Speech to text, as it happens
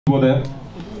ಶುಭೋದಯ.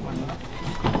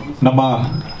 ನಮ್ಮ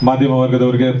ಮಾಧ್ಯಮ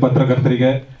ವರ್ಗದವರಿಗೆ,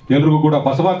 ಪತ್ರಕರ್ತರಿಗೆ ಎಲ್ರಿಗೂ ಕೂಡ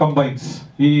ಬಸವ ಕಂಬೈನ್ಸ್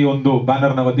ಈ ಒಂದು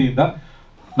ಬ್ಯಾನರ್ನ ವತಿಯಿಂದ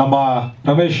ನಮ್ಮ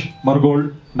ರಮೇಶ್ ಮರ್ಗೋಳ್,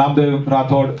 ನಾಮದೇವ್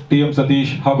ರಾಥೋಡ್, TM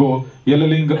ಸತೀಶ್ ಹಾಗೂ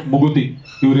ಯಲಲಿಂಗ್ ಮುಗುತಿ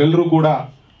ಇವರೆಲ್ಲರೂ ಕೂಡ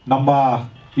ನಮ್ಮ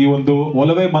ಈ ಒಂದು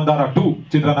ಒಲವೆ ಮಂದಾರ 2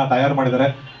 ಚಿತ್ರನ ತಯಾರು ಮಾಡಿದ್ದಾರೆ.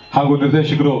 ಹಾಗೂ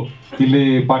ನಿರ್ದೇಶಕರು ಇಲ್ಲಿ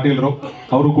ಪಾಟೀಲ್ರು,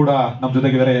 ಅವರು ಕೂಡ ನಮ್ಮ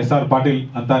ಜೊತೆಗಿದ್ದಾರೆ, SR ಪಾಟೀಲ್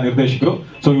ಅಂತ ನಿರ್ದೇಶಕರು.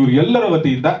 ಸೊ ಇವ್ರು ಎಲ್ಲರ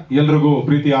ವತಿಯಿಂದ ಎಲ್ರಿಗೂ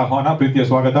ಪ್ರೀತಿಯ ಆಹ್ವಾನ, ಪ್ರೀತಿಯ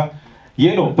ಸ್ವಾಗತ.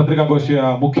 ಏನು ಪತ್ರಿಕಾಗೋಷ್ಠಿಯ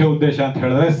ಮುಖ್ಯ ಉದ್ದೇಶ ಅಂತ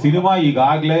ಹೇಳಿದ್ರೆ, ಸಿನಿಮಾ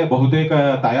ಈಗಾಗಲೇ ಬಹುತೇಕ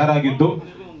ತಯಾರಾಗಿದ್ದು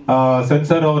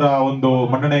ಸೆನ್ಸರ್ ಅವರ ಒಂದು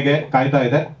ಮನ್ನಣೆಗೆ ಕಾಯ್ತಾ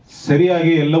ಇದೆ.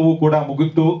 ಸರಿಯಾಗಿ ಎಲ್ಲವೂ ಕೂಡ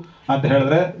ಮುಗಿತು ಅಂತ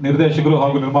ಹೇಳಿದ್ರೆ ನಿರ್ದೇಶಕರು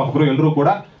ಹಾಗೂ ನಿರ್ಮಾಪಕರು ಎಲ್ಲರೂ ಕೂಡ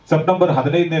ಸೆಪ್ಟೆಂಬರ್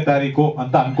 15ನೇ ತಾರೀಕು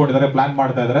ಅಂತ ಅನ್ಕೊಂಡಿದ್ದಾರೆ, ಪ್ಲಾನ್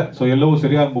ಮಾಡ್ತಾ ಇದ್ದಾರೆ. ಸೊ ಎಲ್ಲವೂ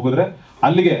ಸರಿಯಾಗಿ ಮುಗಿದ್ರೆ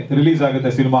ಅಲ್ಲಿಗೆ ರಿಲೀಸ್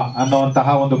ಆಗುತ್ತೆ ಸಿನಿಮಾ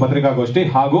ಅನ್ನುವಂತಹ ಒಂದು ಪತ್ರಿಕಾಗೋಷ್ಠಿ.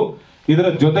 ಹಾಗೂ ಇದರ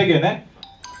ಜೊತೆಗೇನೆ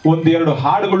ಒಂದೆರಡು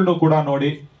ಹಾಡುಗಳನ್ನು ಕೂಡ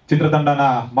ನೋಡಿ ಚಿತ್ರತಂಡನ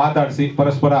ಮಾತಾಡಿಸಿ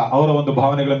ಪರಸ್ಪರ ಅವರ ಒಂದು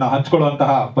ಭಾವನೆಗಳನ್ನ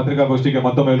ಹಂಚ್ಕೊಳ್ಳುವಂತಹ ಪತ್ರಿಕಾಗೋಷ್ಠಿಗೆ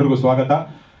ಮತ್ತೊಮ್ಮೆ ಎಲ್ರಿಗೂ ಸ್ವಾಗತ.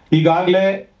 ಈಗಾಗಲೇ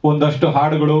ಒಂದಷ್ಟು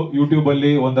ಹಾಡುಗಳು ಯೂಟ್ಯೂಬ್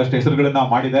ಅಲ್ಲಿ ಒಂದಷ್ಟು ಹೆಸರುಗಳನ್ನ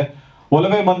ಮಾಡಿದೆ.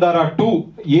 ಒಲವೆ ಮಂದಾರ 2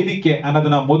 ಏನಕ್ಕೆ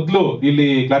ಅನ್ನೋದನ್ನ ಮೊದಲು ಇಲ್ಲಿ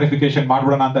ಕ್ಲಾರಿಫಿಕೇಶನ್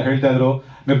ಮಾಡ್ಬಿಡೋಣ ಅಂತ ಹೇಳ್ತಾ ಇದ್ರು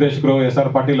ನಿರ್ದೇಶಕರು SR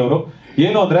ಪಾಟೀಲ್ ಅವರು.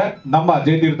 ಏನು ಅಂದ್ರೆ, ನಮ್ಮ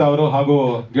ಜಯತೀರ್ಥ ಅವರು ಹಾಗೂ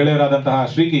ಗೆಳೆಯರಾದಂತಹ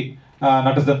ಶ್ರೀಕಿ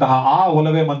ನಟಿಸಿದಂತಹ ಆ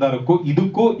ಒಲವೆ ಮಂದಾರಕ್ಕೂ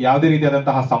ಇದಕ್ಕೂ ಯಾವುದೇ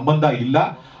ರೀತಿಯಾದಂತಹ ಸಂಬಂಧ ಇಲ್ಲ.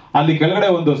 ಅಲ್ಲಿ ಕೆಳಗಡೆ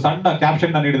ಒಂದು ಸಣ್ಣ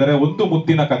ಕ್ಯಾಪ್ಷನ್ ನೀಡಿದರೆ, ಒಂದು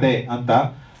ಮುತ್ತಿನ ಕತೆ ಅಂತ.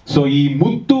 ಸೊ ಈ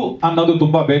ಮುತ್ತು ಅನ್ನೋದು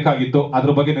ತುಂಬಾ ಬೇಕಾಗಿತ್ತು,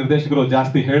 ಅದ್ರ ಬಗ್ಗೆ ನಿರ್ದೇಶಕರು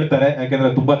ಜಾಸ್ತಿ ಹೇಳ್ತಾರೆ, ಯಾಕೆಂದ್ರೆ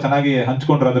ತುಂಬಾ ಚೆನ್ನಾಗಿ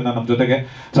ಹಂಚ್ಕೊಂಡ್ರು ಅದನ್ನ ನಮ್ಮ ಜೊತೆಗೆ.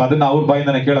 ಸೊ ಅದನ್ನ ಅವ್ರ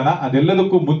ಬಾಯಿಂದಾನೆ ಕೇಳೋಣ.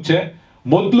 ಅದೆಲ್ಲದಕ್ಕೂ ಮುಂಚೆ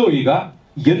ಮೊದಲು ಈಗ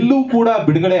ಎಲ್ಲೂ ಕೂಡ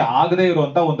ಬಿಡುಗಡೆ ಆಗದೆ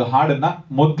ಇರುವಂತ ಒಂದು ಹಾಡನ್ನ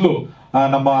ಮೊದಲು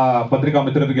ನಮ್ಮ ಪತ್ರಿಕಾ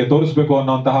ಮಿತ್ರರಿಗೆ ತೋರಿಸ್ಬೇಕು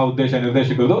ಅನ್ನುವಂತಹ ಉದ್ದೇಶ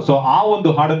ನಿರ್ದೇಶಕರದು. ಸೊ ಆ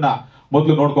ಒಂದು ಹಾಡನ್ನ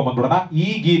ಮೊದಲು ನೋಡ್ಕೊಂಡ್ ಬಂದ್ಬಿಡೋಣ. ಈ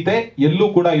ಗೀತೆ ಎಲ್ಲೂ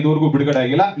ಕೂಡ ಇದುವರೆಗೂ ಬಿಡುಗಡೆ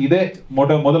ಆಗಿಲ್ಲ, ಇದೇ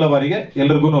ಮೊದಲ ಬಾರಿಗೆ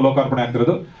ಎಲ್ರಿಗೂ ಲೋಕಾರ್ಪಣೆ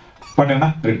ಆಗ್ತಿರೋದು. ಪಣ್ಣಣ್ಣ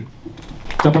ರೆಡಿ,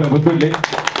 ಚಪ್ಪಳೆ ಬಂದ್ಬಿಡ್ಲಿ.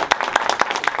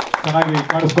 ಚೆನ್ನಾಗಿ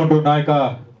ಕಾಣಿಸ್ಕೊಂಡ್ರು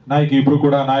ನಾಯಕಿ ಇಬ್ರು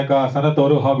ಕೂಡ, ನಾಯಕ ಸನತ್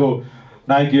ಅವರು ಹಾಗೂ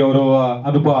ನಾಯಕಿಯವರು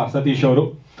ಅನುಪ ಸತೀಶ್ ಅವರು.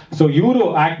 ಸೊ ಇವರು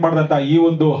ಆಕ್ಟ್ ಮಾಡಿದಂತ ಈ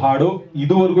ಒಂದು ಹಾಡು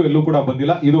ಇದುವರೆಗೂ ಎಲ್ಲೂ ಕೂಡ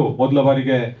ಬಂದಿಲ್ಲ, ಇದು ಮೊದಲ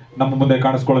ಬಾರಿಗೆ ನಮ್ಮ ಮುಂದೆ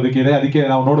ಕಾಣಿಸ್ಕೊಳ್ಳೋದಕ್ಕಿದೆ. ಅದಕ್ಕೆ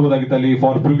ನಾವು ನೋಡಬಹುದಾಗಿತ್ತು, ಅಲ್ಲಿ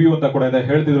ಫಾರ್ ಪ್ರಿವ್ಯೂ ಅಂತ ಕೂಡ ಇದೆ,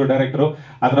 ಹೇಳ್ತಿದ್ರು ಡೈರೆಕ್ಟರ್,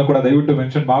 ಅದನ್ನ ಕೂಡ ದಯವಿಟ್ಟು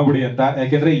ಮೆನ್ಷನ್ ಮಾಡ್ಬಿಡಿ ಅಂತ.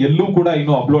 ಯಾಕೆಂದ್ರೆ ಎಲ್ಲೂ ಕೂಡ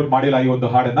ಇನ್ನೂ ಅಪ್ಲೋಡ್ ಮಾಡಿಲ್ಲ ಈ ಒಂದು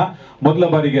ಹಾಡನ್ನ. ಮೊದಲ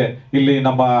ಬಾರಿಗೆ ಇಲ್ಲಿ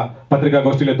ನಮ್ಮ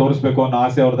ಪತ್ರಿಕಾಗೋಷ್ಠಿಯಲ್ಲಿ ತೋರಿಸ್ಬೇಕು ಅನ್ನೋ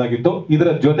ಆಸೆ ಅವ್ರದ್ದಾಗಿತ್ತು.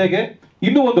 ಇದರ ಜೊತೆಗೆ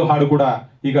ಇನ್ನೂ ಒಂದು ಹಾಡು ಕೂಡ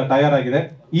ಈಗ ತಯಾರಾಗಿದೆ.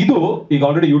 ಇದು ಈಗ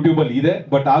ಆಲ್ರೆಡಿ ಯೂಟ್ಯೂಬ್ ಅಲ್ಲಿ ಇದೆ,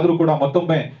 ಬಟ್ ಆದ್ರೂ ಕೂಡ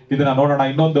ಮತ್ತೊಮ್ಮೆ ಇದನ್ನ ನೋಡೋಣ.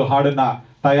 ಇನ್ನೊಂದು ಹಾಡನ್ನ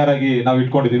ತಯಾರಾಗಿ ನಾವು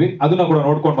ಇಟ್ಕೊಂಡಿದೀವಿ, ಅದನ್ನ ಕೂಡ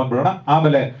ನೋಡ್ಕೊಂಡು ಬಂದ್ಬಿಡೋಣ.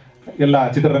 ಆಮೇಲೆ ಎಲ್ಲ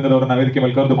ಚಿತ್ರರಂಗದವ್ರನ್ನ ವೇದಿಕೆ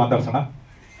ಮೇಲೆ ಕರೆದು ಮಾತಾಡ್ಸೋಣ.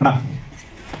 ಅಣ್ಣ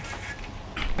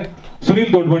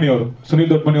ಸುನೀಲ್ ದೊಡ್ಡಮಣಿ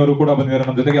ಅವರು ಕೂಡ ಬಂದಿದ್ದಾರೆ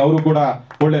ನಮ್ಮ ಜೊತೆಗೆ. ಅವರು ಕೂಡ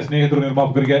ಒಳ್ಳೆ ಸ್ನೇಹಿತರು,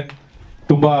 ನಿರ್ಮಾಪಕರಿಗೆ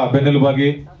ತುಂಬಾ ಬೆನ್ನೆಲುಬಾಗಿ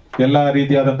ಎಲ್ಲಾ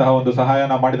ರೀತಿಯಾದಂತಹ ಒಂದು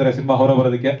ಸಹಾಯನ ಮಾಡಿದ್ದಾರೆ ಸಿನಿಮಾ ಹೊರ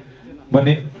ಬರೋದಕ್ಕೆ.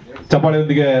 ಬನ್ನಿ,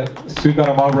 ಚಪ್ಪಾಳೆಯೊಂದಿಗೆ ಸ್ವೀಕಾರ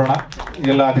ಮಾಡ್ಬಿಡೋಣ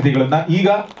ಎಲ್ಲ ಅತಿಥಿಗಳನ್ನ. ಈಗ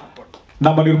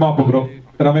ನಮ್ಮ ನಿರ್ಮಾಪಕರು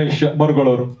ರಮೇಶ್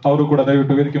ಮರುಗಳವರು, ಅವರು ಕೂಡ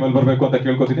ದಯವಿಟ್ಟು ವೇದಿಕೆ ಮೇಲೆ ಬರಬೇಕು ಅಂತ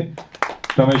ಕೇಳ್ಕೊತೀನಿ.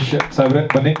 ರಮೇಶ್ ಸಾಹೇಬ್ರೆ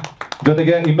ಬನ್ನಿ.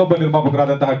 ಜೊತೆಗೆ ಇನ್ನೊಬ್ಬ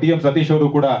ನಿರ್ಮಾಪಕರಾದಂತಹ TM ಸತೀಶ್ ಅವರು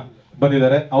ಕೂಡ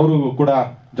ಬಂದಿದ್ದಾರೆ, ಅವರು ಕೂಡ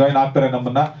ಜಾಯಿನ್ ಆಗ್ತಾರೆ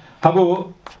ನಮ್ಮನ್ನ. ಹಾಗೂ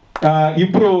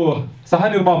ಇಬ್ರು ಸಹ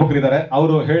ನಿರ್ಮಾಪಕರಿದ್ದಾರೆ.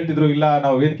 ಅವರು ಹೇಳ್ತಿದ್ರು, ಇಲ್ಲ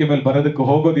ನಾವು ವೇದಿಕೆ ಮೇಲೆ ಬರೋದಕ್ಕೆ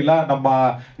ಹೋಗೋದಿಲ್ಲ, ನಮ್ಮ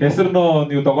ಹೆಸರನ್ನು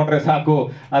ನೀವು ತಗೊಂಡ್ರೆ ಸಾಕು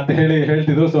ಅಂತ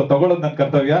ಹೇಳ್ತಿದ್ರು. ಸೊ ತಗೊಳ್ಳೋದು ನನ್ನ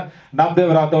ಕರ್ತವ್ಯ.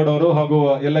 ನಾಮದೇವ್ ರಾಥೋಡ್ ಅವರು ಹಾಗೂ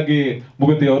ಯಲಗಿ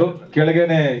ಮುಗುತಿ ಅವರು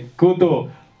ಕೆಳಗೇನೆ ಕೂತು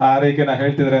ಆರೈಕೆನ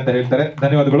ಹೇಳ್ತಿದ್ದಾರೆ ಅಂತ ಹೇಳ್ತಾರೆ,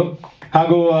 ಧನ್ಯವಾದಗಳು.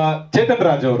 ಹಾಗೂ ಚೇತನ್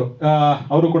ರಾಜ್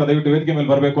ಅವರು ಕೂಡ ದಯವಿಟ್ಟು ವೇದಿಕೆ ಮೇಲೆ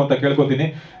ಬರಬೇಕು ಅಂತ ಕೇಳ್ಕೊತೀನಿ.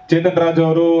 ಚೇತನ್ ರಾಜ್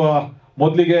ಅವರು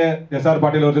ಮೊದಲಿಗೆ SR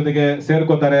ಪಾಟೀಲ್ ಅವ್ರ ಜೊತೆಗೆ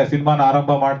ಸೇರ್ಕೋತಾರೆ, ಸಿನಿಮಾನ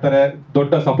ಆರಂಭ ಮಾಡ್ತಾರೆ,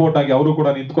 ದೊಡ್ಡ ಸಪೋರ್ಟ್ ಆಗಿ ಅವರು ಕೂಡ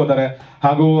ನಿಂತ್ಕೋತಾರೆ.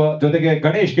 ಹಾಗೂ ಜೊತೆಗೆ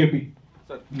ಗಣೇಶ್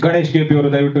ಕೆಪಿ ಅವರು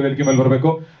ದಯವಿಟ್ಟು ವೇದಿಕೆ ಮೇಲೆ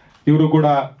ಬರಬೇಕು. ಇವರು ಕೂಡ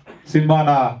ಸಿನಿಮಾನ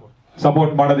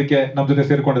ಸಪೋರ್ಟ್ ಮಾಡೋದಕ್ಕೆ ನಮ್ಮ ಜೊತೆ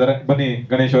ಸೇರ್ಕೊಂಡಿದ್ದಾರೆ. ಬನ್ನಿ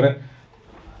ಗಣೇಶ್ ಅವರೇ.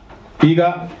 ಈಗ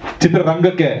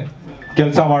ಚಿತ್ರರಂಗಕ್ಕೆ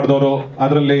ಕೆಲಸ ಮಾಡಿದವರು,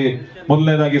 ಅದರಲ್ಲಿ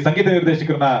ಮೊದಲನೇದಾಗಿ ಸಂಗೀತ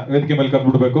ನಿರ್ದೇಶಕರನ್ನ ವೇದಿಕೆ ಮೇಲೆ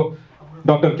ಕರೆದ್ಬಿಡ್ಬೇಕು.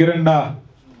 ಡಾಕ್ಟರ್ ಕಿರಣ್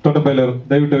ಥೊಟಂಬೈಲ್ ಅವರು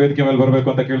ದಯವಿಟ್ಟು ವೇದಿಕೆ ಮೇಲೆ ಬರಬೇಕು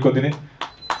ಅಂತ ಕೇಳ್ಕೊತೀನಿ.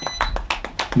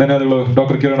 ಧನ್ಯವಾದಗಳು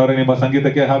ಡಾಕ್ಟರ್ ಕಿರಣ್ ಅವರೇ ನಿಮ್ಮ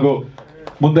ಸಂಗೀತಕ್ಕೆ. ಹಾಗೂ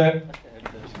ಮುಂದೆ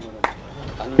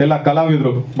ಎಲ್ಲ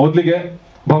ಕಲಾವಿದರು, ಮೊದಲಿಗೆ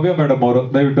ಭವ್ಯ ಮೇಡಮ್ ಅವರು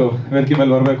ದಯವಿಟ್ಟು ವೇದಿಕೆ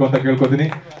ಮೇಲೆ ಬರಬೇಕು ಅಂತ ಕೇಳ್ಕೊತೀನಿ.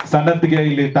 ಸನತ್ಗೆ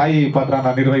ಇಲ್ಲಿ ತಾಯಿ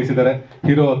ಪಾತ್ರನ ನಿರ್ವಹಿಸಿದ್ದಾರೆ,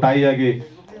 ಹೀರೋ ತಾಯಿಯಾಗಿ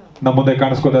ನಮ್ಮ ಮುಂದೆ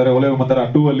ಕಾಣಿಸ್ಕೊತಾರೆ ಒಲವೆ ಮಂದಾರ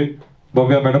 2 ಅಲ್ಲಿ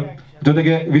ಭವ್ಯ ಮೇಡಮ್.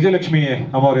 ಜೊತೆಗೆ ವಿಜಯಲಕ್ಷ್ಮಿ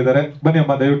ಅಮ್ಮ ಅವರಿದ್ದಾರೆ, ಬನ್ನಿ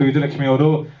ಅಮ್ಮ ದಯವಿಟ್ಟು. ವಿಜಯಲಕ್ಷ್ಮಿ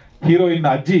ಅವರು ಹೀರೋಯಿನ್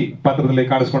ಅಜ್ಜಿ ಪಾತ್ರದಲ್ಲಿ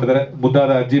ಕಾಣಿಸ್ಕೊಂಡಿದ್ದಾರೆ,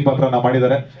 ಮುದ್ದಾದ ಅಜ್ಜಿ ಪಾತ್ರನ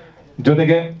ಮಾಡಿದ್ದಾರೆ.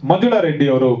 ಜೊತೆಗೆ ಮಂಜುಳಾ ರೆಡ್ಡಿ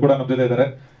ಅವರು ಕೂಡ ನಮ್ಮ ಜೊತೆ ಇದ್ದಾರೆ.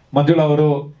 ಮಂಜುಳಾ ಅವರು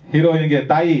ಹೀರೋಯಿನ್ಗೆ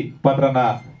ತಾಯಿ ಪಾತ್ರನ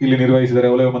ಇಲ್ಲಿ ನಿರ್ವಹಿಸಿದ್ದಾರೆ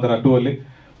ಒಲವೆ ಮಂದಾರ 2 ಅಲ್ಲಿ.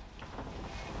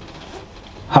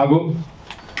 ಹಾಗೂ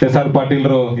SR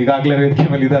ಪಾಟೀಲ್ರು ಈಗಾಗಲೇ ವೇದಿಕೆ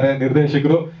ಮೇಲೆ ಇದ್ದಾರೆ.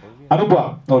 ನಿರ್ದೇಶಕರು ಅನುಪ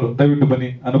ಅವರು ದಯವಿಟ್ಟು ಬನ್ನಿ.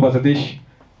 ಅನುಪ ಸತೀಶ್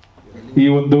ಈ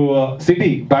ಒಂದು ಸಿಟಿ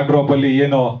ಬ್ಯಾಕ್ ಡ್ರಾಪ್ ಅಲ್ಲಿ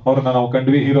ಏನು ಅವ್ರನ್ನ ನಾವು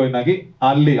ಕಂಡ್ವಿ ಹೀರೋಯಿನ್ ಆಗಿ,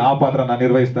 ಅಲ್ಲಿ ಆ ಪಾತ್ರನ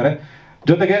ನಿರ್ವಹಿಸ್ತಾರೆ.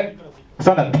 ಜೊತೆಗೆ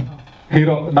ಸನತ್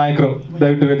ಹೀರೋ ನಾಯಕರು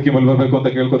ದಯವಿಟ್ಟು ವೇದಿಕೆ ಮೇಲೆ ಬರಬೇಕು ಅಂತ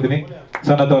ಕೇಳ್ಕೊತೀನಿ.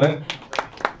 ಸನತ್ ಅವರೇ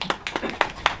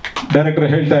ಡೈರೆಕ್ಟರ್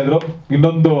ಹೇಳ್ತಾ ಇದ್ರು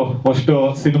ಇನ್ನೊಂದು ಅಷ್ಟು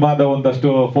ಸಿನಿಮಾದ ಒಂದಷ್ಟು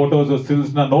ಫೋಟೋಸ್ ಸ್ಟಿಲ್ಸ್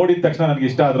ನ ನೋಡಿದ ತಕ್ಷಣ ನನಗೆ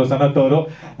ಇಷ್ಟ ಆದ್ರು ಸನತ್ ಅವರು,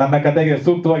 ನನ್ನ ಕತೆಗೆ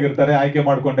ಸೂಕ್ತವಾಗಿರ್ತಾರೆ, ಆಯ್ಕೆ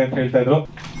ಮಾಡ್ಕೊಂಡೆ ಅಂತ ಹೇಳ್ತಾ ಇದ್ರು.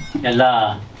 ಎಲ್ಲ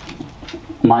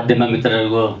ಮಾಧ್ಯಮ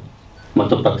ಮಿತ್ರರಿಗೂ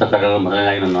ಮತ್ತು ಪತ್ರಕರ್ತರಿಗೂ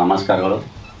ಮೊದಲನೇದಾಗಿ ನನ್ನ ನಮಸ್ಕಾರಗಳು.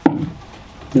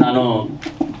 ನಾನು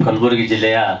ಕಲಬುರಗಿ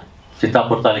ಜಿಲ್ಲೆಯ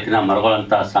ಚಿತ್ತಾಪುರ ತಾಲೂಕಿನ ಮರಗೋಳ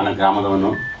ಅಂತ ಸಣ್ಣ ಗ್ರಾಮದವನು.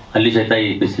 ಅಲ್ಲಿ ಸಹಿತ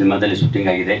ಈ ಸಿನಿಮಾದಲ್ಲಿ ಶೂಟಿಂಗ್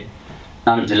ಆಗಿದೆ.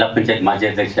 ನಾನು ಜಿಲ್ಲಾ ಪಂಚಾಯತ್ ಮಾಜಿ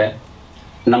ಅಧ್ಯಕ್ಷ.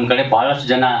 ನಮ್ಮ ಕಡೆ ಭಾಳಷ್ಟು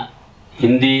ಜನ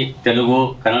ಹಿಂದಿ, ತೆಲುಗು,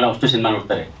 ಕನ್ನಡ ಅಷ್ಟು ಸಿನಿಮಾ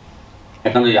ನೋಡ್ತಾರೆ.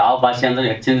 ಯಾಕಂದರೆ ಯಾವ ಭಾಷೆ ಅಂದರೆ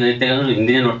ಹೆಚ್ಚಿನ ರೀತಿಯಲ್ಲಿ ಅಂದ್ರೆ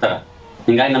ಹಿಂದಿನೇ ನೋಡ್ತಾರೆ.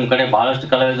 ಹೀಗಾಗಿ ನಮ್ಮ ಕಡೆ ಭಾಳಷ್ಟು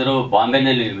ಕಲಾವಿದರು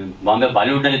ಬಾಂಬೆ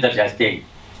ಬಾಲಿವುಡ್ನಲ್ಲಿ ಇದ್ದಾರೆ ಜಾಸ್ತಿಯಾಗಿ,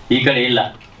 ಈ ಕಡೆ ಇಲ್ಲ.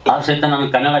 ಆದರೂ ಸಹಿತ ನಾನು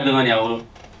ಕನ್ನಡ ಅಭಿಮಾನಿ. ಅವರು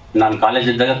ನಾನು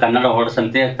ಕಾಲೇಜಿದ್ದಾಗ ಕನ್ನಡ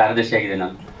ಹೊರಡಿಸಂತೆ ಕಾರ್ಯದರ್ಶಿಯಾಗಿದೆ.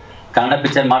 ನಾನು ಕನ್ನಡ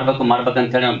ಪಿಕ್ಚರ್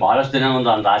ಮಾಡ್ಬೇಕಂತೇಳಿ ನಾನು ಭಾಳಷ್ಟು ದಿನ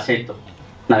ಒಂದು ಆಸೆ ಇತ್ತು.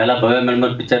 ನಾವೆಲ್ಲ ಭವ್ಯ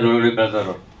ಮೇಡಮ್ ಪಿಕ್ಚರ್ ನೋಡಿ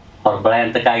ಬೆಳೆದವರು. ಅವ್ರ ಪ್ರಳಯ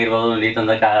ಅಂತಕ್ಕಾಗಿರ್ಬೋದು,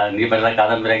 ನೀ ಬರೆದ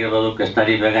ಕಾದಂಬರಿ ಆಗಿರ್ಬೋದು,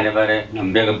 ಕೃಷ್ಣರಿ ಬೇಗನೆ ಬಾರೆ,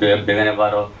 ಬೇಗನೆ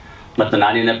ಬಾರೋ ಮತ್ತು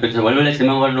ನಾನಿನ ಪಿಕ್ಚರ್ ಒಳ್ಳೊಳ್ಳೆ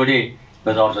ಸಿನಿಮಾಗಳು ನೋಡಿ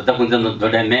ಇವತ್ತು ಅವ್ರ ಜೊತೆ ಕುಂತಿದ್ದು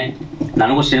ದೊಡ್ಡ ಹೆಮ್ಮೆ.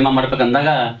 ನನಗೂ ಸಿನಿಮಾ ಮಾಡ್ಬೇಕಂದಾಗ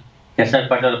R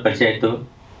ಪಾಟೀಲ್ ಅವ್ರ ಪರಿಚಯ ಆಯಿತು.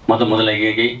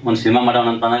 ಮೊದಲಾಗಿ ಒಂದು ಸಿನಿಮಾ ಮಾಡೋಣ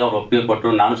ಅಂತ ಅಂದಾಗ ಅವ್ರು ಒಪ್ಪಿಗೆ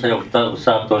ಕೊಟ್ಟರು. ನಾನು ಸಹ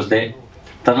ಉತ್ಸಾಹ ತೋರಿಸಿದೆ.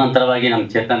 ತದನಂತರವಾಗಿ ನಮ್ಮ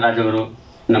ಚೇತನ್ ರಾಜ್ ಅವರು,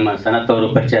 ನಮ್ಮ ಸನತ್ ಅವರು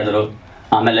ಪರಿಚಯ ಆದರು.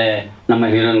 ಆಮೇಲೆ ನಮ್ಮ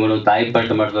ಹೀರೋಯಿನ್ಗಳು ತಾಯಿ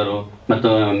ಪಾಠ ಮಾಡಿದವರು ಮತ್ತು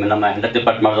ನಮ್ಮ ಹೆಂಡತಿ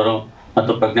ಪಾಠ ಮಾಡಿದವರು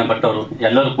ಮತ್ತು ಪ್ರಜ್ಞಾ ಭಟ್ ಅವರು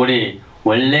ಎಲ್ಲರೂ ಕೂಡಿ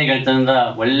ಒಳ್ಳೆ ಗೆಳತನದಿಂದ,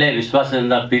 ಒಳ್ಳೆ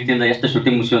ವಿಶ್ವಾಸದಿಂದ, ಪ್ರೀತಿಯಿಂದ ಎಷ್ಟು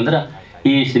ಶೂಟಿಂಗ್ ಮುಗಿಸಿ ಅಂದ್ರೆ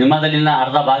ಈ ಸಿನಿಮಾದಲ್ಲಿನ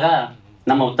ಅರ್ಧ ಭಾಗ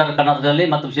ನಮ್ಮ ಉತ್ತರ ಕರ್ನಾಟಕದಲ್ಲಿ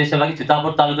ಮತ್ತು ವಿಶೇಷವಾಗಿ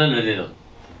ಚಿತ್ತಾಪುರ ತಾಲೂಕಲ್ಲಿ ನಡೆದಿದ್ದು.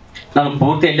 ನಾನು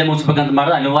ಪೂರ್ತಿ ಎಲ್ಲೇ ಮುಗಿಸ್ಬೇಕಂತ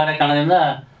ಮಾಡಿದ್ರೆ ಅನಿವಾರ್ಯ ಕಾರಣದಿಂದ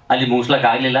ಅಲ್ಲಿ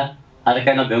ಮುಗಿಸ್ಲಿಕ್ಕಾಗಲಿಲ್ಲ.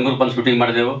 ಅದಕ್ಕೆ ನಾವು ಬೆಂಗಳೂರು ಬಂದು ಶೂಟಿಂಗ್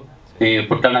ಮಾಡಿದೆವು. ಈ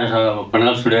ಪುಟ್ಟಣ್ಣ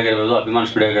ಕಣ್ಣಲ್ ಸ್ಟುಡಿಯೋ ಆಗಿರ್ಬೋದು, ಅಭಿಮಾನ್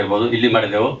ಸ್ಟುಡಿಯೋ ಆಗಿರ್ಬೋದು, ಇಲ್ಲಿ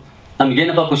ಮಾಡಿದೆವು.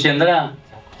 ನಮ್ಗೇನಪ್ಪ ಖುಷಿ ಅಂದ್ರೆ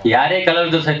ಯಾರೇ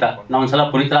ಕಲಾವಿದ್ರು ಸಹಿತ ನಾವು ಒಂದ್ಸಲ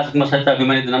ಪುನೀತ್ ರಾಜ್ಕುಮಾರ್ ಸಹಿತ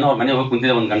ಅಭಿಮಾನಿ ಇದ್ದು. ನಾನು ಅವ್ರ ಮನೆಗೆ ಹೋಗಿ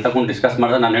ಕುಂತಿದ್ದೆ, ಒಂದು ಗಂಟೆ ಕುಂತು ಡಿಸ್ಕಸ್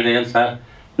ಮಾಡಿದೆ. ನಾನು ಹೇಳಿದೆ, ಸರ್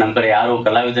ನಮ್ಮ ಕಡೆ ಯಾರು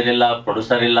ಕಲಾವಿದರಿಲ್ಲ,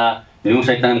 ಪ್ರೊಡ್ಯೂಸರ್ ಇಲ್ಲ, ನೀವು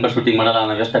ಸಹಿತ ನಮ್ಮ ಕಡೆ ಶೂಟಿಂಗ್ ಮಾಡಲ್ಲ,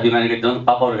 ನಾವು ಎಷ್ಟು ಅಭಿಮಾನಿಗಳಿದ್ದು ಅಂತ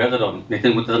ಪಾಪ ಅವ್ರು ಹೇಳಿದ್ರು. ಅವ್ರು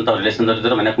ನಿತಿನ್ ಗೊತ್ತದಂತ ಅವ್ರ ರಿಲೇಷನ್ದವ್ರು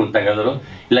ಇದ್ದರು, ಮನೆ ಕುಂತಾಗ ಹೇಳಿದ್ರು,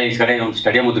 ಇಲ್ಲ ಈ ಕಡೆ ಒಂದು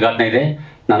ಸ್ಟೇಡಿಯಂ ಉದ್ಘಾಟನೆ ಇದೆ,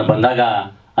 ನಾನು ಬಂದಾಗ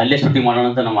ಅಲ್ಲೇ ಶೂಟಿಂಗ್ ಮಾಡೋಣ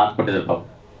ಅಂತ ನಾವು ಮಾತು ಕೊಟ್ಟಿದ್ರು. ಪಾಪ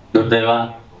ದುರ್ದೈವ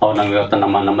ಅವ್ರು ನಮ್ಗೆ ಇವತ್ತು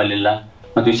ನಮ್ಮಲ್ಲಿಲ್ಲ.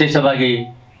 ಮತ್ತು ವಿಶೇಷವಾಗಿ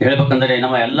ಹೇಳ್ಬೇಕಂದ್ರೆ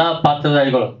ನಮ್ಮ ಎಲ್ಲ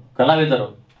ಪಾತ್ರಧಾರಿಗಳು, ಕಲಾವಿದರು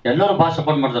ಎಲ್ಲರೂ ಭಾಳ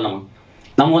ಸಪೋರ್ಟ್ ಮಾಡಿದ್ರು.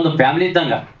 ನಮಗೊಂದು ಫ್ಯಾಮಿಲಿ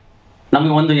ಇದ್ದಂಗೆ,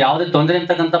 ನಮಗೆ ಒಂದು ಯಾವುದೇ ತೊಂದರೆ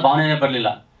ಅಂತಕ್ಕಂಥ ಭಾವನೆ ಬರಲಿಲ್ಲ.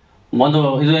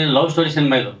 ಇದು ಲವ್ ಸ್ಟೋರಿ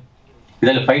ಸಿನಿಮಾ.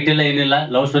 ಇದರಲ್ಲಿ ಫೈಟ್ ಇಲ್ಲ, ಏನಿಲ್ಲ,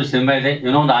 ಲವ್ ಸ್ಟೋರಿ ಸಿನಿಮಾ ಇದೆ.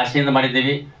 ಏನೋ ಒಂದು ಆಸೆಯಿಂದ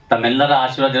ಮಾಡಿದ್ದೀವಿ. ತಮ್ಮೆಲ್ಲರ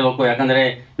ಆಶೀರ್ವಾದ ಇರಬೇಕು. ಯಾಕಂದರೆ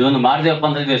ಇದೊಂದು ಮಾಡಿದೇವಪ್ಪ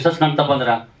ಅಂದ್ರೆ, ಇದು ಯಶಸ್ಸು ಕಾಣ್ತಪ್ಪ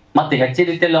ಅಂದ್ರೆ ಮತ್ತು ಹೆಚ್ಚಿನ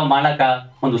ರೀತಿಯಲ್ಲಿ ನಾವು ಮಾಡೋಕೆ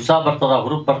ಒಂದು ಉತ್ಸಾಹ ಬರ್ತದ,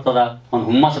 ಹುರುಪು ಬರ್ತದ, ಒಂದು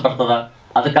ಹುಮ್ಮಸ್ಸು ಬರ್ತದ.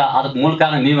 ಅದಕ್ಕೆ ಮೂಲ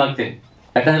ಕಾರಣ ನೀವು ಆಗ್ತೀರಿ.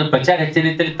 ಯಾಕಂದರೆ ಪ್ರಚಾರ ಹೆಚ್ಚಿನ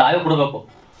ರೀತಿಯಲ್ಲಿ ತಾವೇ ಕೊಡಬೇಕು.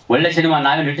 ಒಳ್ಳೆ ಸಿನಿಮಾ,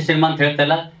 ನಾವೇ ನಿಟ್ಟ ಸಿನಿಮಾ ಅಂತ ಹೇಳ್ತಾ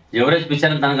ಇಲ್ಲ, ಎವರೇಜ್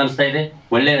ಪಿಕ್ಚರ್ ಅಂತ ನನಗೆ ಅನಿಸ್ತಾ ಇದೆ.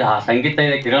 ಒಳ್ಳೆ ಸಂಗೀತ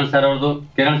ಇದೆ ಕಿರಣ್ ಸರ್ ಅವ್ರದ್ದು.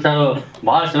 ಕಿರಣ್ ಸರ್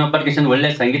ಭಾಳ ಸಿನಿಮಾಪಟಿಕೇಶನ್ ಒಳ್ಳೆ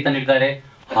ಸಂಗೀತ ನೀಡ್ತಾರೆ.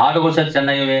 ಹಾಡುಗಳು ಸಹ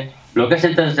ಚೆನ್ನಾಗಿವೆ,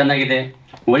 ಲೊಕೇಶನ್ ಚೆನ್ನಾಗಿದೆ.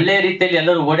 ಒಳ್ಳೆಯ ರೀತಿಯಲ್ಲಿ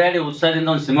ಎಲ್ಲರೂ ಓಡಾಡಿ ಉತ್ಸಾಹದಿಂದ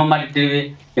ಒಂದು ಸಿನಿಮಾ ಮಾಡಿರ್ತೀವಿ.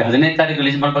 15ನೇ ತಾರೀಕು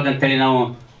ರಿಲೀಸ್ ಮಾಡ್ಬೇಕಂತೇಳಿ ನಾವು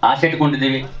ಆಸೆ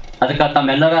ಇಟ್ಕೊಂಡಿದ್ದೀವಿ. ಅದಕ್ಕೆ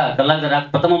ತಮ್ಮೆಲ್ಲರ ಕಲಾವಿದರ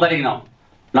ಪ್ರಥಮ ಬಾರಿಗೆ ನಾವು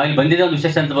ಇಲ್ಲಿ ಬಂದಿದ್ದೆ ಒಂದು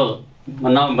ವಿಶೇಷ ಅಂತಬೋದು.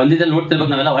 ನಾವು ಬಂದಿದ್ದಲ್ಲಿ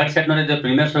ನೋಡ್ತಿರ್ಬೇಕು, ನಾವೆಲ್ಲ ವೈಟ್ ಶರ್ಟ್ ನೋಡಿದ್ದೇವೆ.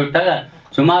 ಪ್ರೀಮಿಯರ್ ಶೋ ಇಟ್ಟಾಗ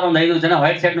ಸುಮಾರು ಒಂದು 500 ಜನ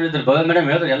ವೈಟ್ ಶರ್ಟ್ ನೋಡಿದ್ರು. ಭವ್ಯ ಮೇಡಮ್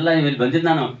ಹೇಳಿದ್ರು, ಎಲ್ಲ ನೀವು ಇಲ್ಲಿ ಬಂದಿದ್ದು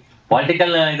ನಾನು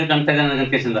ಪಾಲಿಟಿಕಲ್ ಇದು ಕಾಣ್ತಾ ಇದ್ದೆ ನನ್ನ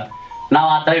ಕೇಸಿಂದ. ನಾವು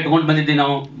ಆ ಥರ ಇಟ್ಕೊಂಡು ಬಂದಿದ್ದೀವಿ.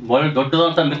 ನಾವು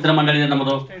ದೊಡ್ಡದಂಥ ಮಿತ್ರ ಮಂಡಳಿ ಇದೆ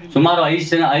ನಮ್ಮದು. ಸುಮಾರು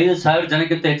 5,000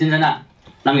 ಜನಕ್ಕಿಂತ ಹೆಚ್ಚಿನ ಜನ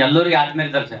ನಮ್ಗೆ ಎಲ್ಲರಿಗೂ ಆತ್ಮೀಯ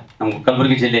ಇರ್ತಾರೆ ಸರ್. ನಮ್ಮ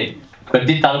ಕಲಬುರಗಿ ಜಿಲ್ಲೆ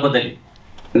ಪ್ರತಿ ತಾಲೂಕದಲ್ಲಿ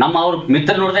ಅವ್ರ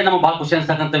ಮಿತ್ರ ನೋಡಿದ್ರೆ ನಮ್ಗೆ ಭಾಳ ಖುಷಿ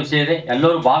ಅನ್ಸಕ್ಕಂಥ ವಿಷಯ ಇದೆ.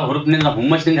 ಎಲ್ಲರೂ ಭಾಳ ಹುರುಪಿನಿಂದ,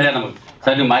 ಹುಮ್ಮಸ್ಸಿಂದ ಹೇಳಿ ನಮಗೆ,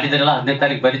 ಸರ್ ನೀವು ಮಾಡಿದಿರಲ್ಲ 15ನೇ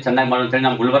ತಾರೀಕು ಬರೀ ಚೆನ್ನಾಗಿ ಮಾಡು ಅಂತೇಳಿ.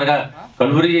 ನಮ್ಮ ಗುಲ್ಬರ್ಗ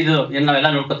ಕಲಬುರಗಿ ಇದು ಏನು ನಾವೆಲ್ಲ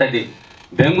ನೋಡ್ಕೊತಾ ಇದ್ದೀವಿ.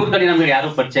 ಬೆಂಗಳೂರು ಕಡೆ ನಮಗೆ ಯಾರೂ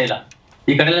ಪರಿಚಯ ಇಲ್ಲ.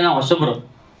 ಈ ಕಡೆಯಲ್ಲ ನಾವು ಹೊಸಬರು.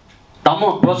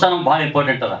 ತಮ್ಮ ಪ್ರೋತ್ಸಾಹ ನಮ್ಗೆ ಭಾಳ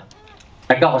ಇಂಪಾರ್ಟೆಂಟ್ ಅದ.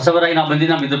 ಯಾಕೆ ಹೊಸಬರಾಗಿ ನಾವು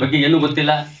ಬಂದಿದ್ದು, ನಮ್ಗೆ ಇದ್ರ ಬಗ್ಗೆ ಏನೂ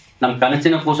ಗೊತ್ತಿಲ್ಲ. ನಮ್ಮ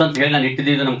ಕನಸಿನ ಕೂಸು ಅಂತ ಹೇಳಿ ನಾನು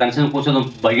ಇಟ್ಟಿದ್ದೀವಿ. ನಮ್ಮ ಕನಸಿನ ಕೂಸು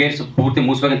ಬಗೆಹರಿಸಿ ಪೂರ್ತಿ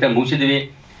ಮುಗಿಸ್ಬೇಕಂತ ಮುಗಿಸಿದ್ದೀವಿ.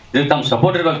 ಇದಕ್ಕೆ ತಮ್ಮ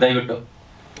ಸಪೋರ್ಟ್ ಇರ್ಬೇಕು ದಯವಿಟ್ಟು.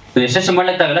 ಯಶಸ್ಸು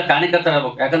ಮಾಡ್ಲಿಕ್ಕೆ ತಾವೆಲ್ಲ ಕಾರಣಕರ್ತರ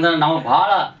ಇರ್ಬೇಕು. ಯಾಕಂದ್ರೆ ನಾವು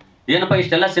ಭಾಳ ಏನಪ್ಪ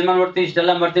ಇಷ್ಟೆಲ್ಲ ಸಿನಿಮಾ ನೋಡ್ತೀವಿ,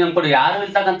 ಇಷ್ಟೆಲ್ಲ ಮಾಡ್ತೀವಿ, ನಮ್ಮ ಕಡೆ ಯಾರು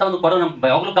ಇರ್ತಕ್ಕಂಥ ಒಂದು ಕೊರಗು ನಮ್ಗೆ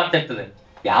ಯಾವಾಗಲೂ ಕಾಡ್ತಾ ಇರ್ತದೆ.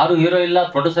 ಯಾರು ಹೀರೋ ಇಲ್ಲ,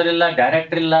 ಪ್ರೊಡ್ಯೂಸರ್ ಇಲ್ಲ,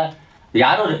 ಡೈರೆಕ್ಟರ್ ಇಲ್ಲ,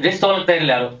 ಯಾರು ರಿಸ್ಕ್ ತೊಗೊಳ್ತಾ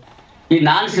ಇರಲಿಲ್ಲ ಯಾರು. ಈ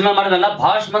ನಾನು ಸಿನಿಮಾ ಮಾಡೋದಲ್ಲ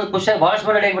ಭಾಳಷ್ಟು ಮಂದಿ ಖುಷಿಯಾಗಿ ಭಾಳಷ್ಟು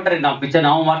ಮಂದಿ ರೆಡಿ ಆಗಿಬಿಟ್ಟಾರೆ. ನಾವು ಪಿಕ್ಚರ್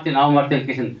ನಾವು ಮಾಡ್ತೀವಿ ಅಂತ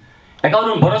ಕೇಸಿಂದ. ಯಾಕೆ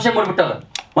ಅವ್ರು ಭರೋಸೆ ಮಾಡಿಬಿಟ್ಟಾರ.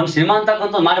 ಒಂದು ಸಿನಿಮಾ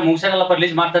ಅಂತಕ್ಕಂಥ ಮಾಡಿ ಮುಗಿಸಾರಲ್ಲಪ್ಪ,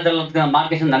 ರಿಲೀಸ್ ಮಾಡ್ತಾ ಇದ್ದಲ್ಲ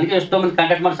ಮಾರ್ಕೇಶನ್. ನನಗೆ ಎಷ್ಟೋ ಮಂದಿ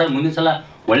ಕಾಂಟ್ಯಾಕ್ಟ್ ಮಾಡಿ, ಸರ್ ಮುಂದಿನ ಸಲ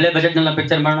ಒಳ್ಳೆ ಬಜೆಟ್ನೆಲ್ಲ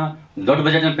ಪಿಕ್ಚರ್ ಮಾಡೋಣ, ದೊಡ್ಡ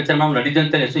ಬಜೆಟ್ನಲ್ಲಿ ಪಿಕ್ಚರ್ ಮಾಡೋಣ ನಡೀತು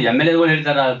ಅಂತೇಳಿ MLAಗಳು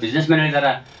ಹೇಳ್ತಾರೆ, ಬಿಸ್ನೆಸ್ ಮ್ಯಾನ್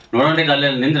ಹೇಳ್ತಾರೆ. ನೋಡೋಣ ಅಲ್ಲಿ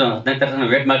ನಿಂದ್ರು 15ನೇ ತಾರೀಕು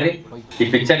ವೇಟ್ ಮಾಡಿರಿ. ಈ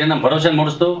ಪಿಕ್ಚರ್ನ ಭರೋಸೆ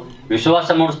ಮೂಡಿಸ್ತು,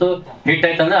 ವಿಶ್ವಾಸ ಮೂಡಿಸ್ತು. ಹಿಟ್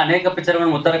ಆಯ್ತು ಅಂದ್ರೆ ಅನೇಕ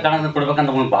ಪಿಕ್ಚರ್ಗಳನ್ನು ಉತ್ತರ ಕನ್ನಡ ಕೊಡ್ಬೇಕಂತ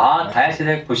ನಮ್ಗೆ ಭಾಳ ಖಾಯಸ್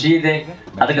ಇದೆ, ಖುಷಿ ಇದೆ.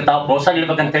 ಅದಕ್ಕೆ ತಾವು ಪ್ರೋತ್ಸಾಹ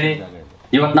ನೀಡ್ಬೇಕಂತೇಳಿ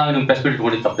ಇವತ್ತು ನಾವು ನಿಮ್ಮ ಪ್ರೆಸ್ ಮೀಟ್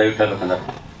ಇಟ್ಕೊಂಡಿದ್ದು ತಪ್ಪು ದಯವಿಟ್ಟು ಹೇಳ್ಬೇಕಂದ್ರೆ.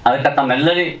 ಅದಕ್ಕೆ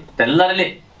ತಮ್ಮೆಲ್ಲರಲ್ಲಿ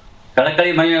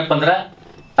ಕಳಕಳಿ ಮನೆ ಏನಪ್ಪ ಅಂದ್ರೆ,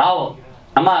 ತಾವು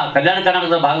ನಮ್ಮ ಕಲ್ಯಾಣ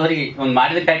ಕರ್ನಾಟಕದ ಭಾಗದವರಿಗೆ ಒಂದು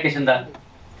ಮಾಡಿದ ಕಾಯ್ಕೇಶಿಂದ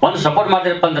ಒಂದು ಸಪೋರ್ಟ್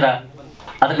ಮಾಡಿದ್ರಪ್ಪ ಅಂದ್ರೆ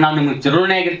ಅದಕ್ಕೆ ನಾವು ನಿಮ್ಗೆ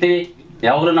ಚಿರುಣಿಯಾಗಿರ್ತೀವಿ.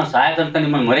 ಯಾವಾಗಲೂ ನಾವು ಸಹಾಯ ತನಕ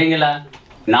ನಿಮ್ಮನ್ನು ಮರೆಯಂಗಿಲ್ಲ.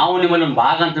 ನಾವು ನಿಮ್ಮಲ್ಲಿ ಒಂದು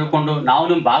ಭಾಗ ಅಂತ ತಿಳ್ಕೊಂಡು ನಾವು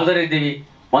ನಿಮ್ಮ ಭಾಗದವ್ರು ಇದ್ದೀವಿ.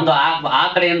 ಒಂದು ಆ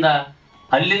ಕಡೆಯಿಂದ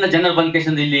ಅಲ್ಲಿಂದ ಜನರು ಬಂದ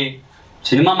ಕೇಸಿಂದ ಇಲ್ಲಿ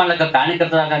ಸಿನಿಮಾ ಮಾಡ್ಲಿಕ್ಕೆ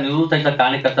ಕಾರಣಕರ್ತರಾಗ ನಿವೃತ್ತ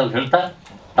ಕಾರಣಕರ್ತ ಅಂತ ಹೇಳ್ತಾ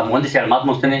ತಮ್ಮ ಒಂದಿಷ್ಟು 2 ಮಾತು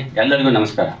ಮುಗಿಸ್ತೇನೆ. ಎಲ್ಲರಿಗೂ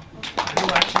ನಮಸ್ಕಾರ.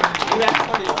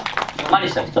 ಮಾಡಿ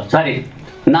ಸರ್. ಸಾರಿ,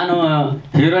 ನಾನು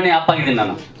ಹೀರೋನೇ ಆಪ್ ಆಗಿದ್ದೀನಿ.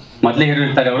 ನಾನು ಮೊದಲೇ ಹೀರೋ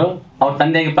ಇರ್ತಾರೆ ಅವರು, ಅವ್ರ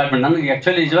ತಂದೆಯಾಗಿ ಪಾರ್ಟ್ಮೆಂಟ್. ನನಗೆ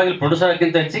ಆ್ಯಕ್ಚುಲಿ ನಿಜವಾಗಿ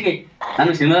ಪ್ರೊಡ್ಯೂಸರ್ಕ್ಕಿಂತ ಹೆಚ್ಚಿಗೆ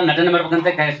ನನಗೆ ಸಿನಿಮಾದಲ್ಲಿ ನಟನೆ ಮಾಡ್ಬೇಕಂತ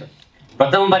ಕಾಯಸು.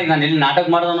 ಪ್ರಥಮ ಬಾರಿಗೆ ನಾನು ಇಲ್ಲಿ ನಾಟಕ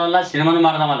ಮಾಡೋದನ್ನಲ್ಲ, ಸಿನಿಮಾನು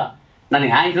ಮಾಡ್ದವಲ್ಲ,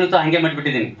 ನನಗೆ ಹ್ಯಾಂಗೆ ತಿಳಿತು ಹಂಗೆ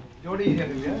ಮಾಡಿಬಿಟ್ಟಿದ್ದೀನಿ.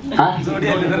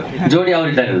 ಜೋಡಿ ಅವ್ರು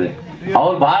ಇದ್ದಾರೆ,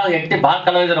 ಅವ್ರು ಭಾಳ ಭಾಳ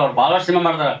ಕಲಾವಿದರು. ಅವ್ರು ಭಾಳ ಸಿನಿಮಾ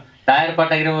ಮಾಡ್ತಾರೆ. ಟೈರ್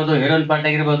ಪಾರ್ಟ್ ಆಗಿರ್ಬೋದು, ಹೀರೋಯಿನ್ ಪಾರ್ಟ್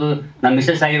ಆಗಿರ್ಬೋದು, ನಮ್ಮ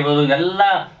ಮಿಸ್ಸಸ್ ಆಗಿರ್ಬೋದು, ಎಲ್ಲ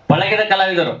ಪಳಗಿದ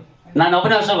ಕಲಾವಿದರು. ನಾನು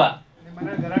ಒಬ್ಬನೇ ಹೊಸಬ.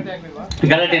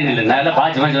 ಗಲಾಟೆ ಏನಿಲ್ಲ, ನಾವೆಲ್ಲ ಭಾಳ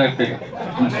ಜಮ ಇರ್ತೀವಿ.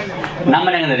 ನಮ್ಮ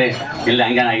ಮನೆಗೆ ಅಂದ್ರೆ ಇಲ್ಲ,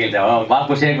 ಹಂಗೇನಾಗಿಲ್ಲ. ಭಾಳ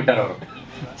ಖುಷಿಯಾಗಿಬಿಟ್ಟಾರೆ ಅವರು.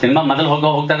 ಸಿನಿಮಾ ಮೊದಲು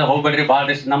ಹೋಗ್ತಾರೆ, ಹೋಗ್ಬೇಡ್ರಿ ಭಾಳ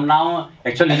ರಿಸ್ಕ್. ನಾವು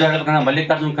ಆ್ಯಕ್ಚುಲಿ ನಿಜ ಹೇಳ್ಬೇಕಂದ್ರೆ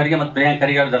ಮಲ್ಲಿಕಾರ್ಜುನ್ ಖರ್ಗೆ ಮತ್ತು ಪ್ರಿಯಾಂಕ್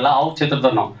ಖರ್ಗೆ ಅವ್ರದ್ದಲ್ಲ, ಅವ್ರು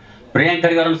ಕ್ಷೇತ್ರದವ್ರು ನಾವು. ಪ್ರಿಯಾಂಕ್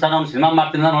ಖರ್ಗೆ ಅವ್ರನ್ನ ಸರ್ ನಾವು ಸಿನಿಮಾ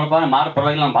ಮಾಡ್ತೀನಿ ನೋಡಪ್ಪ,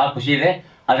 ಪರವಾಗಿಲ್ಲ, ನಾನು ಭಾಳ ಖುಷಿ ಇದೆ,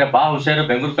 ಆದರೆ ಭಾಳ ಹುಷಾರು,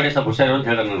 ಬೆಂಗಳೂರು ಕಡೆ ಸ್ವಲ್ಪ ಹುಷಾರು ಅಂತ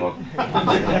ಹೇಳಿದ್ರು ನನಗೆ.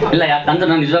 ಇಲ್ಲ ಯಾಕಂದ್ರೆ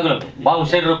ನಾನು ನಿಜವಾಗ್ಲು ಭಾಳ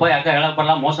ಹುಷಾರಿರಪ್ಪ, ಯಾಕೆ ಹೇಳಕ್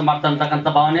ಬರಲ್ಲ, ಮೋಸ ಮಾಡ್ತಾ ಅಂತಕ್ಕಂಥ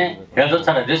ಭಾವನೆ ಹೇಳಿದ್ರು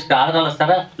ಸರ್. ರಿಸ್ಕ್ ಆಗೋದಲ್ಲ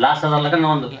ಸರ್, ಲಾಸ್ ಅದಲ್ಲ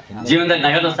ಒಂದು ಜೀವನದಲ್ಲಿ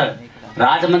ನಾ ಹೇಳಿದ್ರು ಸರ್.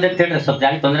 ರಾಜಮಂದಿರ್ ಥಿಯೇಟರ್ ಸ್ವಲ್ಪ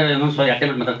ಯಾಕೆ ತೊಂದರೆ ಸ್ವಲ್ಪ ಯಾಕೆ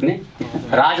ಮಾತಾಡ್ತೀನಿ.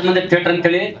 ರಾಜಮಂದಿರ್ ಥಿಯೇಟರ್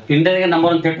ಅಂತೇಳಿ ಇಂಡಿಯಾಗೆ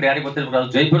ನಂಬರ್ 1 ಥಿಯೇಟರ್ ಯಾರಿಗೆ ಗೊತ್ತಿರ್ಬೇಕು, ಅದು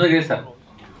ಜೈಪುರದಾಗ ಇದೆ ಸರ್.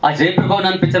 ಆ ಜೈಪುರ್ಗೆ ಹೋಗಿ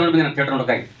ನಾನು ಪಿಕ್ಚರ್ ನೋಡ್ತೀನಿ, ನಾನು ಥಿಯೇಟರ್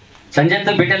ನೋಡೋಕ್ಕಾಗಿ. ಸಂಜೆ ಅಂತ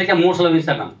ಭೇಟಿಯಲ್ಲಿಗೆ 3 ಸಲ ಹೋಗಿ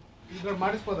ಸರ್ ನಾನು.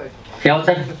 ಯಾವ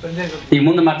ಸರ್ ಈಗ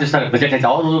ಮುಂದೆ ಮಾಡ್ತೀವಿ ಸರ್, ಬಜೆಟ್ ಐತೆ.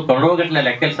 ಅವರು ಕರೋಡಗಟ್ಟಲೆ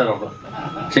ಲೆಕ್ಕ ಸರ್, ಅವರು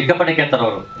ಸಿಕ್ಕಾಪಟ್ಟೆ ಕೇಳ್ತಾರೆ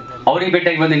ಅವರು. ಅವ್ರಿಗೆ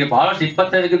ಭೇಟಿಯಾಗಿ ಬಂದೀನಿ ಭಾಳಷ್ಟು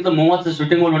 25ಗಿಂತ 30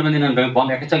 ಶೂಟಿಂಗ್ ಮಾಡಿ ಬಂದೀನಿ ನಾನು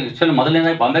ಬಾಂಬೆ. ಆ್ಯಕ್ಚುಲಿ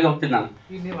ಮೊದಲನೇದಾಗಿ ಬಾಂಬೆಗೆ ಹೋಗ್ತಿದ್ದೆ ನಾನು.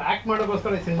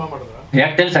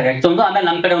 ಯಾಕೆ ಸರ್ ಯಾಕ್ಟೊಂದು, ಆಮೇಲೆ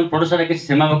ನಮ್ಮ ಕಡೆ ಒಂದು ಪ್ರೊಡ್ಯೂಸರ್ ಹಾಕಿ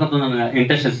ಸಿನಿಮಾ ಬೇಕಂತ ನನಗೆ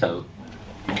ಇಂಟ್ರೆಸ್ಟ್ ಇದೆ ಸರ್.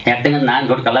 ಆ್ಯಕ್ಟಿಂಗ್ ಅಂತ ನಾನು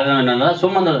ದೊಡ್ಡ ಕಲಾವಿದನಲ್ಲ,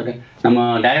 ಸುಮ್ಮನೆ ನಮ್ಮ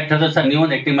ಡೈರೆಕ್ಟರ್ ಸರ್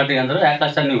ನೀವೊಂದು ಆ್ಯಕ್ಟಿಂಗ್ ಮಾಡ್ತೀವಿ ಅಂದರು. ಯಾಕೆ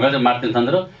ಸರ್ ನೀವು ಹೇಳಿದ್ರೆ ಮಾಡ್ತೀನಿ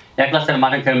ಅಂತಂದರು. ಯಾಕೆ ಸರ್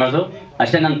ಮಾಡಕ್ಕೆ ಹೇಳ್ಬಾರ್ದು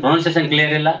ಅಷ್ಟೇ. ನನ್ನ ಪ್ರೊನೌನ್ಸಿಯೇಷನ್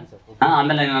ಕ್ಲಿಯರ್ ಇಲ್ಲ,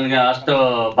 ಆಮೇಲೆ ನನಗೆ ಅಷ್ಟು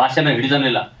ಭಾಷೆ ಮೇಲೆ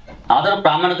ಹಿಡಿದೋನಿಲ್ಲ. ಆದರೂ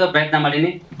ಪ್ರಾಮಾಣಿಕ ಪ್ರಯತ್ನ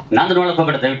ಮಾಡೀನಿ. ನಂದು ನೋಡಕ್ಕೆ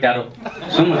ಹೋಗ್ಬೇಡ ದಯವಿಟ್ಟು ಯಾರು.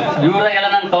 ಸುಮ್ಮನೆ ಇವರಾಗೆಲ್ಲ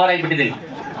ನಾನು ಕವರ್ ಆಗಿಬಿಟ್ಟಿದ್ದೀನಿ.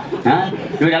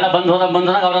 ಇವರೆಲ್ಲ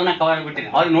ಬಂದಾಗ ಅವ್ರನ್ನ ಕವರ್ ಆಗಿಬಿಟ್ಟಿನಿ.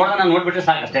 ಅವ್ರಿಗೆ ನೋಡಿದ್ರೆ ನಾನು ನೋಡ್ಬಿಟ್ರೆ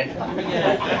ಸಾಕಷ್ಟೇ.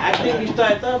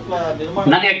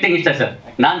 ನನಗೆ ಆ್ಯಕ್ಟಿಂಗ್ ಇಷ್ಟ ಸರ್.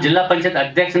 ನಾನು ಜಿಲ್ಲಾ ಪಂಚಾಯತ್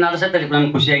ಅಧ್ಯಕ್ಷನಾದ ಸರ್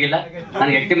ನನಗೆ ಖುಷಿಯಾಗಿಲ್ಲ.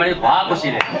 ನನಗೆ ಆ್ಯಕ್ಟಿಂಗ್ ಮಾಡಿದ್ರೆ ಭಾಳ ಖುಷಿ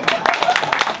ಇದೆ.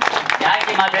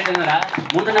 ಯಾಕೆ ಮಾತಾಡ್ತೀನಂದ್ರೆ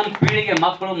ಮುಂದೆ ನಮ್ಮ ಪೀಳಿಗೆ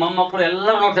ಮಕ್ಕಳು ಮೊಮ್ಮಕ್ಕಳು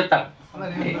ಎಲ್ಲರೂ ನೋಡ್ತಿರ್ತಾರೆ.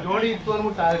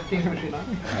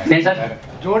 ಏನ್ ಸರ್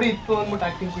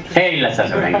ಹೇ ಇಲ್ಲ ಸರ್,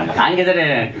 ಹಂಗಿದ್ರೆ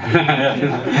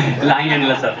ಇಲ್ಲ,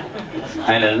 ಹಂಗೇನಿಲ್ಲ ಸರ್.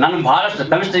 ನಾನು ಭಾಳಷ್ಟು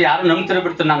ಕನಿಷ್ಠ ಯಾರು ನಂಬ್ತಿರೋ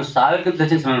ಬಿಡ್ತಾರೆ. ನಾನು 1000ಕ್ಕಿಂತ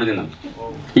ಹೆಚ್ಚಿನ ಸಿನಿಮಾ ನೋಡಿದ್ದೀನಿ ನಾನು.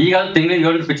 ಈಗ ತಿಂಗಳಿಗೆ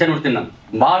 7 ಪಿಕ್ಚರ್ ನೋಡ್ತೀನಿ ನಾನು.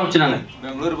 ಭಾಳ ಹುಚ್ಚು ನಾನು.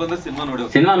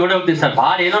 ಸಿನಿಮಾ ನೋಡಿ ಹೋಗ್ತೀನಿ ಸರ್.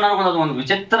 ಭಾಳ ಏನೋ ನನಗೆ ಒಂದು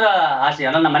ವಿಚಿತ್ರ ಆಸೆ.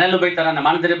 ಎಲ್ಲ ನಮ್ಮ ಮನೆಯಲ್ಲೂ ಬೈತಾರೆ, ನಮ್ಮ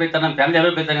ಮನೆಯಲ್ಲಿ ಬೈತಾರೆ, ನಮ್ಮ ಫ್ಯಾಮಿಲಿ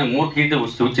ಎಲ್ಲರೂ ಬೈತಾರೆ. 3 ಕೀತೆ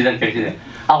ಹುಚ್ಚಿದೆ ಅಂತ ಹೇಳ್ತಿದ್ದೆ.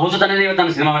 ಆ ಹುಚ್ಚುತನ ಇವತ್ತು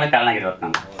ನಾನು ಸಿನಿಮಾ ಮಾಡಕ್ಕೆ ಕಾರಣ ಆಗಿರೋದು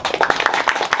ನಾನು.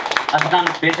 ಅದು ನಾನು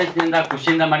ಪೇಷನ್ಸ್ನಿಂದ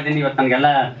ಖುಷಿಯಿಂದ ಮಾಡಿದ್ದೀನಿ. ಇವತ್ತು ನನಗೆಲ್ಲ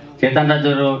ಚೇತನ್ ರಾಜ್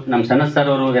ಅವರು, ನಮ್ಮ ಸನತ್ ಸರ್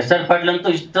ಅವರು, R ಪಾಟೀಲ್ ಅಂತೂ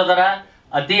ಇಷ್ಟದರ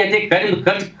ಅತಿ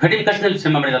ಕಡಿಮೆ ಖರ್ಚಿನಲ್ಲಿ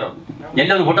ಸಿನಿಮಾ ಮಾಡಿದಾರೆ ಅವರು.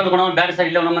 ಎಲ್ಲಿ ಒಂದು ಹೋಟೆಲ್ ಕೊಡೋನು ಬೇಡ ಸರ್,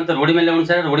 ಇಲ್ಲ ನಮ್ಮಂತ ರೋಡಿ ಮೇಲೆ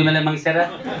ಉಣ್ಸ್ಯಾರ, ರೋಡಿ ಮೇಲೆ ಮಂಗ್ಸ್ಯಾರ.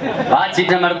 ಭಾಳ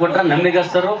ಚೀಟನೆ ಮಾಡಿಕೊಟ್ರೆ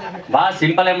ನಮ್ಮಿಗಸ್ತರು ಭಾಳ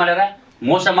ಸಿಂಪಲ್ ಆಗಿ ಮಾಡ್ಯಾರ.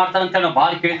 ಮೋಸ ಮಾಡ್ತಾರೆ ಅಂತೇಳಿ ನಾವು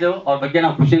ಭಾಳ ಕೇಳಿದ್ದೆವು. ಅವ್ರ ಬಗ್ಗೆ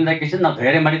ನಾವು ಖುಷಿಯಿಂದ ಕಿಸಿದ್ದು ನಾವು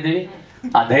ಧೈರ್ಯ ಮಾಡಿದ್ದೀವಿ.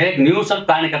 ಆ ಧೈರ್ಯಕ್ಕೆ ನೀವು ಸ್ವಲ್ಪ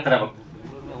ಕಾರಣಕರ್ತರಬೇಕು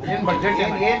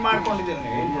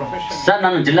ಸರ್.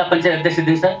 ನಾನು ಜಿಲ್ಲಾ ಪಂಚಾಯತ್ ಅಧ್ಯಕ್ಷ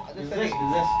ಇದ್ದೀನಿ ಸರ್.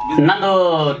 ನಂದು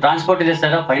ಟ್ರಾನ್ಸ್ಪೋರ್ಟ್ ಇದೆ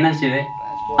ಸರ್, ಫೈನಾನ್ಸ್ ಇದೆ.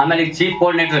 ಆಮೇಲೆ ಈಗ chief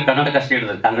coordinator Karnataka state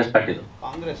Congress ಪಾರ್ಟಿದು.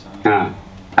 ಹಾಂ,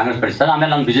 ಕಾಂಗ್ರೆಸ್ ಪಾರ್ಟಿ ಸರ್.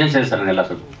 ಆಮೇಲೆ ನಮ್ಮ ಬಿಸ್ನೆಸ್ ಇದೆ ಸರ್ ನನಗೆಲ್ಲ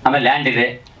ಸರ್. ಆಮೇಲೆ ಲ್ಯಾಂಡ್ ಇದೆ,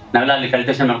 ನಾವೆಲ್ಲ ಅಲ್ಲಿ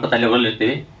ಕಲ್ಟಿವೇಷನ್ ಮಾಡ್ಕೊತ ಅಲ್ಲಿ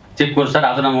ಊರಲ್ಲಿರ್ತೀವಿ. ಚಿಕ್ಕ ಸರ್,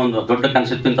 ಅದು ನಮ್ಮ ಒಂದು ದೊಡ್ಡ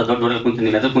ಕನಸಿತ್ತು. ಇಂಥ ದೊಡ್ಡ ಊರಲ್ಲಿ ಕುಂತೀನಿ,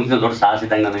 ನೀವು ಎದುರು ಕುಂತೀನಿ, ದೊಡ್ಡ ಸಾಹಸ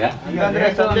ಇದ್ದಂಗೆ ನನಗೆ.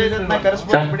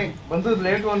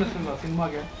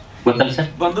 ಗೊತ್ತಲ್ಲ ಸರ್,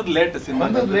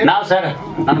 ನಾವು ಸರ್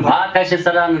ನನ್ಗೆ ಭಾಳ ಕಾಶಿ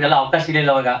ಸರ್. ನನಗೆಲ್ಲ ಅವಕಾಶ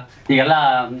ಇರಲಿಲ್ಲ ಅವಾಗ. ಈಗೆಲ್ಲ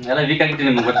ವೀಕ್ ಆಗಿಬಿಟ್ಟು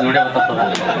ನಿಮ್ಗೆ ಗೊತ್ತು, ನೋಡೇ ಗೊತ್ತಾಗ್ತದ.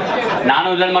 ನಾನು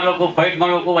ಇಲ್ಲ ಮಾಡಬೇಕು, ಫೈಟ್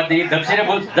ಮಾಡಬೇಕು. ಮತ್ತು ಈಗ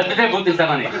ದಬ್ಬಿದ್ರೆ ಬೋಗ್ತೀನಿ ಸರ್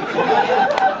ನನಗೆ.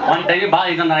 ಒಂದು ಟೈಮ್ ಭಾಳ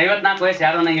ಈಗ ನಾನು 54 ವಯಸ್ಸು,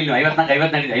 ಯಾರು ನಂಗೆ ಇಲ್ಲ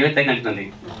 54, 55 ನಡೀತು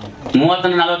ನನಗೆ.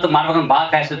 30, 40 ಮಾಡ್ಬೇಕಂತ ಭಾಳ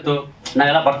ಕಾಯಿಸಿತ್ತು.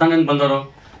 ನಾವೆಲ್ಲ ಬರ್ತಂದಿಂದ ಬಂದವರು,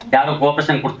 ಯಾರು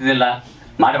ಕೋಆಪರೇಷನ್ ಕೊಡ್ತಿದ್ದಿಲ್ಲ.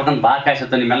 ಮಾಡ್ಬೇಕಂತ ಭಾಳ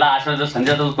ಕಾಯಿಸಿತ್ತು. ನಿಮ್ಮೆಲ್ಲ ಆಶೀರ್ವಾದ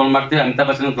ಸಂಜೆ ತೊಗೊಂಡು ಮಾಡ್ತೀವಿ, ಅಮಿತಾಬ್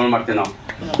ಬಚ್ಚನ್ ತೊಗೊಂಡು ಮಾಡ್ತೀವಿ ನಾವು.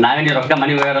 ನಾವೇ ನೀವು ರೊಕ್ಕ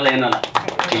ಮನೆ ಹೋಗಿರಲ್ಲ, ಏನಲ್ಲ,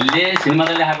 ಇಲ್ಲೇ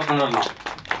ಸಿನಿಮಾದಲ್ಲೇ ಹಾಕ್ಬೇಕಂದ್ರೆ ನಾವು.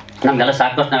 ನಮ್ಗೆಲ್ಲ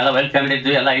ಸಾಕಷ್ಟು ನಾವೆಲ್ಲ ವೆಲ್ ಫ್ಯಾಮಿಲಿ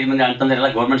ಇದ್ವಿ. ಎಲ್ಲ 5 ಮಂದಿ ಅಂತಂದ್ರೆ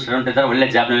ಗೌರ್ಮೆಂಟ್ ಸ್ಟೂಡೆಂಟ್ ಇದ್ದಾರೆ, ಒಳ್ಳೆ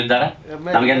ಜಾಬ್ನಲ್ಲಿ ಇದ್ದಾರೆ.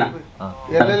 ನಮಗೇನ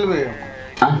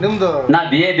ನಾ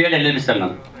BA B.Ed LLB ಸರ್.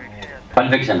 ನಾನು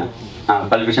qualification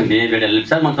qualification BA B.Ed LLB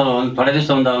sir. ಮತ್ತು ಒಂದು ಥೋಡೆ ದಿವಸ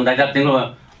ಒಂದು 5-6 ತಿಂಗಳು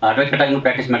ಅಡ್ವೊಕೇಟ್ ಆಗಿ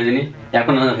ಪ್ರಾಕ್ಟೀಸ್ ಮಾಡಿದ್ದೀನಿ.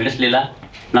 ಯಾಕಂದ್ರೆ ನಾನು ಹಿಡಿಸಲಿಲ್ಲ.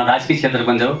 ನಾವು ರಾಜಕೀಯ ಕ್ಷೇತ್ರಕ್ಕೆ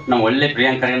ಬಂದೆವು. ನಾವು ಒಳ್ಳೆ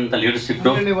ಪ್ರಿಯಾಂಕರೆ ಅಂತ ಲೀಡರ್ಸ್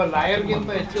ಸಿಕ್ತು.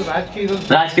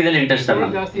 ರಾಜಕೀಯದಲ್ಲಿ ಇಂಟ್ರೆಸ್ಟ್ ಸರ್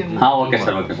ನಾನು. ಹಾಂ, ಓಕೆ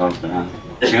ಸರ್, ಓಕೆ ಸರ್. ಹಾಂ,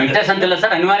 ಇಂಟ್ರೆಸ್ಟ್ ಅಂತಿಲ್ಲ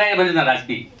ಸರ್, ಅನಿವಾರ್ಯವಾಗಿ ಬಂದಿದ್ದು ನಾನು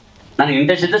ರಾಜಕೀಯ. ನನಗೆ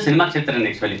ಇಂಟ್ರೆಸ್ಟ್ ಇದ್ದು ಸಿನಿಮಾ ಕ್ಷೇತ್ರ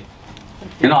ಆ್ಯಕ್ಚುಲಿ.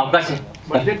 ಏನೋ ಅವಕಾಶ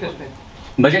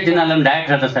ಬಜೆಟ್ ಇನ್ನ ನಮ್ಮ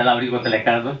ಡೈರೆಕ್ಟರ್ ಹೇಳ್ತಾರೆ ಸರ್, ಅವ್ರಿಗೆ ಗೊತ್ತ ಲೆಕ್ಕ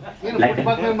ಅದು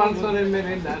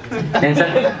ಏನು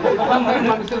ಸರ್?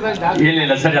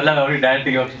 ಇಲ್ಲ ಸರ್, ಎಲ್ಲ ಅವ್ರಿಗೆ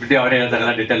ಡೈರೆಕ್ಟಿಗೆ ಹೋಗ್ಬಿಟ್ಟು ಅವರೇ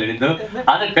ಹೇಳ್ತಾರಲ್ಲ ಡೀಟೇಲ್ ಹೇಳಿದ್ದು.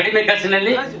 ಆದರೆ ಕಡಿಮೆ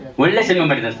ಖರ್ಚಿನಲ್ಲಿ ಒಳ್ಳೆ ಸಿನಿಮಾ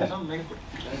ಮಾಡಿದ್ದಾರೆ ಸರ್.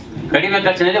 ಕಡಿಮೆ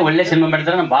ಖರ್ಚಿನಲ್ಲಿ ಒಳ್ಳೆ ಸಿನಿಮಾ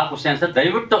ಮಾಡಿದ್ದಾರೆ. ನಮ್ಗೆ ಭಾಳ ಖುಷಿ ಅನ್ಸುತ್ತೆ.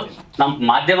 ದಯವಿಟ್ಟು ನಮ್ಮ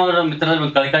ಮಾಧ್ಯಮದ ಮಿತ್ರರಲ್ಲಿ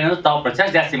ಒಂದು ಕಳಕಳಿ ಅಂದ್ರೆ ತಾವು ಪ್ರಚಾರ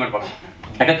ಜಾಸ್ತಿ ಮಾಡ್ಬೇಕು.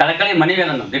 ಯಾಕಂದ್ರೆ ಕಳಕಳಿ ಮನೆಗೆ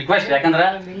ನನ್ನ ರಿಕ್ವೆಸ್ಟ್. ಯಾಕಂದ್ರೆ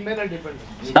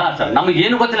ಹಾಂ ಸರ್,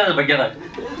 ನಮಗೇನು ಗೊತ್ತಿಲ್ಲ ಅದ್ರ ಬಗ್ಗೆ.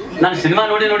 ನಾನು ಸಿನಿಮಾ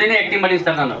ನೋಡಿನೇ ಆ್ಯಕ್ಟಿಂಗ್ ಮಾಡೀನಿ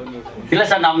ಸರ್ ನಾನು. ಇಲ್ಲ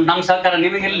ಸರ್, ನಮ್ಮ ಸಹಕಾರ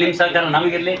ನಿಮಗಿರಲಿ, ನಿಮ್ಮ ಸಹಕಾರ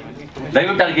ನಮಗಿರಲಿ.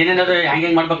 ದಯವಿಟ್ಟು ಅದಕ್ಕೆ ಏನೇನಾದ್ರು ಹೆಂಗೆ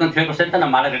ಮಾಡ್ಬೇಕಂತ ಹೇಳ್ಕೊಡ್ಸಂತ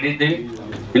ನಾವು ಮಾಡಕ್ಕೆ ರೆಡಿ ಇದ್ದೀವಿ.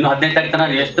 ಇನ್ನು 15 ತಾರೀಕು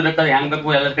ನಾನು ಎಷ್ಟು ಬೇಕಾದ್ರೆ ಹೆಂಗೆ ಬೇಕು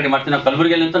ಎಲ್ಲ ಕಡೆ ಮಾಡ್ತೀವಿ. ನಾವು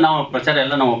ಕಲಬುರಗಿಯಲ್ಲಿ ಅಂತೂ ನಾವು ಪ್ರಚಾರ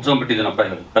ಎಲ್ಲ ನಾವು ಒಪ್ಪಿಸ್ಕೊಂಡ್ಬಿಟ್ಟಿದ್ದೀವಿ. ನಾವು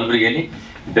ಕಲಬುರಗಿಯಲ್ಲಿ,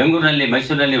 ಬೆಂಗಳೂರಿನಲ್ಲಿ,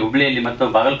 ಮೈಸೂರಿನಲ್ಲಿ, ಹುಬ್ಳಿಯಲ್ಲಿ ಮತ್ತು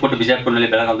ಬಾಗಲಕೋಟೆ, ಬಿಜಾಪುರದಲ್ಲಿ,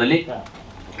 ಬೆಳಗಾವಿಯಲ್ಲಿ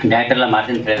ಡ್ಯಾಟ್ ಎಲ್ಲ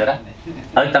ಮಾಡ್ತೀನಿ ಅಂತ ಹೇಳಿದಾರೆ.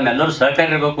 ಅದಕ್ಕೆ ತಮ್ಮೆಲ್ಲರೂ ಸಹಕಾರ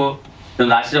ಇರಬೇಕು.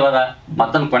 ಇದೊಂದು ಆಶೀರ್ವಾದ.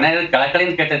 ಮತ್ತೊಂದು ಕೊನೆಯ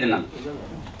ಕಳಕಳಿಯಿಂದ ಕೇಳ್ತಾ ಇದ್ದೀನಿ ನಾನು.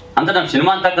 ಅಂದ್ರೆ ನಮ್ಮ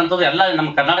ಸಿನಿಮಾ ಅಂತಕ್ಕಂಥದ್ದು ಎಲ್ಲ ನಮ್ಮ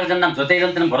ಕರ್ನಾಟಕ ಜನ ನಮ್ಮ ಜೊತೆ ಇದೆ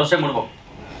ಅಂತ ನಮ್ಗೆ ಭರವಸೆ ಮಾಡ್ಬೇಕು.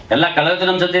 ಎಲ್ಲ ಕಲಾವಿದರು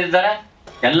ನಮ್ಮ ಜೊತೆ ಇದ್ದಾರೆ,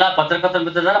 ಎಲ್ಲ ಪತ್ರಕರ್ತರು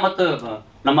ಬಿಟ್ಟಿದ್ದಾರೆ, ಮತ್ತು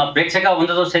ನಮ್ಮ ಪ್ರೇಕ್ಷಕ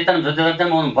ಒಂದದವ್ರು ಸಹಿತ ನಮ್ಮ ಜೊತೆ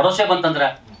ಇದ್ದಾರೆ. ಒಂದು ಭರವಸೆ ಬಂತಂದ್ರೆ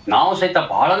ನಾವು ಸಹಿತ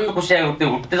ಭಾಳೊಂದು ಖುಷಿಯಾಗಿ ಹುಡ್ತೀವಿ.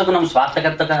 ಹುಟ್ಟಿದಕ್ಕೂ ನಮ್ಮ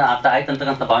ಸ್ವಾರ್ಥಕರ್ತಕ್ಕ ಆಯ್ತು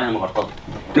ಅಂತಕ್ಕಂಥ ಭಾವನೆ ನಮ್ಗೆ ಬರ್ತದೆ.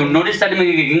 ನೀವು ನೋಡಿ ಸರ್,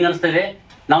 ನಿಮಗೆ ಈಗ ಹಿಂಗೆ ಅನಿಸ್ತದೆ.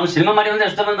 ನಾವು ಸಿನಿಮಾ ಮಾಡಿ ಅಂದ್ರೆ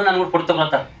ಎಷ್ಟೋ ಮಂದಿ ನನಗೆ ಕೊಡ್ತಾ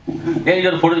ಬರ್ತಾರೆ.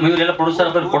 ಇವ್ರು ಇವರೆಲ್ಲ ಪ್ರೊಡ್ಯೂಸರ್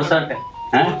ಅಂತ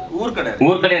ಊರ್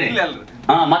ಕಡೆ ರೀ.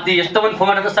 ಮತ್ತೆ ಎಷ್ಟೋ ಮಂದಿ ಫೋನ್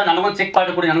ಮಾಡಿದ್ರೆ ಸರ್ ನನಗೊಂದು ಚೆಕ್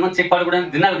ಪಾಡಿ ಕೊಡಿ ಅಂತ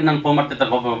ದಿನ ನಾನು ಫೋನ್ ಮಾಡ್ತಿರ್ತಾರೆ.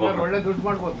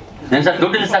 ಏನ್ ಸರ್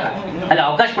ದುಡ್ಡಿಲ್ಲ ಸರ್, ಅಲ್ಲಿ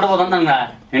ಅವಕಾಶ ಕೊಡ್ಬೋದು ಅಂತ ನಂಗೆ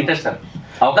ಇಂಟ್ರೆಸ್ಟ್ ಸರ್.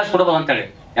 ಅವಕಾಶ ಕೊಡ್ಬೋದು ಅಂತೇಳಿ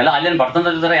ಎಲ್ಲ ಅಲ್ಲೇನು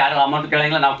ಬರ್ತಂದ್ರೆ ಯಾರು ಅಮೌಂಟ್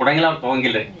ಕೇಳಂಗಿಲ್ಲ, ನಾವು ಕೊಡಂಗಿಲ್ಲ, ಅವ್ರು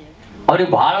ತೊಗೊಂಗಿಲ್ಲ ರೀ.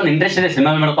 ಅವ್ರಿಗೆ ಭಾಳ ಒಂದು ಇಂಟ್ರೆಸ್ಟ್ ಇದೆ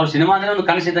ಸಿನಿಮಾ ಮಾಡ್ಕೊ. ಅವ್ರು ಸಿನಿಮಾ ಅಂದ್ರೆ ಒಂದು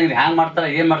ಕನಸಿದ್ದಂಗೆ ಹ್ಯಾಂಗೆ ಮಾಡ್ತಾರೆ,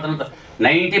 ಏನು ಮಾಡ್ತಾರೆ ಅಂತ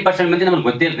 90% ಮಂದಿ ನಮ್ಗೆ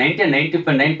ಗೊತ್ತಿಲ್ಲ.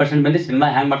 99% ಮಂದಿ ಸಿನಿಮಾ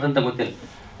ಹ್ಯಾಂಗೆ ಮಾಡ್ತಾರೆ ಅಂತ ಗೊತ್ತಿಲ್ಲ.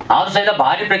 ಆದ್ರೂ ಸಹಿತ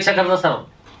ಭಾರಿ ಪ್ರೇಕ್ಷಕರದ ಸರ್ ಅವ್ರು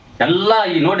ಎಲ್ಲ.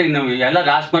 ಈ ನೋಡಿ ನೀವು ಎಲ್ಲ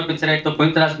ರಾಜ್ಕುಮಾರ್ ಪಿಕ್ಚರ್ ಆಯ್ತು,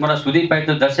 ಪುನೀತ್ ರಾಜ್ಕುಮಾರ್, ಸುದೀಪ್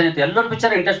ಆಯ್ತು, ದರ್ಶನ್ ಆಯ್ತು, ಎಲ್ಲರ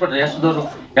ಪಿಕ್ಚರ್ ಇಂಟ್ರೆಸ್ಟ್ ಕೊಡ್ತಾರೆ. ಯಶದವರು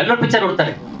ಎಲ್ಲರ ಪಿಕ್ಚರ್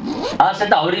ನೋಡ್ತಾರೆ. ಆ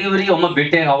ಸಹಿತ ಅವ್ರಿಗೆ ಇವರಿಗೆ ಒಮ್ಮೆ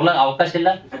ಭೇಟಿ ಅವಕಾಶ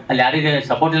ಇಲ್ಲ. ಅಲ್ಲಿ ಯಾರಿಗೆ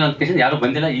ಸಪೋರ್ಟ್ ಇಲ್ಲ ಅಂತ ಕೇಳಿ ಯಾರು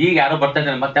ಬಂದಿಲ್ಲ. ಈಗ ಯಾರು ಬರ್ತಾ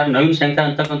ಇದ್ದಾರೆ. ಮತ್ತೆ ಯಾರು ನವೀನ್ ಶಂಕರ್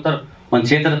ಅಂತಕ್ಕಂಥವ್ರು ಒಂದು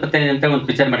ಚೇತನ ಪತ್ತೆ ಅಂತ ಒಂದು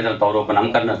ಪಿಕ್ಚರ್ ಮಾಡಿದಾರಂತ. ಅವರು ಒಬ್ಬ ನಮ್ಮ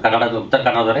ಕನ್ನಡದ ಉತ್ತರ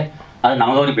ಕನ್ನಡದವರೇ. ಅದು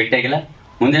ನಮಗವ್ರಿಗೆ ಭೇಟಿಯಾಗಿಲ್ಲ.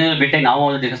 ಮುಂದಿನ ಭೇಟಿಯಾಗಿ ನಾವು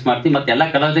ಅವ್ರು ಡಿಸ್ಕಸ್ ಮಾಡ್ತೀವಿ. ಮತ್ತೆ ಎಲ್ಲ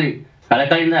ಕಲಾವಿದರಿಗೆ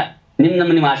ಕಳಕಳಿಯಿಂದ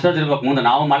ನಿಮ್ಮ ಆಶೀರ್ವಾದ ಇರ್ಬೇಕು. ಮುಂದೆ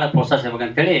ನಾವು ಮಾಡೋಕ್ಕೆ ಪ್ರೋತ್ಸಾಹ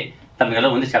ಸಿಗ್ಬೇಕಂತೇಳಿ ತಮಗೆಲ್ಲ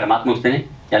ಒಂದಿಷ್ಟು ಮಾತು ಮುಗಿಸ್ತೀನಿ.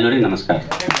 ಎಲ್ಲರಿಗೂ ನಮಸ್ಕಾರ.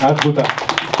 ಅದ್ಭುತ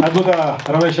ಅದ್ಭುತ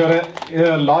ರಮೇಶ್ ಅವರೇ.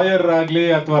 ಲಾಯರ್ ಆಗ್ಲಿ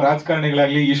ಅಥವಾ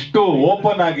ರಾಜಕಾರಣಿಗಳಾಗ್ಲಿ ಇಷ್ಟು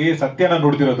ಓಪನ್ ಆಗಿ ಸತ್ಯನ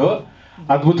ನುಡಿದಿರೋದು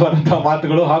ಅದ್ಭುತವಾದಂತಹ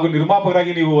ಮಾತುಗಳು. ಹಾಗೂ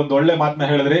ನಿರ್ಮಾಪಕರಾಗಿ ನೀವು ಒಂದು ಒಳ್ಳೆ ಮಾತನ್ನ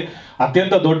ಹೇಳಿದ್ರಿ.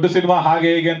 ಅತ್ಯಂತ ದೊಡ್ಡ ಸಿನಿಮಾ ಹಾಗೆ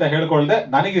ಹೇಗೆ ಅಂತ ಹೇಳ್ಕೊಳ್ದೆ,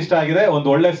 ನನಗಿಷ್ಟ ಆಗಿದೆ, ಒಂದು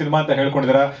ಒಳ್ಳೆ ಸಿನಿಮಾ ಅಂತ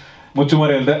ಹೇಳ್ಕೊಂಡಿದ್ದೀರಾ.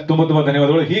 ಮುಚ್ಚುಮರೆ ಇಲ್ಲದೆ ತುಂಬಾ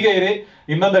ಧನ್ಯವಾದಗಳು. ಹೀಗೆ ಇರಿ,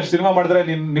 ಇನ್ನೊಂದಷ್ಟು ಸಿನಿಮಾ ಮಾಡಿದ್ರೆ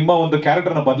ನಿಮ್ಮ ಒಂದು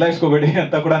ಕ್ಯಾರೆಕ್ಟರ್ನ ಬದಲಾಯಿಸ್ಕೋಬೇಡಿ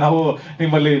ಅಂತ ಕೂಡ ನಾವು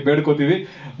ನಿಮ್ಮಲ್ಲಿ ಬೇಡ್ಕೋತೀವಿ.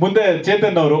 ಮುಂದೆ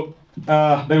ಚೇತನ್ ಅವರು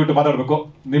ದಯವಿಟ್ಟು ಮಾತಾಡ್ಬೇಕು.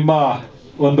 ನಿಮ್ಮ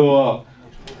ಒಂದು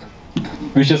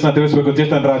ವಿಷಯನ ತಿಳಿಸ್ಬೇಕು.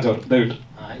 ಚೇತನ್ ರಾಜ್ ಅವರು ದಯವಿಟ್ಟು.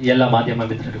 ಎಲ್ಲ ಮಾಧ್ಯಮ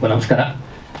ಮಿತ್ರರಿಗೂ ನಮಸ್ಕಾರ.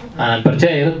 ನನ್ನ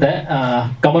ಪರಿಚಯ ಇರುತ್ತೆ.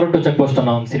 ಕಮರುಟ್ಟು ಚೆಕ್ ಪೋಸ್ಟ್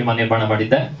ಅನ್ನೋ ಒಂದು ಸಿನಿಮಾ ನಿರ್ಮಾಣ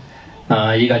ಮಾಡಿದ್ದೆ.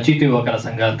 ಈಗ ಚೀತು ಯುವಕರ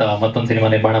ಸಂಘ ಅಂತ ಮತ್ತೊಂದು ಸಿನಿಮಾ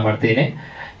ನಿರ್ಮಾಣ ಮಾಡ್ತೀನಿ.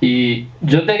 ಈ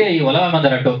ಜೊತೆಗೆ ಈ ಒಲವೆ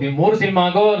ಮಂದಾರ ಈ 3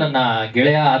 ಸಿನಿಮಾಗೂ ನನ್ನ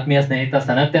ಗೆಳೆಯ ಆತ್ಮೀಯ ಸ್ನೇಹಿತ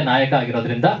ಸನತ್ತೆ ನಾಯಕ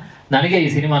ಆಗಿರೋದ್ರಿಂದ ನನಗೆ ಈ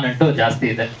ಸಿನಿಮಾ ನಂಟು ಜಾಸ್ತಿ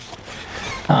ಇದೆ.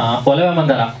 ಒಲವೆ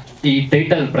ಮಂದಾರ ಈ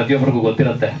ಟೈಟಲ್ ಪ್ರತಿಯೊಬ್ಬರಿಗೂ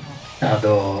ಗೊತ್ತಿರುತ್ತೆ.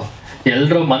 ಅದು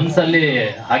ಎಲ್ಲರೂ ಮನಸ್ಸಲ್ಲಿ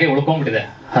ಹಾಗೆ ಉಳ್ಕೊಂಡ್ಬಿಟ್ಟಿದೆ.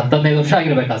 10-15 ವರ್ಷ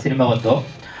ಆಗಿರ್ಬೇಕು ಆ ಸಿನಿಮಾ ಬಂದು.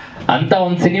 ಅಂತ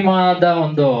ಒಂದು ಸಿನಿಮಾದ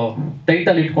ಒಂದು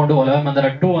ಟೈಟಲ್ ಇಟ್ಕೊಂಡು ಒಲವೆ ಮಂದಾರ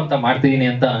 2 ಅಂತ ಮಾಡ್ತಿದ್ದೀನಿ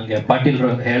ಅಂತ ನನಗೆ ಪಾಟೀಲ್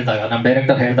ಹೇಳಿದಾಗ, ನಮ್ಮ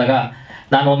ಡೈರೆಕ್ಟರ್ ಹೇಳಿದಾಗ,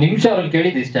 ನಾನು ಒಂದು ನಿಮಿಷ ಅವ್ರನ್ನ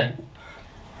ಕೇಳಿದ್ದು ಇಷ್ಟೇ,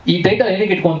 ಈ ಟೈಟಲ್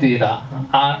ಏನಕ್ಕೆ ಇಟ್ಕೊಂತಿದ್ದೀರಾ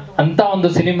ಅಂತ ಒಂದು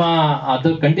ಸಿನಿಮಾ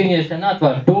ಅದು ಕಂಟಿನ್ಯೂಷನ್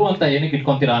ಅಥವಾ 2 ಅಂತ ಏನಕ್ಕೆ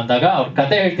ಇಟ್ಕೊಂತೀರಾ ಅಂದಾಗ ಅವ್ರ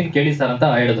ಕತೆ ಹೇಳ್ತೀನಿ ಕೇಳಿ ಸರ್ ಅಂತ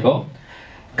ಹೇಳಿದ್ರು.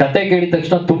 ಕತೆ ಕೇಳಿದ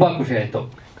ತಕ್ಷಣ ತುಂಬಾ ಖುಷಿ ಆಯ್ತು.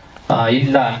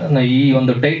 ಇಲ್ಲ, ಈ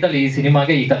ಒಂದು ಟೈಟಲ್ ಈ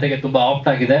ಸಿನಿಮಾಗೆ, ಈ ಕತೆಗೆ ತುಂಬಾ ಆಪ್ಟ್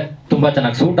ಆಗಿದೆ, ತುಂಬಾ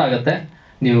ಚೆನ್ನಾಗಿ ಸೂಟ್ ಆಗುತ್ತೆ,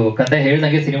 ನೀವು ಕತೆ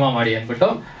ಹೇಳ್ದಂಗೆ ಸಿನಿಮಾ ಮಾಡಿ ಅಂದ್ಬಿಟ್ಟು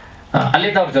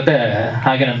ಅಲ್ಲಿಂದ ಅವ್ರ ಜೊತೆ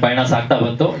ಹಾಗೆ ನನ್ನ ಪಯಣ ಸಾಗ್ತಾ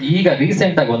ಬಂತು. ಈಗ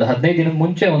ರೀಸೆಂಟ್ ಆಗಿ ಒಂದು 15 ದಿನದ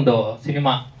ಮುಂಚೆ ಒಂದು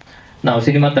ಸಿನಿಮಾ, ನಾವು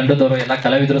ಸಿನಿಮಾ ತಂಡದವರು ಎಲ್ಲ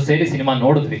ಕಲಾವಿದರು ಸೇರಿ ಸಿನಿಮಾ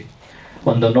ನೋಡಿದ್ವಿ.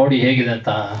 ಒಂದು ನೋಡಿ ಹೇಗಿದೆ ಅಂತ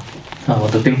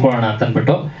ಒಂದು ತಿಳ್ಕೊಳ್ಳೋಣ ಅಂತ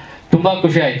ಅಂದ್ಬಿಟ್ಟು ತುಂಬಾ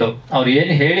ಖುಷಿ ಆಯ್ತು. ಅವ್ರು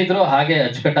ಏನು ಹೇಳಿದ್ರು ಹಾಗೆ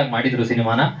ಅಚ್ಚುಕಟ್ಟಾಗಿ ಮಾಡಿದ್ರು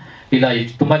ಸಿನಿಮಾನ. ಇಲ್ಲ,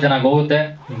 ತುಂಬಾ ಚೆನ್ನಾಗಿ ಹೋಗುತ್ತೆ,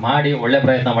 ಮಾಡಿ ಒಳ್ಳೆ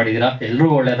ಪ್ರಯತ್ನ ಮಾಡಿದ್ದೀರಾ,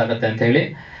 ಎಲ್ರಿಗೂ ಒಳ್ಳೇದಾಗತ್ತೆ ಅಂತ ಹೇಳಿ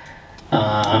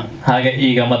ಹಾಗೆ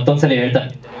ಈಗ ಮತ್ತೊಂದ್ಸಲಿ ಹೇಳ್ತಾ,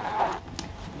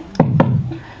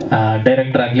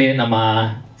 ಡೈರೆಕ್ಟರ್ ಆಗಲಿ, ನಮ್ಮ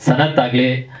ಸನತ್ ಆಗಲಿ,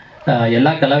 ಎಲ್ಲ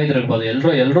ಕಲಾವಿದರು ಇರ್ಬೋದು,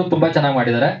 ಎಲ್ಲರೂ ತುಂಬಾ ಚೆನ್ನಾಗಿ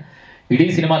ಮಾಡಿದ್ದಾರೆ. ಇಡೀ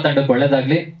ಸಿನಿಮಾ ತಂಡಕ್ಕೆ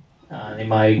ಒಳ್ಳೇದಾಗ್ಲಿ.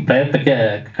 ನಿಮ್ಮ ಈ ಪ್ರಯತ್ನಕ್ಕೆ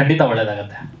ಖಂಡಿತ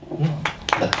ಒಳ್ಳೇದಾಗತ್ತೆ.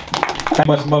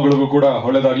 ನಮ್ಮ ಸಿನಿಮಾಗಳಿಗೂ ಕೂಡ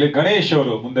ಒಳ್ಳೇದಾಗ್ಲಿ. ಗಣೇಶ್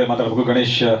ಅವರು ಮುಂದೆ ಮಾತಾಡಬೇಕು.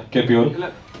 ಗಣೇಶ್ ಕೆಪಿ ಅವರು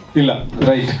ಇಲ್ಲ,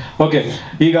 ರೈಟ್, ಓಕೆ.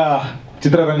 ಈಗ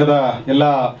ಚಿತ್ರರಂಗದ ಎಲ್ಲ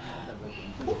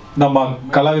ನಮ್ಮ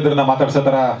ಕಲಾವಿದರನ್ನ ಮಾತಾಡ್ಸೋ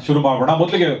ತರ ಶುರು ಮಾಡೋಣ.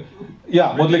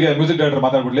 ಮೊದಲಿಗೆ ಮ್ಯೂಸಿಕ್ ಡೈರೆಕ್ಟರ್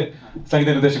ಮಾತಾಡ್ಬಿಡ್ಲಿ. ಸಂಗೀತ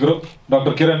ನಿರ್ದೇಶಕರು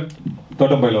ಡಾಕ್ಟರ್ ಕಿರಣ್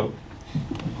ಥೋಟಂಬೈಲ್ ಅವರು.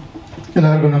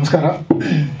 ಎಲ್ಲರಿಗೂ ನಮಸ್ಕಾರ.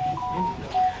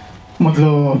 ಮೊದಲು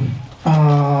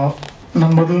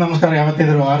ನಮಸ್ಕಾರ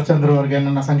ಯಾವತ್ತಿದ್ರು ಆರ್ ಚಂದ್ರ ಅವ್ರಿಗೆ,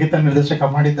 ನನ್ನ ಸಂಗೀತ ನಿರ್ದೇಶಕ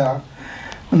ಮಾಡಿದ್ದ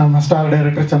ನಮ್ಮ ಸ್ಟಾರ್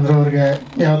ಡೈರೆಕ್ಟರ್ ಚಂದ್ರ ಅವ್ರಿಗೆ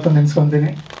ಯಾವತ್ತೂ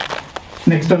ನೆನೆಸ್ಕೊತೀನಿ.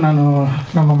 ನೆಕ್ಸ್ಟು ನಾನು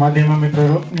ನಮ್ಮ ಮಾಧ್ಯಮ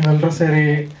ಮಿತ್ರರು, ನೀವೆಲ್ಲರೂ ಸೇರಿ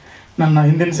ನನ್ನ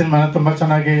ಹಿಂದಿನ ಸಿನಿಮಾನ ತುಂಬ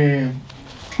ಚೆನ್ನಾಗಿ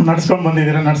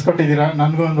ನಡ್ಸ್ಕೊಟ್ಟಿದ್ದೀರಾ.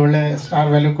 ನನಗೂ ಒಂದು ಒಳ್ಳೆ ಸ್ಟಾರ್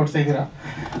ವ್ಯಾಲ್ಯೂ ಕೊಡ್ಸಿದ್ದೀರಾ,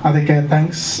 ಅದಕ್ಕೆ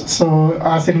ಥ್ಯಾಂಕ್ಸ್. ಸೊ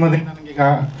ಆ ಸಿನಿಮಾದಿಂದ ನನಗೀಗ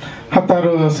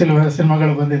 16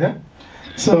 ಸಿನಿಮಾಗಳು ಬಂದಿದೆ.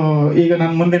 ಸೊ ಈಗ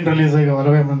ನನ್ನ ಮುಂದಿನ ರಿಲೀಸ್ ಈಗ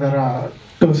ಒಲವೆ ಮಂದಾರ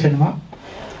 2 ಸಿನಿಮಾ.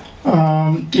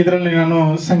 ಇದರಲ್ಲಿ ನಾನು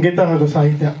ಸಂಗೀತ ಹಾಗೂ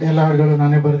ಸಾಹಿತ್ಯ ಎಲ್ಲ ಹಾಡುಗಳು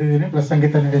ನಾನೇ ಬರೆದಿದ್ದೀನಿ, ಪ್ಲಸ್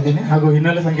ಸಂಗೀತ ನೀಡಿದ್ದೀನಿ, ಹಾಗೂ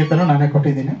ಹಿನ್ನೆಲೆ ಸಂಗೀತನೂ ನಾನೇ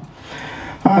ಕೊಟ್ಟಿದ್ದೀನಿ.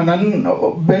 ನನ್ನ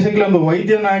ಬೇಸಿಕಲಿ ಒಂದು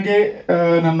ವೈದ್ಯನಾಗಿ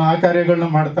ನನ್ನ ಆ ಕಾರ್ಯಗಳನ್ನ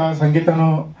ಮಾಡ್ತಾ ಸಂಗೀತನೂ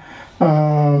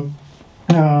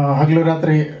ಹಗಲು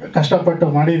ರಾತ್ರಿ ಕಷ್ಟಪಟ್ಟು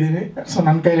ಮಾಡಿದ್ದೀನಿ. ಸೊ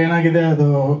ನನ್ನ ಕೈಲಿ ಏನಾಗಿದೆ ಅದು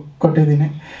ಕೊಟ್ಟಿದ್ದೀನಿ.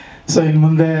 ಸೊ ಇನ್ನು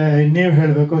ಮುಂದೆ ನೀವು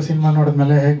ಹೇಳಬೇಕು ಸಿನಿಮಾ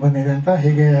ನೋಡಿದ್ಮೇಲೆ ಹೇಗೆ ಬಂದಿದೆ ಅಂತ,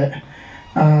 ಹೀಗೆ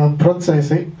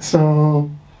ಪ್ರೋತ್ಸಾಹಿಸಿ. ಸೊ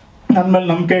ನನ್ನ ಮೇಲೆ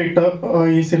ನಂಬಿಕೆ ಇಟ್ಟು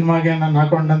ಈ ಸಿನಿಮಾಗೆ ನಾನು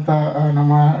ಹಾಕೊಂಡಂಥ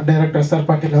ನಮ್ಮ ಡೈರೆಕ್ಟರ್ R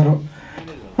ಪಾಟೀಲ್ ಅವರು,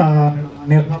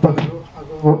 ನಿರ್ಮಾಪಕರು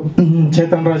ಹಾಗೂ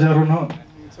ಚೇತನ್ ರಾಜ್ ಅವರು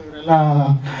ಇವರೆಲ್ಲ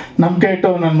ನಂಬಿಕೆ ಇಟ್ಟು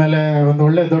ನನ್ನ ಮೇಲೆ ಒಂದು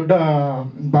ಒಳ್ಳೆ ದೊಡ್ಡ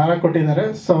ಭಾರ ಕೊಟ್ಟಿದ್ದಾರೆ.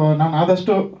 ಸೊ ನಾನು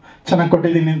ಆದಷ್ಟು ಚೆನ್ನಾಗಿ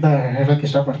ಕೊಟ್ಟಿದ್ದೀನಿ ಅಂತ ಹೇಳೋಕ್ಕೆ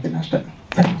ಇಷ್ಟಪಡ್ತೀನಿ ಅಷ್ಟೇ.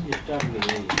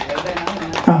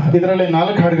 ಇದರಲ್ಲಿ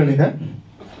 4 ಹಾಡುಗಳಿದೆ.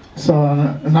 ಸೊ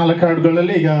 4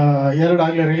 ಹಾಡುಗಳಲ್ಲಿ ಈಗ 2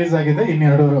 ಆಗಲೇ ರಿಲೀಸ್ ಆಗಿದೆ,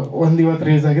 ಇನ್ನೆರಡು ಒಂದು ಇವತ್ತು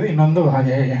ರಿಲೀಸ್ ಆಗಿದೆ, ಇನ್ನೊಂದು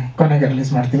ಹಾಗೆ ಕೊನೆಗೆ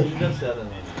ರಿಲೀಸ್ ಮಾಡ್ತೀವಿ.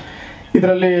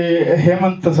 ಇದರಲ್ಲಿ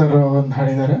ಹೇಮಂತ್ ಸರ್ ಒಂದು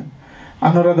ಹಾಡಿದ್ದಾರೆ,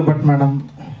 ಅನುರಾಧ ಭಟ್ ಮೇಡಮ್.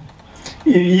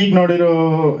 ಈಗ ನೋಡಿರೋ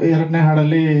 2ನೇ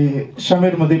ಹಾಡಲ್ಲಿ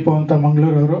ಶಮೀರ್ ಮದೀಪು ಅಂತ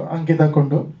ಮಂಗಳೂರವರು ಅಂಕಿತ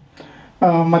ಕೊಂಡು,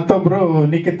 ಮತ್ತೊಬ್ಬರು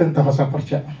ನಿಖಿತ್ ಅಂತ ಹೊಸ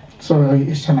ಪರಿಚಯ. ಸೊ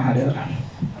ಇಷ್ಟು ಜನ ಹಾಡಿದ್ದಾರೆ.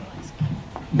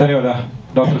 ಧನ್ಯವಾದ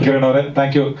ಡಾಕ್ಟರ್ ಕಿರಣ್ ಅವರೇ,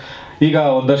 ಥ್ಯಾಂಕ್ ಯು. ಈಗ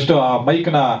ಒಂದಷ್ಟು ಆ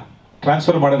ಮೈಕ್ನ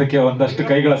ಟ್ರಾನ್ಸ್ಫರ್ ಮಾಡೋದಕ್ಕೆ ಒಂದಷ್ಟು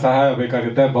ಕೈಗಳ ಸಹಾಯ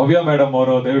ಬೇಕಾಗುತ್ತೆ. ಭವ್ಯ ಮೇಡಮ್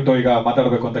ಅವರು ದಯವಿಟ್ಟು ಈಗ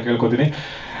ಮಾತಾಡಬೇಕು ಅಂತ ಕೇಳ್ಕೊತೀನಿ.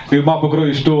 ನಿರ್ಮಾಪಕರು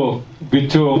ಇಷ್ಟು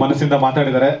ಬಿಚ್ಚು ಮನಸ್ಸಿಂದ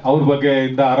ಮಾತಾಡಿದ್ದಾರೆ, ಅವ್ರ ಬಗ್ಗೆ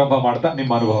ಇಂದ ಆರಂಭ ಮಾಡ್ತಾ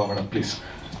ನಿಮ್ಮ ಅನುಭವ ಮೇಡಮ್ ಪ್ಲೀಸ್.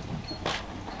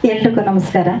 ಎಲ್ರಿಗೂ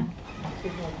ನಮಸ್ಕಾರ.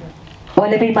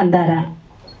 ಒಲವೆ ಮಂದಾರ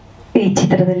ಈ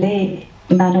ಚಿತ್ರದಲ್ಲಿ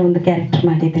ನಾನು ಒಂದು ಕ್ಯಾರೆಕ್ಟರ್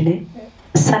ಮಾಡಿದ್ದೀನಿ,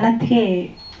 ಸನತ್ಗೆ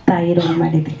ತಾಯಿ ರೋಲ್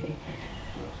ಮಾಡಿದ್ದೀನಿ.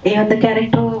 ಈ ಒಂದು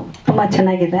ಕ್ಯಾರೆಕ್ಟ್ರು ತುಂಬ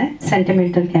ಚೆನ್ನಾಗಿದೆ,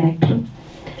 ಸೆಂಟಿಮೆಂಟಲ್ ಕ್ಯಾರೆಕ್ಟ್ರು.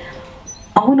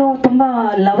 ಅವನು ತುಂಬ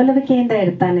ಲವಲವಿಕೆಯಿಂದ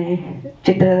ಇರ್ತಾನೆ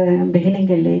ಚಿತ್ರದ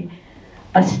ಬಿಗಿನಿಂಗಲ್ಲಿ,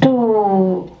 ಅಷ್ಟು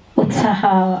ಉತ್ಸಾಹ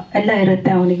ಎಲ್ಲ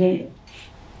ಇರುತ್ತೆ ಅವನಿಗೆ.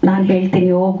 ನಾನು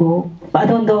ಹೇಳ್ತೀನಿ ಹೋಗು,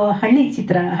 ಅದೊಂದು ಹಳ್ಳಿ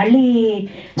ಚಿತ್ರ, ಹಳ್ಳಿ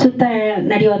ಸುತ್ತ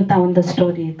ನಡೆಯುವಂಥ ಒಂದು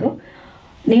ಸ್ಟೋರಿ ಇದು.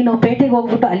 ನೀನು ಪೇಟೆಗೆ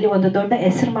ಹೋಗ್ಬಿಟ್ಟು ಅಲ್ಲಿ ಒಂದು ದೊಡ್ಡ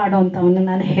ಹೆಸರು ಮಾಡುವಂಥವನು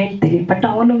ನಾನು ಹೇಳ್ತೀನಿ, ಬಟ್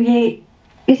ಅವನಿಗೆ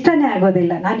ಇಷ್ಟನೇ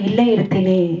ಆಗೋದಿಲ್ಲ. ನಾನು ಇಲ್ಲೇ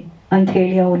ಇರ್ತೀನಿ ಅಂತ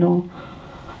ಹೇಳಿ ಅವನು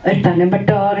ಇರ್ತಾನೆ.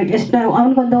 ಬಟ್ ಎಷ್ಟು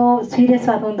ಅವನಿಗೊಂದು ಸೀರಿಯಸ್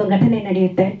ಆದ ಒಂದು ಘಟನೆ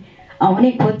ನಡೆಯುತ್ತೆ,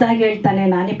 ಅವನಿಗೆ ಖುದ್ದಾಗಿ ಹೇಳ್ತಾನೆ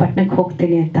ನಾನೇ ಪಟ್ಟಣಕ್ಕೆ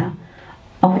ಹೋಗ್ತೀನಿ ಅಂತ.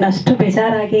 ಅವನಷ್ಟು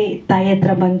ಬೇಜಾರಾಗಿ ತಾಯಿ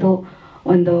ಹತ್ರ ಬಂದು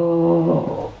ಒಂದು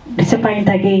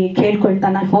ಡಿಸಪಾಯಿಂಟ್ ಆಗಿ ಕೇಳ್ಕೊಳ್ತಾ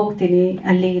ನಾನು ಹೋಗ್ತೀನಿ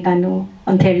ಅಲ್ಲಿ ನಾನು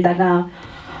ಅಂತ ಹೇಳಿದಾಗ,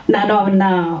 ನಾನು ಅವನ್ನ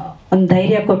ಒಂದು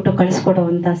ಧೈರ್ಯ ಕೊಟ್ಟು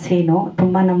ಕಳಿಸ್ಕೊಡುವಂಥ ಸೀನು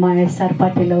ತುಂಬ ನಮ್ಮ R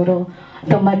ಪಾಟೀಲ್ ಅವರು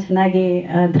ತುಂಬ ಚೆನ್ನಾಗಿ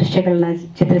ದೃಶ್ಯಗಳನ್ನ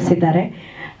ಚಿತ್ರಿಸಿದ್ದಾರೆ.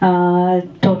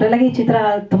 ಟೋಟಲಾಗಿ ಚಿತ್ರ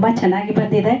ತುಂಬ ಚೆನ್ನಾಗಿ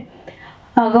ಬಂದಿದೆ.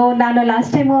 ಹಾಗೂ ನಾನು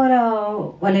last time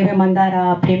ಒಲವೆ Mandara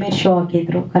premiere show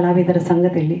ಹಾಕಿದ್ರು ಕಲಾವಿದರ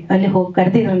ಸಂಘದಲ್ಲಿ, ಅಲ್ಲಿ ಹೋಗಿ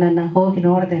ಕರೆದಿದ್ರು ನನ್ನ, ಹೋಗಿ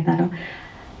ನೋಡಿದೆ ನಾನು.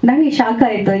 ನನಗೆ ಶಾಕ್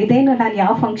ಆಯಿತು, ಇದೇನು ನಾನು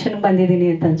ಯಾವ ಫಂಕ್ಷನ್ಗೆ ಬಂದಿದ್ದೀನಿ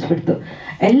ಅಂತ ಅನ್ಸ್ಬಿಡ್ತು.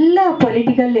 ಎಲ್ಲ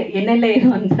ಪೊಲಿಟಿಕಲ್ ಏನೆಲ್ಲ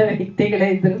ಇರುವಂಥ ವ್ಯಕ್ತಿಗಳೇ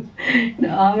ಇದ್ದರು.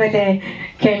 ಆಮೇಲೆ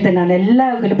ಕೇಳಿದೆ ನಾನು, ಎಲ್ಲ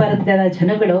ಗುಲ್ಬರ್ಗದ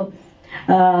ಜನಗಳು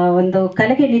ಒಂದು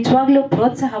ಕಲೆಗೆ ನಿಜವಾಗ್ಲೂ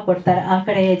ಪ್ರೋತ್ಸಾಹ ಕೊಡ್ತಾರೆ. ಆ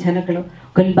ಕಡೆ ಜನಗಳು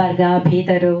ಗುಲ್ಬರ್ಗ,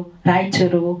 ಬೀದರು,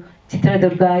 ರಾಯಚೂರು,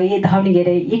 ಚಿತ್ರದುರ್ಗ, ಈ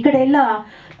ದಾವಣಗೆರೆ ಈ ಕಡೆ ಎಲ್ಲ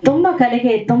ತುಂಬ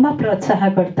ಕಲೆಗೆ ತುಂಬ ಪ್ರೋತ್ಸಾಹ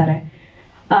ಕೊಡ್ತಾರೆ.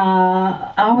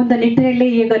 ಆ ಒಂದು ನಿಟ್ಟಿನಲ್ಲಿ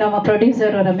ಈಗ ನಮ್ಮ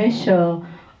ಪ್ರೊಡ್ಯೂಸರು ರಮೇಶ್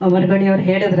ಮರಗಡಿಯವ್ರು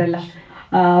ಹೇಳಿದ್ರಲ್ಲ,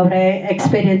 ಅವರ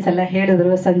ಎಕ್ಸ್ಪೀರಿಯನ್ಸ್ ಎಲ್ಲ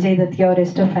ಹೇಳಿದ್ರು. ಸಂಜಯ್ ದತ್ಗೆ ಅವ್ರು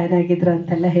ಎಷ್ಟು ಫ್ಯಾನ್ ಆಗಿದ್ರು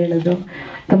ಅಂತೆಲ್ಲ ಹೇಳಿದ್ರು.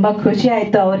 ತುಂಬ ಖುಷಿ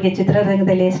ಆಯಿತು. ಅವ್ರಿಗೆ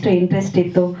ಚಿತ್ರರಂಗದಲ್ಲಿ ಎಷ್ಟು ಇಂಟ್ರೆಸ್ಟ್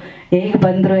ಇತ್ತು, ಹೇಗೆ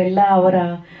ಬಂದರು ಎಲ್ಲ ಅವರ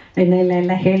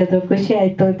ಎಲ್ಲ ಹೇಳಿದ್ರು. ಖುಷಿ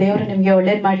ಆಯಿತು. ದೇವರು ನಿಮಗೆ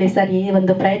ಒಳ್ಳೇದು ಮಾಡಲಿ ಸರ್, ಈ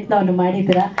ಒಂದು ಪ್ರಯತ್ನವನ್ನು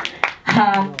ಮಾಡಿದ್ದೀರಾ.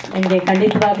 ನಿಮಗೆ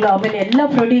ಖಂಡಿತವಾಗ್ಲೂ. ಆಮೇಲೆ ಎಲ್ಲ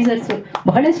ಪ್ರೊಡ್ಯೂಸರ್ಸು,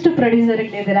 ಬಹಳಷ್ಟು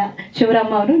ಪ್ರೊಡ್ಯೂಸರ್ಗಳಿದ್ದೀರಾ.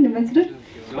 ಶಿವರಾಮ ಅವರು, ನಿಮ್ಮ ಹೆಸರು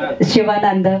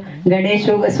ಶಿವಾನಂದ್,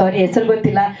 ಗಣೇಶು, ಸಾರಿ ಹೆಸರು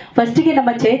ಗೊತ್ತಿಲ್ಲ. ಫಸ್ಟಿಗೆ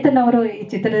ನಮ್ಮ ಚೇತನ್ ಅವರು ಈ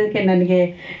ಚಿತ್ರಕ್ಕೆ ನನಗೆ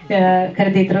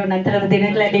ಕರೆದಿದ್ರು. ನಂತರದ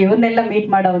ದಿನಗಳಲ್ಲಿ ಇವ್ರನ್ನೆಲ್ಲ ಮೀಟ್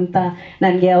ಮಾಡೋವಂಥ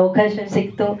ನನಗೆ ಅವಕಾಶ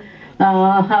ಸಿಕ್ತು.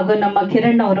 ಹಾಗೂ ನಮ್ಮ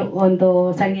ಕಿರಣ್ ಅವರು ಒಂದು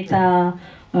ಸಂಗೀತ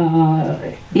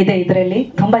ಇದೆ ಇದರಲ್ಲಿ,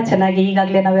 ತುಂಬ ಚೆನ್ನಾಗಿ.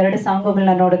 ಈಗಾಗಲೇ ನಾವು 2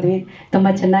 ಸಾಂಗುಗಳನ್ನ ನೋಡಿದ್ವಿ, ತುಂಬ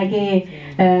ಚೆನ್ನಾಗಿ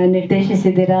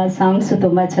ನಿರ್ದೇಶಿಸಿದ್ದೀರಾ. ಸಾಂಗ್ಸು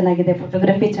ತುಂಬ ಚೆನ್ನಾಗಿದೆ,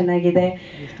 ಫೋಟೋಗ್ರಫಿ ಚೆನ್ನಾಗಿದೆ.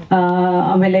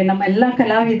 ಆಮೇಲೆ ನಮ್ಮೆಲ್ಲ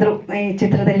ಕಲಾವಿದರು ಈ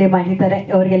ಚಿತ್ರದಲ್ಲಿ ಮಾಡಿದ್ದಾರೆ.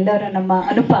 ಅವ್ರಿಗೆಲ್ಲರೂ ನಮ್ಮ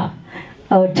ಅನುಪ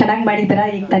ಅವ್ರು ಚೆನ್ನಾಗಿ ಮಾಡಿದ್ದೀರಾ.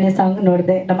 ಈಗ ತಾನೇ ಸಾಂಗ್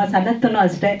ನೋಡಿದೆ. ನಮ್ಮ ಸನತ್ತೂ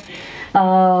ಅಷ್ಟೇ,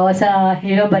 ಹೊಸ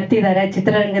ಹೀರೋ ಬರ್ತಿದ್ದಾರೆ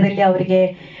ಚಿತ್ರರಂಗದಲ್ಲಿ, ಅವರಿಗೆ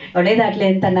ಒಳ್ಳೇದಾಗಲಿ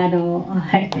ಅಂತ ನಾನು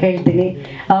ಹೇಳ್ತೀನಿ.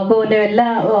 ಹಾಗೂ ನೀವೆಲ್ಲ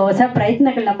ಹೊಸ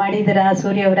ಪ್ರಯತ್ನಗಳನ್ನ ಮಾಡಿದ್ದೀರಾ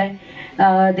ಸೂರಿ ಅವರೇ.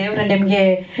 ದೇವರು ನಿಮಗೆ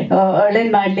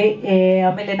ಒಳ್ಳೇದು ಮಾಡಲಿ.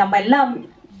 ಆಮೇಲೆ ನಮ್ಮೆಲ್ಲ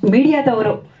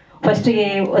ಮೀಡಿಯಾದವರು ಫಸ್ಟಿಗೆ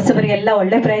ಹೊಸಬರಿಗೆಲ್ಲ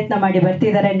ಒಳ್ಳೆ ಪ್ರಯತ್ನ ಮಾಡಿ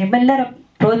ಬರ್ತಿದ್ದಾರೆ. ನಿಮ್ಮೆಲ್ಲರ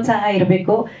ಪ್ರೋತ್ಸಾಹ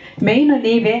ಇರಬೇಕು. ಮೇಯ್ನು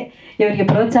ನೀವೇ ಇವರಿಗೆ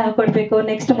ಪ್ರೋತ್ಸಾಹ ಕೊಡಬೇಕು.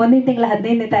 ನೆಕ್ಸ್ಟ್ ಮುಂದಿನ ತಿಂಗಳ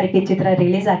 15ನೇ ತಾರೀಕಿಗೆ ಚಿತ್ರ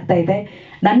ರಿಲೀಸ್ ಆಗ್ತಾ ಇದೆ.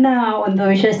 ನನ್ನ ಒಂದು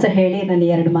ವಿಶೇಷ ಹೇಳಿ ನಾನು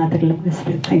 2 ಮಾತುಗಳು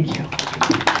ಮುಗಿಸ್ತೀನಿ. Thank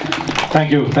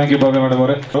you. Thank you Bhavya madam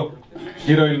ಅವರೇ.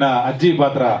 ಹೀರೋಯಿನ್ನ ಅಜ್ಜಿ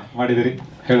ಪಾತ್ರ ಮಾಡಿದಿರಿ,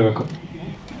 ಹೇಳಬೇಕು.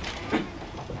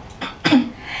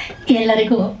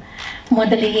 ಎಲ್ಲರಿಗೂ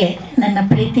ಮೊದಲಿಗೆ ನನ್ನ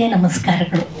ಪ್ರೀತಿಯ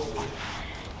ನಮಸ್ಕಾರಗಳು.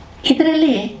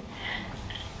 ಇದರಲ್ಲಿ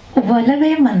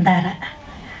ಒಲವೆ ಮಂದಾರ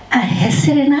ಆ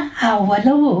ಹೆಸರಿನ ಆ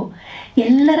ಒಲವು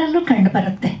ಎಲ್ಲರಲ್ಲೂ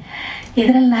ಕಂಡುಬರುತ್ತೆ.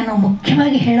 ಇದರಲ್ಲಿ ನಾನು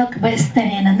ಮುಖ್ಯವಾಗಿ ಹೇಳೋಕ್ಕೆ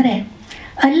ಬಯಸ್ತೇನೆ ಏನಂದರೆ,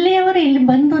 ಅಲ್ಲಿಯವರು ಇಲ್ಲಿ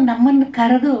ಬಂದು ನಮ್ಮನ್ನು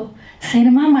ಕರೆದು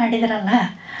ಸಿನಿಮಾ ಮಾಡಿದ್ರಲ್ಲ,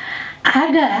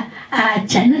 ಆಗ ಆ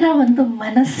ಜನರ ಒಂದು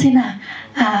ಮನಸ್ಸಿನ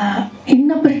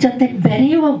ಇನ್ನೊಬ್ಬರ ಜೊತೆ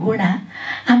ಬೆರೆಯುವ ಗುಣ,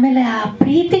 ಆಮೇಲೆ ಆ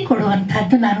ಪ್ರೀತಿ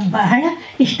ಕೊಡುವಂಥದ್ದು ನಾನು ಬಹಳ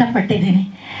ಇಷ್ಟಪಟ್ಟಿದ್ದೀನಿ.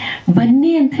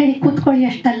 ಬನ್ನಿ ಅಂಥೇಳಿ ಕೂತ್ಕೊಳ್ಳಿ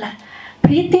ಅಷ್ಟಲ್ಲ,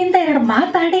 ಪ್ರೀತಿಯಿಂದ 2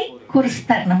 ಮಾತಾಡಿ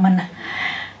ಕೂರಿಸ್ತಾರೆ ನಮ್ಮನ್ನು.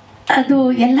 ಅದು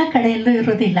ಎಲ್ಲ ಕಡೆಯಲ್ಲೂ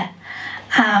ಇರೋದಿಲ್ಲ.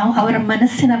 ಅವರ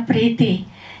ಮನಸ್ಸಿನ ಪ್ರೀತಿ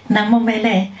ನಮ್ಮ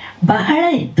ಮೇಲೆ ಬಹಳ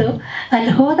ಇತ್ತು.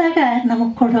 ಅಲ್ಲಿ ಹೋದಾಗ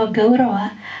ನಮಗೆ ಕೊಡೋ ಗೌರವ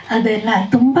ಅದೆಲ್ಲ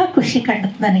ತುಂಬ ಖುಷಿ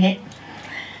ಕಂಡಿತು ನನಗೆ.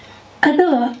 ಅದು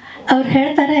ಅವ್ರು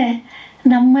ಹೇಳ್ತಾರೆ,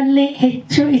 ನಮ್ಮಲ್ಲಿ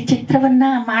ಹೆಚ್ಚು ಈ ಚಿತ್ರವನ್ನು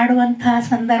ಮಾಡುವಂತಹ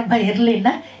ಸಂದರ್ಭ ಇರಲಿಲ್ಲ,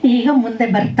 ಈಗ ಮುಂದೆ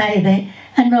ಬರ್ತಾ ಇದೆ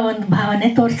ಅನ್ನೋ ಒಂದು ಭಾವನೆ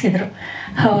ತೋರಿಸಿದರು.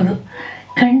 ಹೌದು,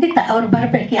 ಖಂಡಿತ ಅವ್ರು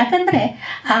ಬರಬೇಕು. ಯಾಕಂದರೆ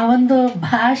ಆ ಒಂದು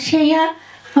ಭಾಷೆಯ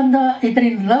ಒಂದು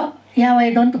ಇದರಿಂದಲೋ ಯಾವ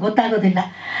ಇದು ಅಂತ ಗೊತ್ತಾಗೋದಿಲ್ಲ.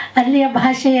 ಅಲ್ಲಿಯ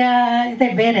ಭಾಷೆಯ ಇದೇ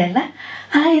ಬೇರೆ ಅಲ್ಲ,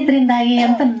 ಆ ಇದರಿಂದಾಗಿ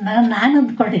ಅಂತ ನಾನು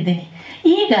ಅಂದ್ಕೊಂಡಿದ್ದೀನಿ.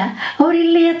 ಈಗ ಅವ್ರು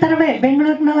ಇಲ್ಲಿಯ ಥರವೇ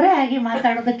ಬೆಂಗಳೂರಿನವರೇ ಆಗಿ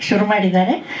ಮಾತಾಡೋದಕ್ಕೆ ಶುರು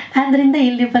ಮಾಡಿದ್ದಾರೆ. ಆದ್ದರಿಂದ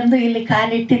ಇಲ್ಲಿ ಬಂದು ಇಲ್ಲಿ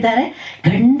ಕಾಲಿಟ್ಟಿದ್ದಾರೆ.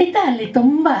 ಖಂಡಿತ ಅಲ್ಲಿ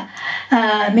ತುಂಬ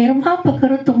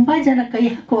ನಿರ್ಮಾಪಕರು ತುಂಬ ಜನ ಕೈ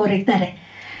ಹಾಕುವವರಿದ್ದಾರೆ.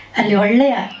 ಅಲ್ಲಿ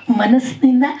ಒಳ್ಳೆಯ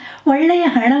ಮನಸ್ಸಿನಿಂದ ಒಳ್ಳೆಯ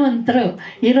ಹಣವಂತರು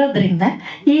ಇರೋದ್ರಿಂದ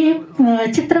ಈ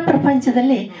ಚಿತ್ರ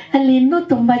ಪ್ರಪಂಚದಲ್ಲಿ ಅಲ್ಲಿ ಇನ್ನೂ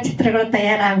ತುಂಬ ಚಿತ್ರಗಳು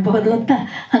ತಯಾರಾಗಬಹುದು ಅಂತ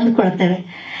ಅಂದ್ಕೊಳ್ತೇವೆ.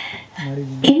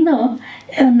 ಇನ್ನು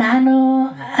ನಾನು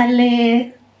ಅಲ್ಲಿ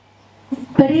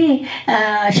ಬರೀ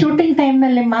ಶೂಟಿಂಗ್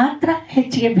ಟೈಮ್ನಲ್ಲಿ ಮಾತ್ರ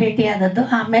ಹೆಚ್ಚಿಗೆ ಭೇಟಿಯಾದದ್ದು,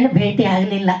 ಆಮೇಲೆ ಭೇಟಿ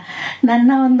ಆಗಲಿಲ್ಲ.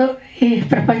 ನನ್ನ ಒಂದು ಈ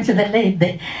ಪ್ರಪಂಚದಲ್ಲೇ ಇದ್ದೆ.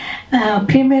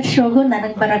 ಪ್ರೀಮಿಯರ್ ಶೋಗೂ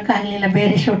ನನಗೆ ಬರೋಕ್ಕಾಗಲಿಲ್ಲ,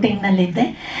 ಬೇರೆ ಶೂಟಿಂಗ್ನಲ್ಲಿದ್ದೆ.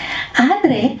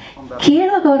 ಆದರೆ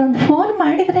ಕೇಳುವಾಗ ಅವರೊಂದು ಫೋನ್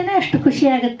ಮಾಡಿದ್ರೇ ಅಷ್ಟು ಖುಷಿ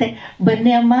ಆಗುತ್ತೆ.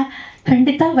 ಬನ್ನಿ ಅಮ್ಮ,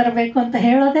 ಖಂಡಿತ ಬರಬೇಕು ಅಂತ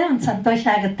ಹೇಳೋದೇ ಒಂದು ಸಂತೋಷ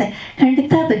ಆಗುತ್ತೆ.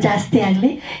 ಖಂಡಿತ ಅದು ಜಾಸ್ತಿ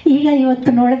ಆಗಲಿ. ಈಗ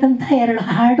ಇವತ್ತು ನೋಡಿದಂಥ 2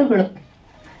 ಹಾಡುಗಳು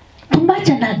ತುಂಬ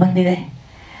ಚೆನ್ನಾಗಿ ಬಂದಿದೆ.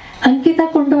 ಅಂಕಿತಾ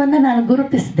ಕುಂಡುವನ್ನು ನಾನು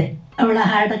ಗುರುತಿಸಿದೆ, ಅವಳ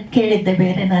ಹಾಡು ಕೇಳಿದ್ದೆ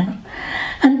ಬೇರೆ ನಾನು.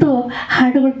 ಅಂತೂ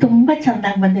ಹಾಡುಗಳು ತುಂಬ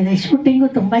ಚೆನ್ನಾಗಿ ಬಂದಿದೆ, ಶೂಟಿಂಗು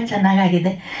ತುಂಬ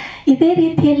ಚೆನ್ನಾಗಾಗಿದೆ. ಇದೇ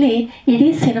ರೀತಿಯಲ್ಲಿ ಇಡೀ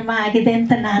ಸಿನಿಮಾ ಆಗಿದೆ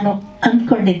ಅಂತ ನಾನು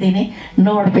ಅಂದ್ಕೊಂಡಿದ್ದೀನಿ.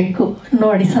 ನೋಡಬೇಕು,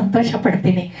 ನೋಡಿ ಸಂತೋಷ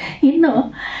ಪಡ್ತೀನಿ. ಇನ್ನು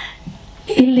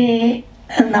ಇಲ್ಲಿ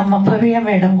ನಮ್ಮ ಭವ್ಯ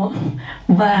ಮೇಡಮು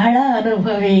ಬಹಳ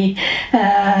ಅನುಭವಿ,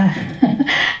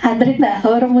 ಆದ್ದರಿಂದ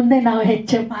ಅವರ ಮುಂದೆ ನಾವು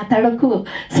ಹೆಚ್ಚು ಮಾತಾಡೋಕ್ಕೂ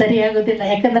ಸರಿಯಾಗೋದಿಲ್ಲ.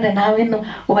 ಯಾಕಂದರೆ ನಾವಿನ್ನು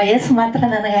ವಯಸ್ಸು ಮಾತ್ರ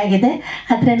ನನಗಾಗಿದೆ,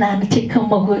 ಆದರೆ ನಾನು ಚಿಕ್ಕ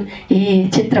ಮಗು ಈ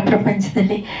ಚಿತ್ರ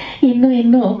ಪ್ರಪಂಚದಲ್ಲಿ.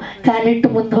 ಇನ್ನೂ ಕಾಲಿಟ್ಟು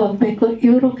ಮುಂದೆ ಹೋಗಬೇಕು.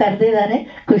 ಇವರು ಕರೆದಿದ್ದಾರೆ,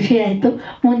 ಖುಷಿ ಆಯಿತು.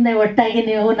 ಮುಂದೆ ಒಟ್ಟಾಗಿ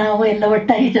ನಾವು ಎಲ್ಲ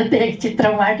ಒಟ್ಟಾಗಿ ಜೊತೆಯಾಗಿ ಚಿತ್ರ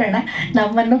ಮಾಡೋಣ,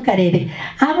 ನಮ್ಮನ್ನು ಕರೀರಿ.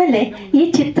 ಆಮೇಲೆ ಈ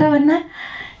ಚಿತ್ರವನ್ನು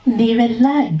ನೀವೆಲ್ಲ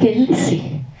ಗೆಲ್ಲಿಸಿ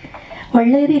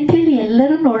ಒಳ್ಳೆಯ ರೀತಿಯಲ್ಲಿ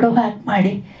ಎಲ್ಲರೂ ನೋಡೋ ಹಾಗೆ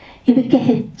ಮಾಡಿ, ಇದಕ್ಕೆ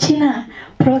ಹೆಚ್ಚಿನ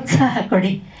ಪ್ರೋತ್ಸಾಹ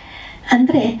ಕೊಡಿ.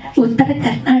 ಅಂದರೆ ಉತ್ತರ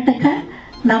ಕರ್ನಾಟಕ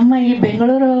ನಮ್ಮ ಈ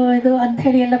ಬೆಂಗಳೂರು ಇದು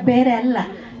ಅಂಥೇಳಿ ಎಲ್ಲ ಬೇರೆ ಅಲ್ಲ,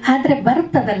 ಆದರೆ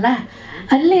ಬರ್ತದಲ್ಲ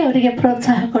ಅಲ್ಲಿ ಅವರಿಗೆ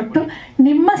ಪ್ರೋತ್ಸಾಹ ಕೊಟ್ಟು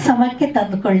ನಿಮ್ಮ ಸಮಕ್ಕೆ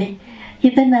ತಂದುಕೊಳ್ಳಿ.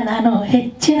 ಇದನ್ನು ನಾನು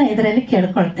ಹೆಚ್ಚಿನ ಇದರಲ್ಲಿ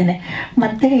ಕೇಳ್ಕೊಳ್ತೇನೆ.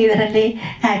 ಮತ್ತು ಇದರಲ್ಲಿ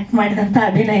ಆ್ಯಕ್ಟ್ ಮಾಡಿದಂಥ,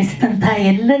 ಅಭಿನಯಿಸಿದಂಥ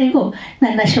ಎಲ್ಲರಿಗೂ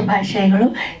ನನ್ನ ಶುಭಾಶಯಗಳು.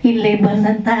 ಇಲ್ಲಿ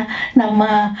ಬಂದಂಥ ನಮ್ಮ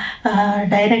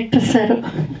ಡೈರೆಕ್ಟರ್ ಸರು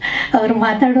ಅವರು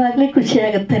ಮಾತಾಡುವಾಗಲೇ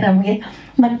ಖುಷಿಯಾಗುತ್ತೆ ನಮಗೆ.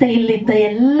 ಮತ್ತು ಇಲ್ಲಿದ್ದ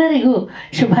ಎಲ್ಲರಿಗೂ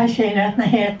ಶುಭಾಶಯಗಳನ್ನು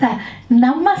ಹೇಳ್ತಾ,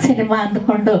 ನಮ್ಮ ಸಿನಿಮಾ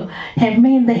ಅಂದುಕೊಂಡು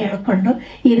ಹೆಮ್ಮೆಯಿಂದ ಹೇಳಿಕೊಂಡು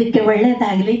ಇದಕ್ಕೆ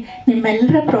ಒಳ್ಳೆಯದಾಗಲಿ,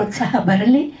 ನಿಮ್ಮೆಲ್ಲರ ಪ್ರೋತ್ಸಾಹ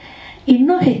ಬರಲಿ,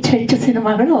 ಇನ್ನೂ ಹೆಚ್ಚು ಹೆಚ್ಚು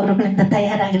ಸಿನಿಮಾಗಳು ಅವರುಗಳಿಂದ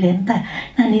ತಯಾರಾಗಲಿ ಅಂತ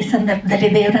ನಾನು ಈ ಸಂದರ್ಭದಲ್ಲಿ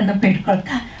ದೇವರನ್ನು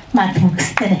ಬೇಡ್ಕೊಳ್ತಾ ಮಾತು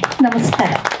ಮುಗಿಸ್ತೇನೆ. ನಮಸ್ಕಾರ.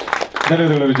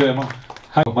 ಧನ್ಯವಾದಗಳು ವಿಜಯಮ್ಮ.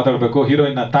 ಹಾಗೆ ಮಾತಾಡಬೇಕು.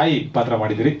 ಹೀರೋಯಿನ್ನ ತಾಯಿ ಪಾತ್ರ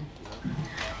ಮಾಡಿದಿರಿ.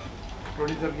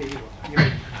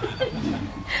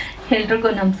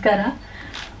 ಎಲ್ರಿಗೂ ನಮಸ್ಕಾರ.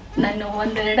 ನಾನು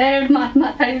ಎರಡು ಮಾತು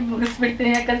ಮಾತಾಡಿ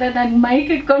ಮುಗಿಸ್ಬಿಡ್ತೀನಿ. ಯಾಕಂದರೆ ನಾನು ಮೈಕ್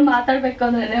ಇಟ್ಕೊಂಡು ಮಾತಾಡಬೇಕು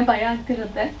ಅಂದ್ರೆ ಭಯ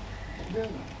ಆಗ್ತಿರುತ್ತೆ.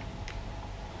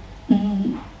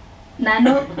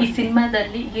 ನಾನು ಈ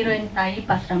ಸಿನಿಮಾದಲ್ಲಿ ಹೀರೋಯಿನ್ ತಾಯಿ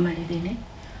ಪಾತ್ರ ಮಾಡಿದ್ದೀನಿ.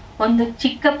 ಒಂದು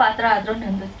ಚಿಕ್ಕ ಪಾತ್ರ ಆದರೂ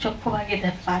ನಂದು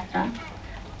ಚೊಕ್ಕವಾಗಿದೆ ಪಾತ್ರ.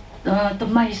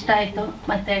 ತುಂಬ ಇಷ್ಟ ಆಯಿತು.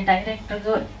 ಮತ್ತು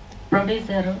ಡೈರೆಕ್ಟ್ರಿಗೂ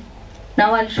ಪ್ರೊಡ್ಯೂಸರು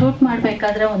ನಾವು ಅಲ್ಲಿ ಶೂಟ್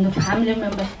ಮಾಡಬೇಕಾದ್ರೆ ಒಂದು ಫ್ಯಾಮಿಲಿ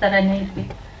ಮೆಂಬರ್ಸ್ ಥರನೇ ಇದ್ವಿ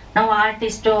ನಾವು.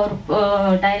 ಆರ್ಟಿಸ್ಟು, ಅವರು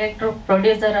ಡೈರೆಕ್ಟ್ರು,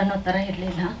 ಪ್ರೊಡ್ಯೂಸರ್ ಅನ್ನೋ ಥರ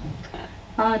ಇರಲಿಲ್ಲ.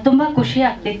 ತುಂಬ ಖುಷಿ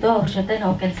ಆಗ್ತಿತ್ತು ಅವ್ರ ಜೊತೆ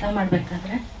ನಾವು ಕೆಲಸ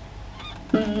ಮಾಡಬೇಕಾದ್ರೆ.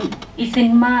 ಈ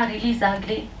ಸಿನಿಮಾ ರಿಲೀಸ್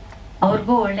ಆಗಲಿ,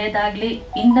 ಅವ್ರಿಗೂ ಒಳ್ಳೆಯದಾಗಲಿ,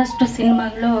 ಇನ್ನಷ್ಟು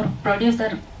ಸಿನಿಮಾಗಳು ಅವ್ರು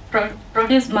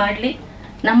ಪ್ರೊಡ್ಯೂಸ್ ಮಾಡಲಿ,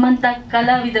 ನಮ್ಮಂಥ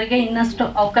ಕಲಾವಿದರಿಗೆ ಇನ್ನಷ್ಟು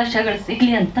ಅವಕಾಶಗಳು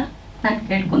ಸಿಗಲಿ ಅಂತ ನಾನು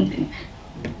ಕೇಳ್ಕೊತೀನಿ.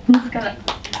 ನಮಸ್ಕಾರ.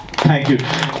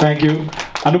 Thank you.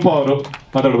 ಅನುಪ ಅವರು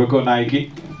ಮಾತಾಡಬೇಕು, ನಾಯಕಿ.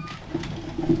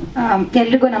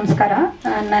 ಎಲ್ರಿಗೂ ನಮಸ್ಕಾರ.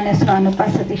 ನನ್ನ ಹೆಸರು ಅನುಪ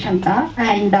ಸತೀಶ್ ಅಂತ.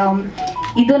 ಆ್ಯಂಡ್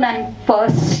ಇದು ನನ್ನ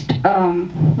first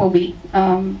movie,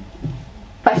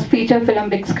 first feature film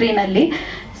big ಸ್ಕ್ರೀನಲ್ಲಿ.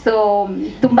 So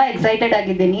ತುಂಬ ಎಕ್ಸೈಟೆಡ್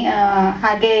ಆಗಿದ್ದೀನಿ.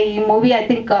 ಹಾಗೆ ಈ ಮೂವಿ ಐ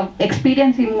ಥಿಂಕ್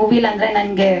ಎಕ್ಸ್ಪೀರಿಯನ್ಸ್ ಈ ಮೂವಿಲಿ ಅಂದರೆ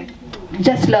ನನಗೆ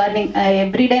ಜಸ್ಟ್ ಲರ್ನಿಂಗ್.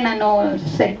 ಎವ್ರಿ ಡೇ ನಾನು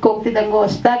ಸೆಟ್ಗೆ ಹೋಗ್ತಿದ್ದಂಗೂ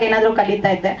ಹೊಸದಾಗಿ ಏನಾದರೂ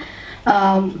ಕಲಿತಾ ಇದ್ದೆ.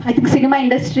 ಐ ಥಿಂಕ್ ಸಿನಿಮಾ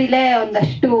ಇಂಡಸ್ಟ್ರಿಲೇ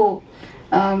ಒಂದಷ್ಟು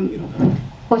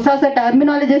ಹೊಸ ಹೊಸ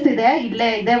ಟರ್ಮಿನಾಲಜೀಸ್ ಇದೆ, ಇಲ್ಲೇ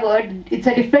ಇದೆ word, it's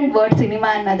a different word cinema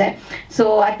ಅನ್ನೋದೇ. ಸೊ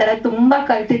ಆ ಥರ ತುಂಬ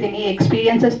ಕಲ್ತಿದ್ದೀನಿ,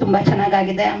 ಎಕ್ಸ್ಪೀರಿಯನ್ಸಸ್ ತುಂಬ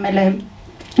ಚೆನ್ನಾಗಾಗಿದೆ. ಆಮೇಲೆ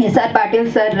R Patil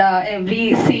sir every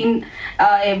scene,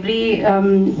 every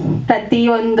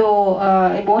ಪ್ರತಿಯೊಂದು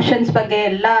ಎಮೋಷನ್ಸ್ ಬಗ್ಗೆ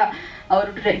ಎಲ್ಲ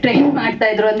ಅವರು ಟ್ರೈನ್ ಮಾಡ್ತಾ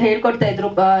ಇದ್ರು ಅಂತ ಹೇಳ್ಕೊಡ್ತಾ ಇದ್ರು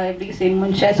ಎವ್ರಿ ಸೀನ್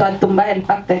ಮುಂಚೆ. ಸೊ ಅದು ತುಂಬ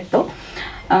ಹೆಲ್ಪ್ ಆಗ್ತಾ ಇತ್ತು.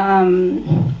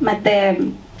 ಮತ್ತೆ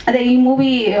ಅದೇ ಈ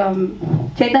ಮೂವಿ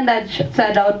ಚೇತನ್ ರಾಜ್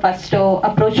ಸರ್ ಅವ್ರು ಫಸ್ಟ್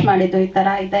ಅಪ್ರೋಚ್ ಮಾಡಿದ್ದು, ಈ ಥರ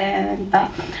ಇದೆ ಅಂತ,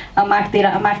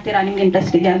 ಮಾಡ್ತೀರಾ ನಿಮ್ಗೆ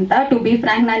ಇಂಟ್ರೆಸ್ಟ್ ಇದೆ ಅಂತ. ಟು ಬಿ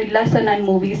ಫ್ರ್ಯಾಂಕ್, ನಾನಿಲ್ಲ ಸರ್, ನಾನು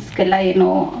ಮೂವೀಸ್ಗೆಲ್ಲ ಏನು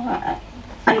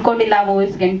ಅನ್ಕೊಂಡಿಲ್ಲ,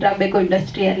 ಮೂವೀಸ್ಗೆ ಎಂಟ್ರ್ ಆಗಬೇಕು,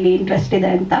 ಇಂಡಸ್ಟ್ರಿಯಲ್ಲಿ ಇಂಟ್ರೆಸ್ಟ್ ಇದೆ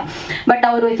ಅಂತ. ಬಟ್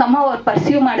ಅವರು ಅವ್ರು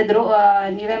ಪರ್ಸ್ಯೂ ಮಾಡಿದ್ರು,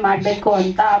 ನೀವೇ ಮಾಡಬೇಕು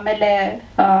ಅಂತ. ಆಮೇಲೆ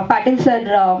ಪಾಟೀಲ್ ಸರ್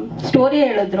ಸ್ಟೋರಿ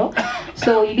ಹೇಳಿದ್ರು.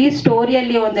 ಸೊ ಇಡೀ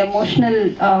ಸ್ಟೋರಿಯಲ್ಲಿ ಒಂದು ಎಮೋಷ್ನಲ್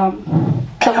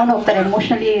ತಗೊಂಡು ಹೋಗ್ತಾರೆ,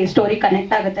 ಎಮೋಷ್ನಲಿ ಸ್ಟೋರಿ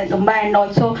ಕನೆಕ್ಟ್ ಆಗುತ್ತೆ ತುಂಬ. ಆ್ಯಂಡ್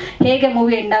ಆಲ್ಸೋ ಹೇಗೆ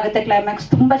ಮೂವಿ ಎಂಡ್ ಆಗುತ್ತೆ,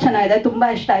 ಕ್ಲೈಮ್ಯಾಕ್ಸ್ ತುಂಬ ಚೆನ್ನಾಗಿದೆ, ತುಂಬ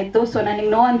ಇಷ್ಟ ಆಯಿತು. ಸೊ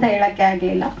ನನಗೆ ನೋ ಅಂತ ಹೇಳೋಕ್ಕೆ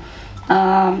ಆಗಲಿಲ್ಲ.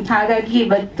 ಹಾಗಾಗಿ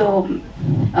ಇವತ್ತು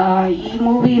ಈ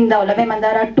ಮೂವಿಯಿಂದ, ಒಲವೆ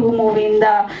ಮಂದಾರ 2 ಮೂವಿಯಿಂದ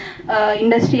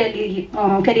ಇಂಡಸ್ಟ್ರಿಯಲ್ಲಿ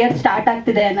ಕೆರಿಯರ್ ಸ್ಟಾರ್ಟ್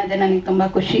ಆಗ್ತಿದೆ ಅನ್ನೋದೇ ನನಗೆ ತುಂಬ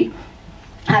ಖುಷಿ.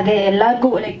 ಹಾಗೆ ಎಲ್ಲರಿಗೂ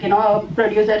ಲೈಕ್ ಏನೋ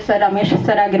ಪ್ರೊಡ್ಯೂಸರ್ ಸರ್, ರಮೇಶ್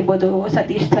ಸರ್ ಆಗಿರ್ಬೋದು,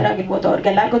 ಸತೀಶ್ ಸರ್ ಆಗಿರ್ಬೋದು,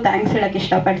 ಅವ್ರಿಗೆಲ್ಲರಿಗೂ ಥ್ಯಾಂಕ್ಸ್ ಹೇಳಕ್ಕೆ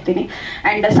ಇಷ್ಟಪಡ್ತೀನಿ.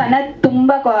 ಆ್ಯಂಡ್ ಸನತ್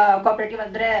ತುಂಬ ಕೋಆಪರೇಟಿವ್,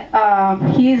 ಅಂದರೆ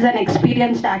he is an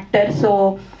experienced actor. So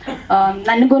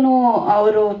ನನಗೂ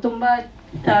ಅವರು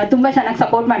ತುಂಬ ಚೆನ್ನಾಗಿ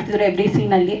ಸಪೋರ್ಟ್ ಮಾಡ್ತಿದ್ರು every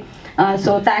ಸೀನಲ್ಲಿ.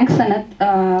 So thanks Sanath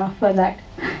for that.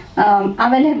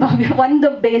 ಆಮೇಲೆ ಒಂದು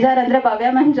ಬೇಜಾರಂದರೆ ಭವ್ಯ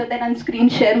ಮ್ಯಾಮ್ ಜೊತೆ ನಾನು ಸ್ಕ್ರೀನ್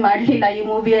ಶೇರ್ ಮಾಡಲಿಲ್ಲ ಈ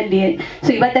ಮೂವಿಯಲ್ಲಿ. ಸೊ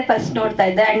ಇವತ್ತೇ ಫಸ್ಟ್ ನೋಡ್ತಾ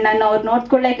ಇದ್ದೆ. ಆ್ಯಂಡ್ ನಾನು ಅವ್ರು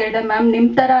ನೋಡ್ಕೊಳ್ಳೆ ಕೇಳಿದೆ, ಮ್ಯಾಮ್ ನಿಮ್ಮ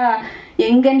ಥರ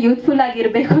ಹೆಂಗೇನು ಯೂತ್ಫುಲ್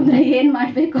ಆಗಿರಬೇಕು ಅಂದರೆ ಏನು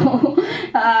ಮಾಡಬೇಕು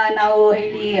ನಾವು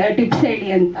ಹೇಳಿ, ಟಿಪ್ಸ್ ಹೇಳಿ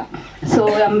ಅಂತ. So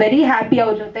I am very happy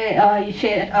ಅವ್ರ ಜೊತೆ ಈ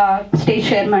ಸ್ಟೇಜ್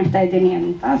ಶೇರ್ ಮಾಡ್ತಾ ಇದ್ದೀನಿ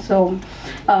ಅಂತ. So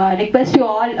request you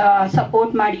all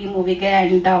support ಮಾಡಿ ಈ ಮೂವಿಗೆ.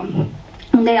 ಆ್ಯಂಡ್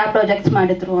ಮುಂದೆ ಯಾವ ಪ್ರಾಜೆಕ್ಟ್ಸ್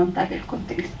ಮಾಡಿದ್ರು ಅಂತ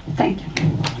ಹೇಳ್ಕೊತೀನಿ.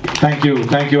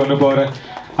 ಥ್ಯಾಂಕ್ ಯು ಅನುಭವ ಅವರೇ.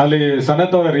 ಅಲ್ಲಿ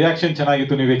ಸನತ್ ಅವರ ರಿಯಾಕ್ಷನ್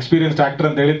ಚೆನ್ನಾಗಿತ್ತು. ನೀವು ಎಕ್ಸ್ಪೀರಿಯನ್ಸ್ಡ್ ಆಕ್ಟರ್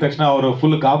ಅಂತ ಹೇಳಿದ ತಕ್ಷಣ ಅವರು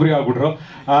ಫುಲ್ ಗಾಬರಿ ಆಗ್ಬಿಟ್ರು.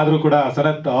 ಆದ್ರೂ ಕೂಡ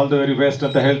Sanath all the very best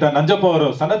ಅಂತ ಹೇಳ್ತಾ, ನಂಜಪ್ಪ ಅವರು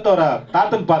ಸನತ್ ಅವರ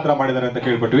ತಾತನ ಪಾತ್ರ ಮಾಡಿದ್ದಾರೆ ಅಂತ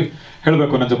ಕೇಳ್ಪಟ್ವಿ,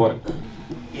 ಹೇಳಬೇಕು ನಂಜಪ್ಪ ಅವರೇ.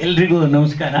 ಎಲ್ರಿಗೂ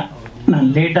ನಮಸ್ಕಾರ. ನಾನು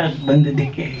ಲೇಟಾಗಿ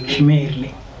ಬಂದಿದ್ದಕ್ಕೆ ಕ್ಷಮೆ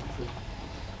ಇರಲಿ.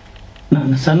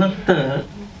 ನಾನು ಸನತ್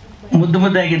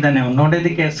ಮುದ್ದಾಗಿದ್ದಾನೆ, ಅವ್ನು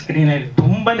ನೋಡೋದಕ್ಕೆ ಸ್ಕ್ರೀನಲ್ಲಿ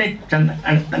ತುಂಬಾ ಚೆಂದ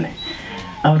ಕಾಣಿಸ್ತಾನೆ.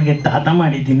 ಅವ್ರಿಗೆ ತಾತ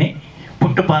ಮಾಡಿದ್ದೀನಿ,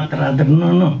 ಪುಟ್ಟ ಪಾತ್ರ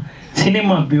ಆದ್ರೂ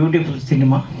ಸಿನಿಮಾ ಬ್ಯೂಟಿಫುಲ್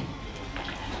ಸಿನಿಮಾ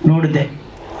ನೋಡಿದೆ,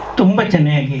 ತುಂಬ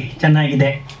ಚೆನ್ನಾಗಿದೆ.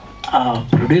 ಆ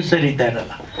ಪ್ರೊಡ್ಯೂಸರ್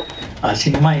ಇದ್ದಾರಲ್ಲ, ಆ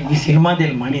ಈ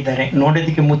ಸಿನಿಮಾದಲ್ಲಿ ಮಾಡಿದ್ದಾರೆ,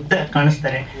 ನೋಡೋದಕ್ಕೆ ಮುದ್ದ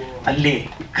ಕಾಣಿಸ್ತಾರೆ. ಅಲ್ಲಿ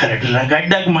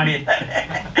ರಗಡ್ಡಾಗಿ ಮಾಡಿದ್ದಾರೆ.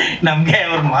 ನಮಗೆ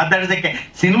ಅವ್ರು ಮಾತಾಡ್ಸೋಕ್ಕೆ,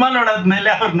 ಸಿನಿಮಾ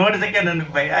ನೋಡೋದ್ಮೇಲೆ ಅವ್ರು ನೋಡ್ಸೋಕ್ಕೆ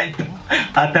ನನಗೆ ಭಯ ಆಯಿತು.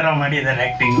 ಆ ಥರ ಮಾಡಿದ್ದಾರೆ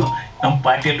ಆ್ಯಕ್ಟಿಂಗು. ನಮ್ಮ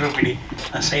ಪಾಟೀಲ್ರು ಬಿಡಿ,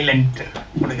 ಸೈಲೆಂಟ್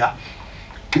ಹುಡುಗ.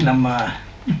 ನಮ್ಮ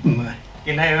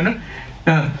ಇವನು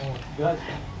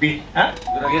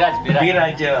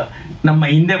ವಿರಾಜ್ ನಮ್ಮ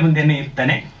ಹಿಂದೆ ಮುಂದೆನೇ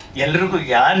ಇರ್ತಾನೆ. ಎಲ್ರಿಗೂ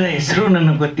ಯಾರ ಹೆಸರು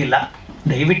ನನಗೆ ಗೊತ್ತಿಲ್ಲ,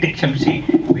 ದಯವಿಟ್ಟು ಕ್ಷಮಿಸಿ.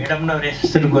 ಮೇಡಮ್ನವ್ರ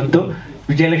ಹೆಸರು ಗೊತ್ತು,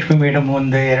 ವಿಜಯಲಕ್ಷ್ಮಿ ಮೇಡಮ್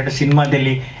 1-2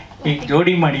 ಸಿನಿಮಾದಲ್ಲಿ ಈಗ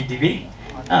ಜೋಡಿ ಮಾಡಿದ್ದೀವಿ.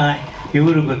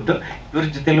 ಇವರು ಗೊತ್ತು, ಇವ್ರ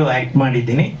ಜೊತೆಲೂ ಆ್ಯಕ್ಟ್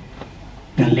ಮಾಡಿದ್ದೀನಿ.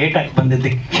 ನಾನು ಲೇಟಾಗಿ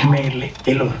ಬಂದಿದ್ದಕ್ಕೆ ಕ್ಷಮೆ ಇರಲಿ,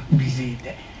 ಎಲ್ಲೋ ಬ್ಯುಸಿ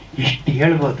ಇದ್ದೆ. ಎಷ್ಟು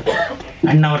ಹೇಳ್ಬೋದು.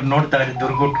 ಅಣ್ಣವ್ರು ನೋಡ್ತಾರೆ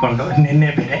ದುರ್ಗುಟ್ಕೊಂಡು, ನಿನ್ನೆ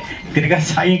ಬೇರೆ ತಿರ್ಗಾ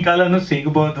ಸಾಯಂಕಾಲನೂ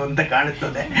ಸಿಗ್ಬೋದು ಅಂತ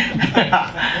ಕಾಣುತ್ತದೆ.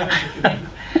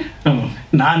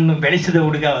 ನಾನು ಬೆಳೆಸಿದ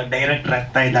ಹುಡುಗ ಡೈರೆಕ್ಟರ್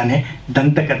ಆಗ್ತಾ ಇದ್ದಾನೆ,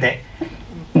 ದಂತಕತೆ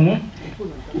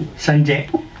ಸಂಜೆ.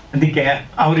 ಅದಕ್ಕೆ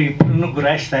ಅವರು ಇಬ್ಬರನ್ನು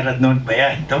ಗುರಾಯಿಸ್ತಾ ಇರೋದು ನೋಡಿ ಭಯ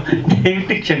ಆಯಿತು,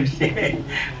 ದಯವಿಟ್ಟು ಕ್ಷಮಿಸಿ.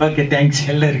 ಓಕೆ, ಥ್ಯಾಂಕ್ಸ್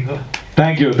ಎಲ್ಲರಿಗೂ.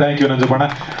 Thank you ನಂಜಪ್ಪಣ್ಣ.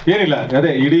 ಏನಿಲ್ಲ,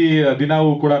 ಅದೇ ಇಡೀ ದಿನವೂ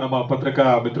ಕೂಡ ನಮ್ಮ ಪತ್ರಿಕಾ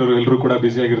ಮಿತ್ರರು ಎಲ್ಲರೂ ಕೂಡ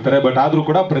ಬ್ಯುಸಿ ಆಗಿರ್ತಾರೆ. ಬಟ್ ಆದ್ರೂ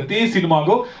ಕೂಡ ಪ್ರತಿ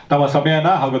ಸಿನಿಮಾಗೂ ತಮ್ಮ ಸಮಯನ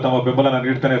ಹಾಗೂ ತಮ್ಮ ಬೆಂಬಲನ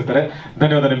ನೀಡ್ತಾನೆ ಇರ್ತಾರೆ.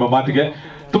 ಧನ್ಯವಾದ ನಿಮ್ಮ ಮಾತಿಗೆ.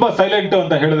 ತುಂಬಾ ಸೈಲೆಂಟ್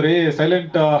ಅಂತ ಹೇಳಿದ್ರಿ,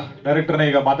 ಸೈಲೆಂಟ್ ಡೈರೆಕ್ಟರ್ನ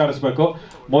ಈಗ ಮಾತಾಡಿಸ್ಬೇಕು.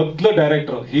 ಮೊದಲು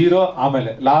ಡೈರೆಕ್ಟರ್, ಹೀರೋ,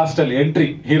 ಆಮೇಲೆ ಲಾಸ್ಟ್ ಅಲ್ಲಿ ಎಂಟ್ರಿ,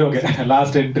 ಹೀರೋಗೆ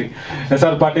ಲಾಸ್ಟ್ ಎಂಟ್ರಿ.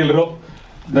 R ಪಾಟೀಲ್ರು,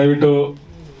 ದಯವಿಟ್ಟು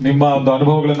ನಿಮ್ಮ ಒಂದು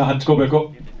ಅನುಭವಗಳನ್ನ ಹಂಚ್ಕೋಬೇಕು.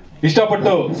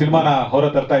 ಇಷ್ಟಪಟ್ಟು ಸಿನಿಮಾನ ಹೊರ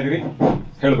ತರ್ತಾ ಇದೀರಿ,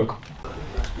 ಹೇಳ್ಬೇಕು.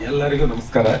 ಎಲ್ಲರಿಗೂ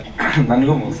ನಮಸ್ಕಾರ.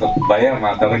 ನನಗೂ ಸ್ವಲ್ಪ ಭಯ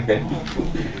ಮಾತಾಡಕ್ಕೆ.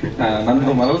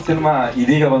 ನಂದು ಮೊದಲ ಸಿನಿಮಾ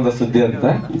ಇದೀಗ ಬಂದ ಸುದ್ದಿ ಅಂತ,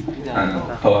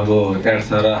 ಅವಾಗ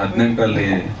 2018ರಲ್ಲಿ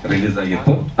ರಿಲೀಸ್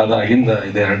ಆಗಿತ್ತು. ಅದಾಗಿಂದ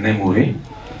ಇದು 2ನೇ ಮೂವಿ.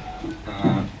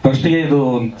 ಫಸ್ಟಿಗೆ ಇದು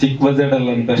ಒಂದು ಚಿಕ್ಕ ಬಜೆಟ್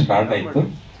ಅಲ್ಲಿ ಅಂತ ಸ್ಟಾರ್ಟ್ ಆಯ್ತು.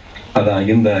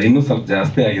 ಅದಾಗಿಂದ ಇನ್ನೂ ಸ್ವಲ್ಪ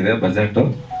ಜಾಸ್ತಿ ಆಗಿದೆ ಬಜೆಟ್.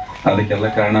 ಅದಕ್ಕೆಲ್ಲ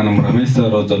ಕಾರಣ ನಮ್ಮ ರಮೇಶ್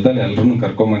ಸರ್ ಅವ್ರ ಜೊತೆಲಿ ಎಲ್ಲರನ್ನು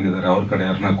ಕರ್ಕೊಂಡ್ಬಂದಿದ್ದಾರೆ. ಅವ್ರ ಕಡೆ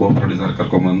ಯಾರನ್ನ ಕೋ ಪ್ರೊಡ್ಯೂಸರ್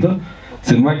ಕರ್ಕೊಂಡ್ಬಂದು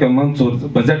ಸಿನಿಮಾಕ್ಕೆ ಒಂದೊಂದು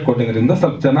ಬಜೆಟ್ ಕೊಟ್ಟಿದ್ರಿಂದ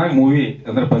ಸ್ವಲ್ಪ ಚೆನ್ನಾಗಿ ಮೂವಿ,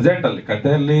 ಅಂದ್ರೆ ಬಜೆಟ್ ಅಲ್ಲಿ,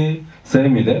 ಕಥೆಯಲ್ಲಿ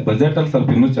ಸೇಮ್ ಇದೆ, ಬಜೆಟ್ ಅಲ್ಲಿ ಸ್ವಲ್ಪ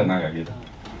ಇನ್ನೂ ಚೆನ್ನಾಗಿದೆ.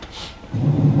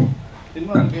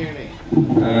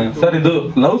 ಸರ್ ಇದು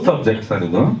ಲವ್ ಸಬ್ಜೆಕ್ಟ್ ಸರ್,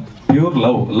 ಇದು ಪ್ಯೂರ್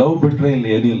ಲವ್ ಬಿಟ್ರೆ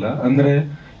ಇಲ್ಲಿ ಏನಿಲ್ಲ. ಅಂದ್ರೆ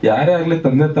ಯಾರೇ ಆಗ್ಲಿ,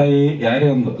 ತಂದೆ ತಾಯಿ ಯಾರೇ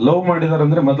ಒಂದು ಲವ್ ಮಾಡಿದಾರೆ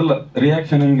ಅಂದ್ರೆ ಮೊದಲ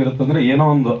ರಿಯಾಕ್ಷನ್ ಹೆಂಗಿರುತ್ತೆ ಅಂದ್ರೆ ಏನೋ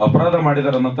ಒಂದು ಅಪರಾಧ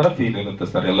ಮಾಡಿದಾರೆ ಅನ್ನೋ ತರ ಫೀಲ್ ಇರುತ್ತೆ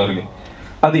ಸರ್ ಎಲ್ಲರಿಗೂ.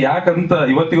 ಅದು ಯಾಕಂತ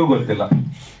ಇವತ್ತಿಗೂ ಗೊತ್ತಿಲ್ಲ.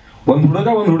 ಒಂದ್ ಹುಡುಗ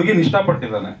ಒಂದ್ ಹುಡುಗಿನ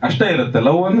ಇಷ್ಟಪಟ್ಟಿದ್ದಾನೆ, ಅಷ್ಟೇ ಇರುತ್ತೆ.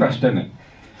 ಲವ್ ಅಂದ್ರೆ ಅಷ್ಟೇನೆ.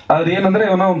 ಆದ್ರೆ ಏನಂದ್ರೆ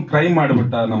ಇವನ ಒಂದು ಕ್ರೈಮ್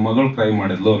ಮಾಡಿಬಿಟ್ಟ, ನಮ್ಮ ಮಗಳು ಕ್ರೈಮ್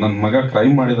ಮಾಡಿದ್ಲು, ನನ್ನ ಮಗ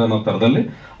ಕ್ರೈಮ್ ಮಾಡಿದ ಅನ್ನೋ ತರದಲ್ಲಿ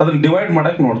ಅದನ್ನ ಡಿವೈಡ್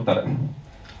ಮಾಡಕ್ ನೋಡ್ತಾರೆ.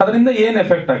 ಅದರಿಂದ ಏನ್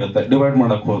ಎಫೆಕ್ಟ್ ಆಗುತ್ತೆ ಡಿವೈಡ್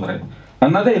ಮಾಡಕ್ ಹೋದ್ರೆ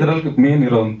ಅನ್ನೋದೇ ಇದ್ರಲ್ಲಿ ಮೇನ್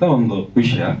ಇರುವಂತ ಒಂದು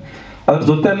ವಿಷಯ. ಅದ್ರ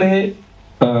ಜೊತೆಲಿ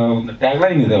ಒಂದು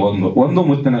ಟ್ಯಾಗ್ಲೈನ್ ಇದೆ, ಒಂದು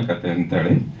ಮುತ್ತಿನ ಕತೆ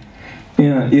ಅಂತೇಳಿ.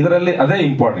 ಇದರಲ್ಲಿ ಅದೇ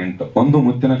ಇಂಪಾರ್ಟೆಂಟ್. ಒಂದು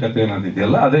ಮುತ್ತಿನ ಕತೆ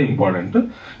ಏನಾದಿದೆಯಲ್ಲ ಅದೇ ಇಂಪಾರ್ಟೆಂಟ್.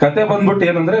 ಕತೆ ಬಂದ್ಬಿಟ್ಟು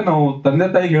ಏನಂದ್ರೆ ನಾವು ತಂದೆ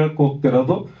ತಾಯಿಗೆ ಹೇಳಕ್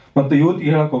ಹೋಗ್ತಿರೋದು ಮತ್ತು ಯೂತ್ಗೆ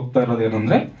ಹೇಳಕ್ ಹೋಗ್ತಾ ಇರೋದು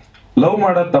ಏನಂದ್ರೆ ಲವ್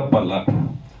ಮಾಡೋದು ತಪ್ಪಲ್ಲ,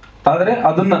 ಆದ್ರೆ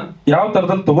ಅದನ್ನ ಯಾವ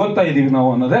ತರದಲ್ಲಿ ತಗೋತಾ ಇದೀವಿ ನಾವು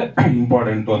ಅನ್ನೋದೇ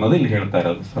ಇಂಪಾರ್ಟೆಂಟ್ ಅನ್ನೋದು ಇಲ್ಲಿ ಹೇಳ್ತಾ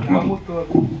ಇರೋದು ಸರ್.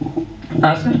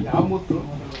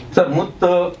 ಸರ್ ಮುತ್ತು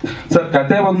ಸರ್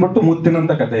ಕತೆ ಬಂದ್ಬಿಟ್ಟು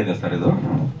ಮುತ್ತಿನಂತ ಕತೆ ಇದೆ ಸರ್. ಇದು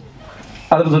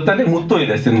ಅದ್ರ ಜೊತೆಲಿ ಮುತ್ತು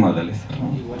ಇದೆ ಸಿನಿಮಾದಲ್ಲಿ ಸರ್.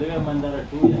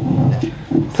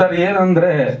 ಸರ್ ಏನಂದ್ರೆ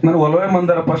ನನ್ಗೆ ಒಲವೆ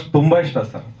ಮಂದಾರ ಫಸ್ಟ್ ತುಂಬಾ ಇಷ್ಟ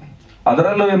ಸರ್.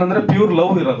 ಅದರಲ್ಲೂ ಏನಂದ್ರೆ ಪ್ಯೂರ್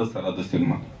ಲವ್ ಇರೋದು ಸರ್ ಅದು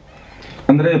ಸಿನಿಮಾ.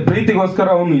 ಅಂದ್ರೆ ಪ್ರೀತಿಗೋಸ್ಕರ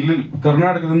ಅವನು ಇಲ್ಲಿ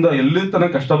ಕರ್ನಾಟಕದಿಂದ ಎಲ್ಲಿ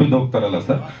ತನಕ ಕಷ್ಟ ಬಿದ್ದು ಹೋಗ್ತಾರಲ್ಲ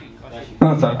ಸರ್. ಹಾ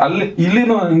ಸರ್,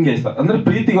 ಇಲ್ಲಿನೂ ಹಂಗೆ ಸರ್. ಅಂದ್ರೆ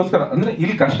ಪ್ರೀತಿಗೋಸ್ಕರ ಅಂದ್ರೆ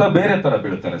ಇಲ್ಲಿ ಕಷ್ಟ ಬೇರೆ ತರ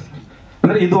ಬೀಳ್ತಾರೆ ಸರ್.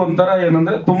 ಅಂದ್ರೆ ಇದು ಒಂಥರ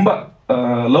ಏನಂದ್ರೆ ತುಂಬಾ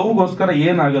ಲವ್ಗೋಸ್ಕರ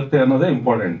ಏನಾಗುತ್ತೆ ಅನ್ನೋದೇ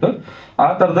ಇಂಪಾರ್ಟೆಂಟ್. ಆ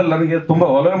ತರದಲ್ಲಿ ನನಗೆ ತುಂಬಾ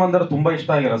ಒಲವೆ ಮಂದಾರ ತುಂಬಾ ಇಷ್ಟ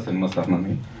ಆಗಿರೋ ಸಿನಿಮಾ ಸರ್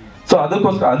ನನಗೆ. ಸೊ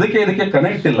ಅದಕ್ಕೋಸ್ಕರ ಇದಕ್ಕೆ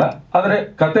ಕನೆಕ್ಟ್ ಇಲ್ಲ, ಆದ್ರೆ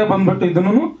ಕತೆ ಬಂದ್ಬಿಟ್ಟು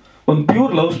ಇದನ್ನು ಒಂದು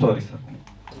ಪ್ಯೂರ್ ಲವ್ ಸ್ಟೋರಿ ಸರ್.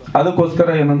 ಅದಕ್ಕೋಸ್ಕರ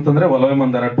ಏನಂತಂದ್ರೆ ಒಲವೆ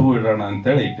ಮಂದಾರ 2 ಇಡೋಣ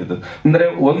ಅಂತೇಳಿ ಇಟ್ಟಿದ್ದು. ಅಂದ್ರೆ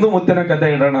ಒಂದು ಮುತ್ತಿನ ಕತೆ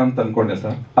ಇಡೋಣ ಅಂತ ಅನ್ಕೊಂಡೆ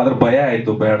ಸರ್, ಅದ್ರ ಭಯ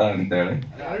ಆಯ್ತು ಬೇಡ ಅಂತೇಳಿ.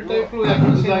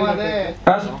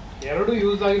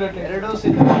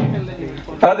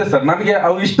 ಅದೇ ಸರ್, ನನಗೆ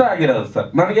ಅವು ಇಷ್ಟ ಆಗಿರೋದು ಸರ್.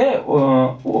 ನನಗೆ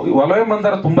ಒಲವೆ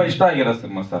ಮಂದಾರ ತುಂಬಾ ಇಷ್ಟ ಆಗಿರೋ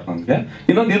ಸಿನಿಮಾ ಸರ್ ನನಗೆ.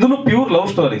 ಇನ್ನೊಂದು ಇದನ್ನು ಪ್ಯೂರ್ ಲವ್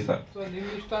ಸ್ಟೋರಿ ಸರ್.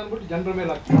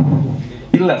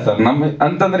 ಇಲ್ಲ ಸರ್,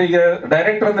 ಅಂತಂದ್ರೆ ಈಗ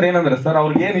ಡೈರೆಕ್ಟರ್ ಅಂದ್ರೆ ಏನಂದ್ರೆ ಸರ್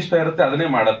ಅವ್ರಿಗೆ ಏನ್ ಇಷ್ಟ ಇರುತ್ತೆ ಅದನ್ನೇ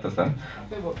ಮಾಡತ್ತೆ ಸರ್.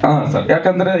 ಹಾ ಸರ್,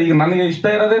 ಯಾಕಂದ್ರೆ ಈಗ ನನಗೆ ಇಷ್ಟ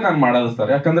ಇರೋದೇ ನಾನು ಮಾಡೋದು ಸರ್.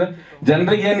 ಯಾಕಂದ್ರೆ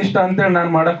ಜನರಿಗೆ ಏನ್ ಇಷ್ಟ ಅಂತೇಳಿ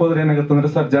ನಾನು ಮಾಡಕ್ ಹೋದ್ರೆ ಏನಾಗುತ್ತೆ ಅಂದ್ರೆ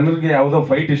ಸರ್, ಜನರಿಗೆ ಯಾವ್ದೋ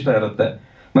ಫೈಟ್ ಇಷ್ಟ ಇರುತ್ತೆ,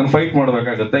 ನಾನು ಫೈಟ್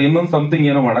ಮಾಡ್ಬೇಕಾಗುತ್ತೆ, ಇನ್ನೊಂದು ಸಮಥಿಂಗ್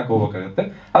ಏನೋ ಮಾಡಕ್ ಹೋಗ್ಬೇಕಾಗುತ್ತೆ.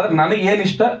 ಆದ್ರೆ ನನಗೆ ಏನ್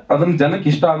ಇಷ್ಟ ಅದನ್ನ ಜನಕ್ಕೆ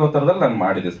ಇಷ್ಟ ಆಗೋ ತರದಲ್ಲಿ ನಾನು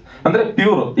ಮಾಡಿದೆ ಸರ್. ಅಂದ್ರೆ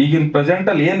ಪ್ಯೂರ್ ಈಗಿನ ಪ್ರೆಸೆಂಟ್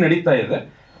ಅಲ್ಲಿ ಏನ್ ನಡೀತಾ ಇದೆ,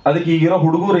 ಅದಕ್ಕೆ ಈಗಿರೋ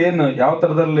ಹುಡುಗರು ಏನ್ ಯಾವ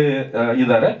ತರದಲ್ಲಿ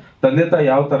ಇದಾರೆ, ತಂದೆ ತಾಯಿ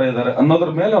ಯಾವ ತರ ಇದಾರೆ ಅನ್ನೋದ್ರ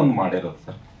ಮೇಲೆ ಒಂದು ಮಾಡಿರೋದು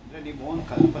ಸರ್.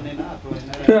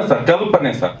 ಸರ್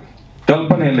ಕಲ್ಪನೆ ಸರ್,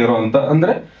 ಕಲ್ಪನೆಯಲ್ಲಿರುವಂತ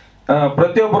ಅಂದ್ರೆ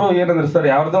ಪ್ರತಿಯೊಬ್ಬರು ಏನಂದ್ರೆ ಸರ್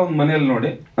ಯಾವ್ದೋ ಒಂದು ಮನೆಯಲ್ಲಿ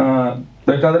ನೋಡಿ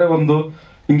ಬೇಕಾದ್ರೆ ಒಂದು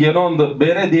ಹಿಂಗೇನೋ ಒಂದು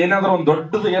ಬೇರೆದು ಏನಾದ್ರೂ ಒಂದು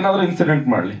ದೊಡ್ಡದು ಏನಾದ್ರೂ ಇನ್ಸಿಡೆಂಟ್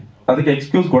ಮಾಡ್ಲಿ ಅದಕ್ಕೆ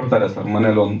ಎಕ್ಸ್ಕ್ಯೂಸ್ ಕೊಡ್ತಾರೆ ಸರ್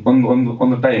ಮನೇಲಿ.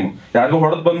 ಒಂದು ಟೈಮ್ ಯಾರಿಗೂ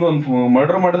ಹೊಡೆದ್ ಬಂದು ಒಂದು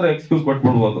ಮರ್ಡರ್ ಮಾಡಿದ್ರೆ ಎಕ್ಸ್ಕ್ಯೂಸ್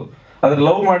ಕೊಟ್ಬಿಡ್ಬೋದು. ಆದ್ರೆ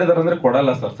ಲವ್ ಮಾಡಿದಾರೆ ಅಂದ್ರೆ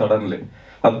ಕೊಡಲ್ಲ ಸರ್ ಸಡನ್ಲಿ.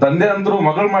 ಅದ್ ತಂದೆ ಅಂದ್ರು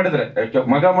ಮಗಳು ಮಾಡಿದ್ರೆ,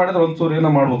 ಮಗ ಮಾಡಿದ್ರೆ ಒಂದ್ಸೂರು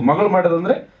ಏನೋ ಮಾಡ್ಬೋದು, ಮಗಳು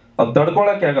ಮಾಡಿದಂದ್ರೆ ಅದು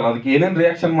ತಡ್ಕೊಳಕ್ಕೆ ಆಗಲ್ಲ. ಅದಕ್ಕೆ ಏನೇನ್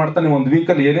ರಿಯಾಕ್ಷನ್ ಮಾಡ್ತಾನೆ ಒಂದ್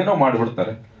ವೀಕಲ್ಲಿ ಏನೇನೋ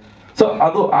ಮಾಡ್ಬಿಡ್ತಾರೆ. ಸೊ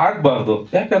ಅದು ಆಗ್ಬಾರ್ದು.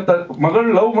 ಯಾಕಂತ ಮಗಳು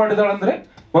ಲವ್ ಮಾಡಿದಾಳಂದ್ರೆ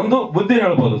ಒಂದು ಬುದ್ಧಿ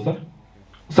ಹೇಳ್ಬೋದು ಸರ್,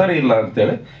 ಸರಿ ಇಲ್ಲ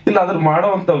ಅಂತೇಳಿ. ಇಲ್ಲ ಅದ್ರ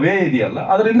ಮಾಡೋವಂತ ವೇ ಇದೆಯಲ್ಲ,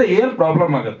 ಅದರಿಂದ ಏನ್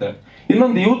ಪ್ರಾಬ್ಲಮ್ ಆಗುತ್ತೆ.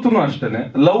 ಇನ್ನೊಂದು ಯೂತ್ನು ಅಷ್ಟೇನೆ,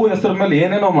 ಲವ್ ಹೆಸರ ಮೇಲೆ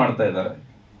ಏನೇನೋ ಮಾಡ್ತಾ ಇದ್ದಾರೆ.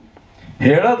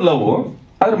 ಹೇಳೋದ್ ಲವ್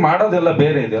ಆದ್ರೆ ಮಾಡೋದೆಲ್ಲ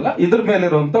ಬೇರೆ ಇದೆಯಲ್ಲ, ಇದ್ರ ಮೇಲೆ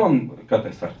ಇರುವಂತ ಒಂದು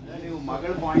ಕತೆ ಸರ್.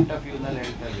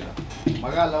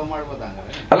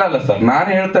 ಅಲ್ಲ ಸರ್, ನಾನು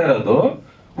ಹೇಳ್ತಾ ಇರೋದು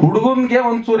ಹುಡುಗನ್ಗೆ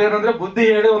ಒಂದ್ಚೂರು ಏನಂದ್ರೆ ಬುದ್ಧಿ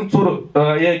ಹೇಳಿ ಒಂದ್ಚೂರು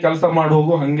ಕೆಲಸ ಮಾಡಿ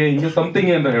ಹೋಗು ಹಂಗೆ ಹಿಂಗೆ ಸಮಥಿಂಗ್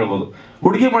ಏನಾರ ಹೇಳ್ಬೋದು.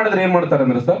 ಹುಡುಗಿ ಮಾಡಿದ್ರೆ ಏನ್ ಮಾಡ್ತಾರೆ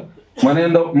ಅಂದ್ರೆ ಸರ್,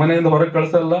 ಮನೆಯಿಂದ ಹೊರಗೆ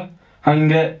ಕಳ್ಸಲ್ಲ,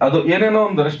 ಹಂಗೆ ಅದು ಏನೇನೋ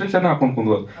ಒಂದು ರೆಸ್ಟ್ರಿಕ್ಷನ್ ಹಾಕೊಂಡ್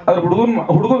ಕುಂದ್ಬೋದು. ಆದ್ರೆ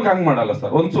ಹುಡುಗನ್ಗೆ ಹಂಗ್ ಮಾಡಲ್ಲ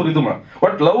ಸರ್. ಒಂದ್ಚೂರು ಇದು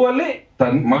ಬಟ್ ಲವ್ ಅಲ್ಲಿ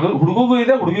ಹುಡುಗಿಗೂ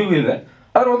ಇದೆ ಹುಡುಗಿಗೂ ಇದೆ.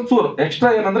 ಆದ್ರೆ ಒಂದ್ಚೂರು ಎಕ್ಸ್ಟ್ರಾ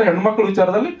ಏನಂದ್ರೆ ಹೆಣ್ಮಕ್ಳ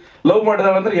ವಿಚಾರದಲ್ಲಿ ಲವ್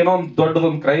ಮಾಡಿದಾಳೆ ಅಂದ್ರೆ ಏನೋ ಒಂದು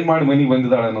ದೊಡ್ಡದೊಂದು ಕ್ರೈಮ್ ಮಾಡಿ ಮನೆಗೆ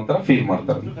ಬಂದಿದ್ದಾಳೆ ಅನ್ನೋ ತರ ಫೀಲ್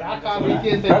ಮಾಡ್ತಾರೆ.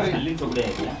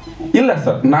 ಇಲ್ಲ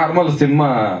ಸರ್, ನಾರ್ಮಲ್ ಸಿನಿಮಾ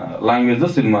ಲ್ಯಾಂಗ್ವೇಜ್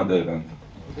ಸಿನಿಮಾದ ಇದೆ ಅಂತ.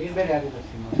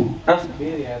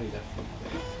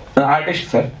 ಆರ್ಟಿಸ್ಟ್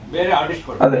ಸರ್,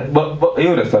 ಅದೇ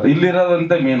ಇವ್ರೆ sir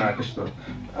ಇಲ್ಲಿರೋದಂತೆ main artist.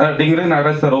 Dingri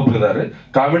Nagaraj sir ಒಬ್ರು ಇದಾರೆ.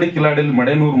 ಕಾಮಿಡಿ ಕಿಲಾಡಿಲಿ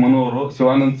ಮಡೇನೂರ್ ಮನು ಅವರು,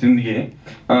 ಶಿವಾನಂದ್ ಸಿಂದ್ಗಿ,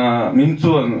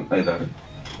 ಮಿಂಚು ಇದಾರೆ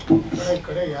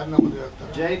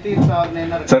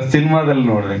ಸರ್. ಸಿನಿಮಾದಲ್ಲಿ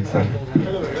ನೋಡ್ಬೇಕು ಸರ್,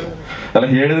 ಅಲ್ಲ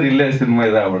ಹೇಳಿದ್ರೆ ಇಲ್ಲೇ ಸಿನಿಮಾ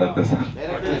ಇದಾಗ್ಬಿಡತ್ತೆ ಸರ್.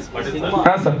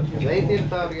 ಹಾ ಸರ್,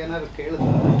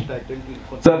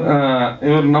 ಸರ್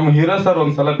ಇವ್ರು ನಮ್ಮ ಹೀರೋ ಸರ್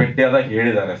ಒಂದ್ಸಲ ಭೇಟಿಯಾದಾಗ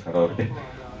ಹೇಳಿದ್ದಾರೆ ಸರ್ ಅವ್ರಿಗೆ,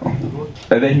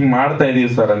 ಅದೇ ಹಿಂಗ್ ಮಾಡ್ತಾ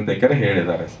ಇದೀವಿ ಸರ್ ಅಂತ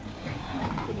ಹೇಳಿದ್ದಾರೆ ಸರ್.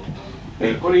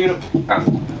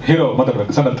 ಹೀರೋ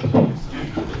ಮಾತಾಡ್ಬೇಕು. ಸನತ್.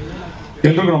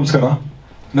 ಎಲ್ರಿಗೂ ನಮಸ್ಕಾರ.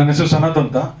 ನನ್ನ ಹೆಸರು ಸನತ್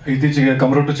ಅಂತ. ಇತ್ತೀಚೆಗೆ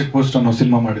ಕಮರ್ ಟು ಚೆಕ್ ಪೋಸ್ಟ್ ಅನ್ನೋ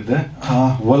ಸಿನಿಮಾ ಮಾಡಿದ್ದೆ.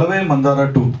 ಒಲವೆ ಮಂದಾರ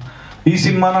 2 ಈ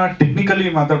ಸಿನಿಮಾನ ಟೆಕ್ನಿಕಲಿ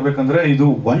ಮಾತಾಡ್ಬೇಕಂದ್ರೆ ಇದು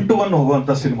 1-to-1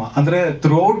 ಹೋಗುವಂತ ಸಿನಿಮಾ. ಅಂದ್ರೆ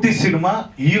throughout the cinema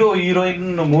hero heroine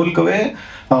ಮೂಲಕವೇ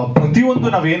ಪ್ರತಿಯೊಂದು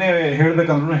ನಾವೇನೇ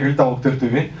ಹೇಳ್ಬೇಕಂದ್ರೂ ಹೇಳ್ತಾ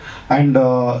ಹೋಗ್ತಿರ್ತೀವಿ. ಅಂಡ್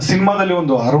ಸಿನಿಮಾದಲ್ಲಿ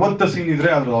ಒಂದು 60 ಸೀನ್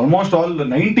ಇದ್ರೆ ಅದ್ರ ಆಲ್ಮೋಸ್ಟ್ ಆಲ್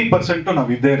 90%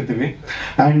 ನಾವು ಇದ್ದೇ ಇರ್ತೀವಿ.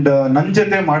 ಅಂಡ್ ನನ್ನ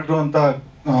ಜೊತೆ ಮಾಡಿರುವಂತ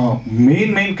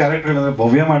ಮೇನ್ ಕ್ಯಾರೆಕ್ಟರ್ ಏನಂದ್ರೆ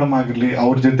ಭವ್ಯ ಮೇಡಮ್ ಆಗಿರ್ಲಿ,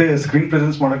 ಅವ್ರ ಜೊತೆ ಸ್ಕ್ರೀನ್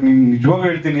ಪ್ರೆಸೆನ್ಸ್ ಮಾಡಕ್ ನೀನು ನಿಜವಾಗ್ಲೂ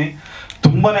ಹೇಳ್ತೀನಿ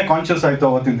ತುಂಬಾನೇ ಕಾನ್ಶಿಯಸ್ ಆಯ್ತು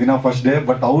ಅವತ್ತಿನ ದಿನ ಫಸ್ಟ್ ಡೇ.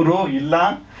 ಬಟ್ ಅವರು ಇಲ್ಲ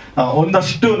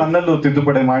ಒಂದಷ್ಟು ನನ್ನಲ್ಲೂ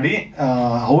ತಿದ್ದುಪಡಿ ಮಾಡಿ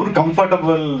ಅವ್ರ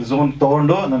ಕಂಫರ್ಟಬಲ್ ಝೋನ್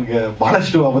ತಗೊಂಡು ನನಗೆ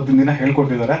ಬಹಳಷ್ಟು ಅವತ್ತಿನ ದಿನ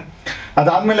ಹೇಳ್ಕೊಟ್ಟಿದ್ದಾರೆ.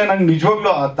 ಅದಾದ್ಮೇಲೆ ನಂಗೆ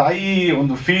ನಿಜವಾಗ್ಲೂ ಆ ತಾಯಿ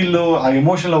ಒಂದು ಫೀಲ್ ಆ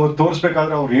ಎಮೋಷನ್ ಅವ್ರು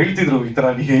ತೋರಿಸ್ಬೇಕಾದ್ರೆ ಅವ್ರು ಹೇಳ್ತಿದ್ರು ಈ ತರ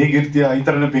ನೀ ಹೇಗಿರ್ತೀಯ ಈ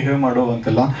ತರನೇ ಬಿಹೇವ್ ಮಾಡು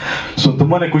ಅಂತೆಲ್ಲ. ಸೊ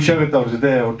ತುಂಬಾನೇ ಖುಷಿ ಆಗುತ್ತೆ ಅವ್ರ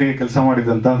ಜೊತೆ ಒಟ್ಟಿಗೆ ಕೆಲಸ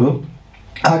ಮಾಡಿದಂತದ್ದು.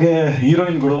 ಹಾಗೆ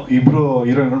ಹೀರೋಯಿನ್ಗಳು, ಇಬ್ರು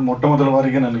ಹೀರೋಯಿನ್ಗಳು, ಮೊಟ್ಟ ಮೊದಲ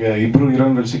ಬಾರಿಗೆ ನನಗೆ ಇಬ್ರು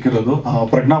ಹೀರೋಯಿನ್ಗಳು ಸಿಕ್ಕಿರೋದು,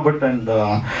 ಪ್ರಜ್ಞಾ Bhat and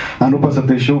ಅನುಪ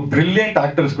Satish. Brilliant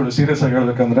ಆಕ್ಟರ್ಸ್ಗಳು, serious ಆಗಿ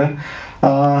ಹೇಳ್ಬೇಕಂದ್ರೆ.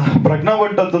 ಪ್ರಜ್ಞಾ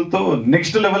ಭಟ್ ಅಂತಂತೂ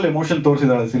ನೆಕ್ಸ್ಟ್ ಲೆವೆಲ್ ಎಮೋಷನ್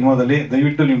ತೋರಿಸಿದಾಳೆ ಸಿನಿಮಾದಲ್ಲಿ,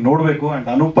 ದಯವಿಟ್ಟು ನೀವು ನೋಡ್ಬೇಕು. ಅಂಡ್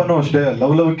ಅನುಪನೂ ಅಷ್ಟೇ,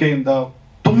 ಲವಲವಿಕೆಯಿಂದ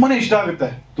ತುಂಬಾನೇ ಇಷ್ಟ ಆಗುತ್ತೆ,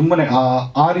 ತುಂಬಾನೇ.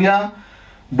 ಆರ್ಯ,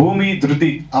 ಭೂಮಿ,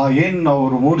 ಧೃತಿ, ಏನ್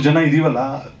ಅವ್ರು 3 ಜನ ಇದೀವಲ್ಲ,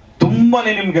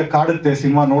 ತುಂಬಾನೇ ನಿಮ್ಗೆ ಕಾಡುತ್ತೆ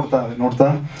ಸಿನಿಮಾ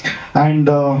ನೋಡ್ತಾ.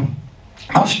 ಅಂಡ್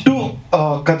ಅಷ್ಟು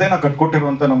ಕಥೆನ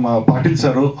ಕಟ್ಕೊಟ್ಟಿರುವಂತ ನಮ್ಮ ಪಾಟೀಲ್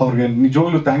ಸರ್ ಅವ್ರಿಗೆ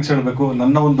ನಿಜವಾಗ್ಲೂ ಥ್ಯಾಂಕ್ಸ್ ಹೇಳ್ಬೇಕು.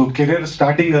 ನನ್ನ ಒಂದು ಕೆರಿಯರ್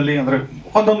ಸ್ಟಾರ್ಟಿಂಗ್ ಅಲ್ಲಿ ಅಂದ್ರೆ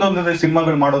ಒಂದೊಂದೇ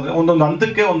ಸಿನಿಮಾಗಳು ಮಾಡೋದ್ರೆ ಒಂದೊಂದು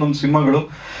ಹಂತಕ್ಕೆ ಒಂದೊಂದು ಸಿನಿಮಾಗಳು.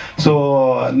 ಸೊ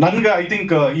ನನ್ಗೆ ಐ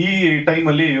ಥಿಂಕ್ ಈ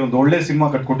ಟೈಮಲ್ಲಿ ಒಂದು ಒಳ್ಳೆ ಸಿನಿಮಾ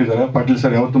ಕಟ್ಕೊಟ್ಟಿದ್ದಾರೆ ಪಾಟೀಲ್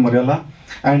ಸರ್, ಯಾವತ್ತೂ ಮರೆಯಲ್ಲ.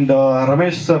 ಅಂಡ್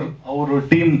ರಮೇಶ್ ಸರ್ ಅವರು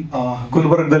ಟೀಮ್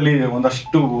ಗುಲ್ಬರ್ಗದಲ್ಲಿ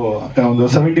ಒಂದು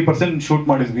 70% ಶೂಟ್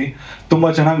ಮಾಡಿದ್ವಿ, ತುಂಬಾ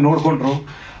ಚೆನ್ನಾಗಿ ನೋಡ್ಕೊಂಡ್ರು.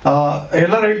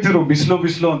 ಎಲ್ಲರೂ ಹೇಳ್ತಿದ್ರು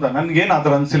ಬಿಸಿಲು ಅಂತ, ನನ್ಗೇನು ಆ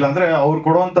ಥರ ಅನ್ಸಿಲ್ಲ. ಅಂದ್ರೆ ಅವ್ರು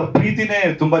ಕೊಡುವಂತ ಪ್ರೀತಿನೇ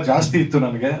ತುಂಬಾ ಜಾಸ್ತಿ ಇತ್ತು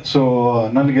ನನಗೆ. ಸೊ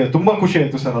ನನಗೆ ತುಂಬಾ ಖುಷಿ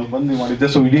ಆಯ್ತು ಸರ್ ಅಲ್ಲಿ ಬಂದು ಮಾಡಿದ್ದೆ.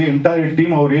 ಸೊ ಇಡೀ ಎಂಟೈರ್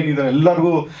ಟೀಮ್ ಅವ್ರು ಏನಿದ್ದಾರೆ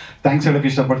ಎಲ್ಲರಿಗೂ ಥ್ಯಾಂಕ್ಸ್ ಹೇಳಕ್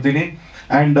ಇಷ್ಟಪಡ್ತೀನಿ.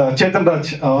 ಅಂಡ್ ಚೇತನ್ ರಾಜ್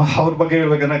ಅವ್ರ ಬಗ್ಗೆ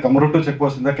ಹೇಳ್ಬೇಕಂದ್ರೆ ಕಮರೋಟು ಚೆಕ್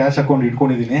ಪೋಸ್ಟ್ ಇಂದ ಕ್ಯಾಶ್ ಅಕೌಂಟ್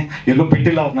ಇಟ್ಕೊಂಡಿದ್ದೀನಿ, ಎಲ್ಲೂ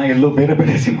ಬಿಟ್ಟಿಲ್ಲ ಅವ್ರನ್ನ, ಎಲ್ಲೂ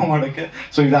ಬೇರೆ ಸಿನಿಮಾ ಮಾಡೋಕ್ಕೆ.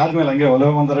 ಸೊ ಇದಾದ್ಮೇಲೆ ಹಂಗೆ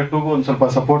ಒಲವೆ ಮಂದಾರ 2ಗೂ ಒಂದು ಸ್ವಲ್ಪ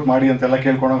ಸಪೋರ್ಟ್ ಮಾಡಿ ಅಂತೆಲ್ಲ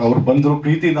ಕೇಳ್ಕೊಂಡಾಗ ಅವ್ರು ಬಂದರು,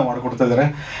 ಪ್ರೀತಿಯಿಂದ ಮಾಡ್ಕೊಡ್ತಾ ಇದ್ದಾರೆ.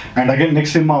 ಅಂಡ್ ಅಗೇನ್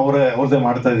ನೆಕ್ಸ್ಟ್ ಸಿನಿಮಾ ಅವ್ರದ್ದೇ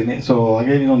ಮಾಡ್ತಾ ಇದ್ದೀನಿ. ಸೊ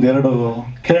ಅಗೇನ್ ಇನ್ನೊಂದೆರಡು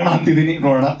ಕೇಳೋಣ ಅಂತಿದ್ದೀನಿ,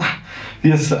 ನೋಡೋಣ.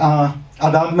 ಎಸ್,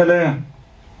 ಅದಾದ್ಮೇಲೆ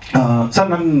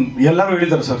ಸರ್ ಎಲ್ಲರೂ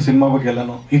ಹೇಳಿದ್ದಾರೆ ಸರ್ ಸಿನಿಮಾ ಬಗ್ಗೆ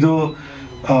ಎಲ್ಲಾನು. ಇದು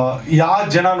ಯಾವ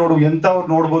ಜನ ಎಂಥವ್ರು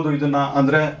ನೋಡ್ಬೋದು ಇದನ್ನ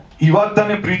ಅಂದ್ರೆ, ಇವಾಗ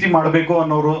ತಾನೇ ಪ್ರೀತಿ ಮಾಡಬೇಕು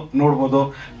ಅನ್ನೋರು ನೋಡ್ಬೋದು,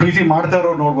 ಪ್ರೀತಿ ಮಾಡ್ತಾ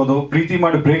ಇರೋರು ನೋಡ್ಬೋದು, ಪ್ರೀತಿ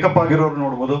ಮಾಡಿ ಬ್ರೇಕಪ್ ಆಗಿರೋರು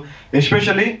ನೋಡ್ಬೋದು.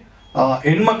 ಎಸ್ಪೆಷಲಿ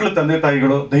ಹೆಣ್ಮಕ್ಳು ತಂದೆ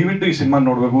ತಾಯಿಗಳು ದಯವಿಟ್ಟು ಈ ಸಿನಿಮಾ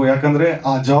ನೋಡ್ಬೇಕು. ಯಾಕಂದ್ರೆ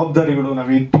ಆ ಜವಾಬ್ದಾರಿಗಳು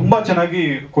ನಾವೇನು ತುಂಬಾ ಚೆನ್ನಾಗಿ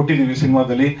ಕೊಟ್ಟಿದ್ದೀವಿ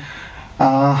ಸಿನಿಮಾದಲ್ಲಿ.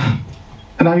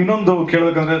 ನಾನು ಇನ್ನೊಂದು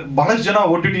ಕೇಳ್ಬೇಕಂದ್ರೆ, ಬಹಳಷ್ಟು ಜನ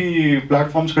OTT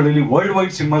ಪ್ಲಾಟ್ಫಾರ್ಮ್ಸ್ಗಳಲ್ಲಿ ವರ್ಲ್ಡ್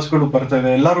ವೈಡ್ ಸಿನಿಮಾಸ್ಗಳು ಬರ್ತಾ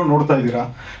ಇದೆ, ಎಲ್ಲರೂ ನೋಡ್ತಾ ಇದ್ದೀರಾ.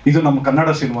 ಇದು ನಮ್ಮ ಕನ್ನಡ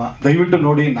ಸಿನಿಮಾ, ದಯವಿಟ್ಟು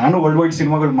ನೋಡಿ. ನಾನು ವರ್ಲ್ಡ್ ವೈಡ್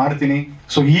ಸಿನಿಮಾಗಳು ಮಾಡ್ತೀನಿ.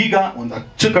 ಸೊ ಈಗ ಒಂದು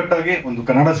ಅಚ್ಚುಕಟ್ಟಾಗಿ ಒಂದು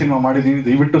ಕನ್ನಡ ಸಿನಿಮಾ ಮಾಡಿದ್ದೀನಿ,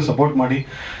 ದಯವಿಟ್ಟು ಸಪೋರ್ಟ್ ಮಾಡಿ.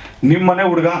 ನಿಮ್ಮ ಮನೆ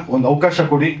ಹುಡುಗ ಒಂದು ಅವಕಾಶ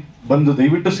ಕೊಡಿ, ಬಂದು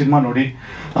ದಯವಿಟ್ಟು ಸಿನಿಮಾ ನೋಡಿ.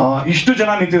 ಇಷ್ಟು ಜನ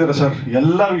ನಿಂತಿದ್ದಾರೆ ಸರ್,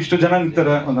 ಎಲ್ಲರೂ ಇಷ್ಟು ಜನ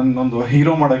ನಿಂತಿದ್ದಾರೆ ಒಂದು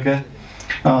ಹೀರೋ ಮಾಡೋಕ್ಕೆ.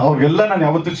 ಅವ್ರಿಗೆಲ್ಲ ನಾನು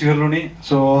ಯಾವತ್ತೂ ಚಿರಋಣಿ.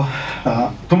 ಸೊ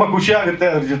ತುಂಬ ಖುಷಿ ಆಗುತ್ತೆ.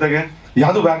 ಅದ್ರ ಜೊತೆಗೆ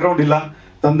ಯಾವುದು ಬ್ಯಾಕ್ಗ್ರೌಂಡ್ ಇಲ್ಲ,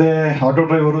 ತಂದೆ ಆಟೋ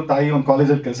ಡ್ರೈವರು, ತಾಯಿ ಒಂದು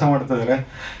ಕಾಲೇಜಲ್ಲಿ ಕೆಲಸ ಮಾಡ್ತಾ ಇದ್ದಾರೆ.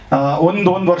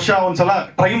 ಒಂದು ವರ್ಷ ಒಂದ್ಸಲ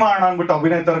ಟ್ರೈ ಮಾಡೋಣ ಅಂದ್ಬಿಟ್ಟು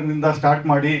ಅಭಿನಯ ತರಂಗದಿಂದ ಸ್ಟಾರ್ಟ್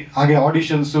ಮಾಡಿ, ಹಾಗೆ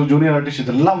ಆಡಿಷನ್ಸ್, ಜೂನಿಯರ್ ಆರ್ಟಿಸ್ಟ್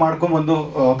ಇದೆಲ್ಲ ಮಾಡ್ಕೊಂಡ್ಬಂದು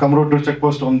ಕಮರೋಟು ಚೆಕ್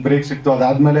ಪೋಸ್ಟ್ ಒಂದು ಬ್ರೇಕ್ ಸಿಕ್ತು.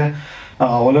 ಅದಾದ್ಮೇಲೆ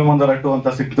ಒಲವೆ ಮಂದಾರ 2 ಅಂತ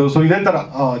ಸಿಕ್ತು. ಸೊ ಇದೇ ಥರ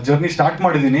ಜರ್ನಿ ಸ್ಟಾರ್ಟ್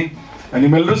ಮಾಡಿದ್ದೀನಿ.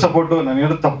 ನಿಮ್ಮೆಲ್ಲರೂ ಸಪೋರ್ಟು. ನಾನು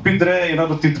ಏನಾದ್ರು ತಪ್ಪಿದ್ರೆ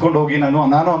ಏನಾದ್ರು ತಿದ್ಕೊಂಡು ಹೋಗಿ ನಾನು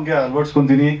ಹಂಗೆ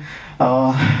ಅಳವಡಿಸ್ಕೊಂತೀನಿ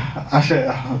ಅಷ್ಟೇ.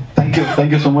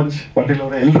 Thank you so much Patil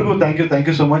ಅವರೇ, ಎಲ್ರಿಗೂ thank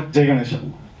you so much. Jai Ganesha.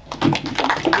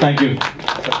 Thank you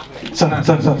sir.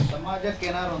 ಸಮಾಜಕ್ಕೆ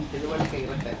ಏನಾದ್ರು ಒಂದು ತಿಳುವಳಿಕೆ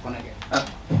ಇರುತ್ತೆ ಕೊನೆಗೆ.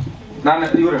 ನಾನು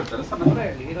ಇವ್ರು ಹೇಳ್ತಾರೆ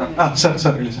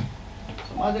ಸರ್ ಹೇಳಿ ಸರ್.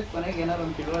 ಸಮಾಜಕ್ಕೆ ಕೊನೆಗೆ ಏನಾದ್ರು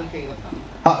ಒಂದು ತಿಳುವಳಿಕೆ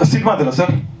ಇರುತ್ತೆ ಸಿನಿಮಾದಲ್ಲ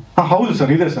ಸರ್? ಹೌದು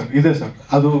ಸರ್, ಇದೆ ಸರ್.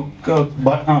 ಅದು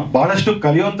ಬಹಳಷ್ಟು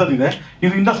ಕಲಿಯುವಂಥದ್ದಿದೆ.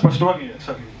 ಇದು ಇನ್ನೂ ಸ್ಪಷ್ಟವಾಗಿ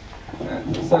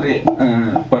ಸರಿ.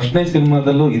 ಫಸ್ಟ್ನೇ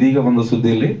ಸಿನಿಮಾದಲ್ಲೂ ಇದೀಗ ಒಂದು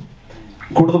ಸುದ್ದಿಯಲ್ಲಿ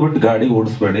ಕುಡಿದು ಬಿಟ್ಟು ಗಾಡಿ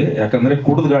ಓಡಿಸ್ಬೇಡಿ. ಯಾಕಂದ್ರೆ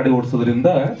ಕುಡಿದು ಗಾಡಿ ಓಡಿಸೋದ್ರಿಂದ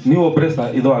ನೀವು ಒಬ್ಬರೇ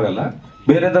ಇದು ಆಗಲ್ಲ,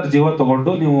 ಬೇರೆದರ ಜೀವ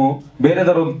ತಗೊಂಡು ನೀವು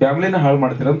ಬೇರೆದರ ಒಂದು ಫ್ಯಾಮಿಲಿನ ಹಾಳು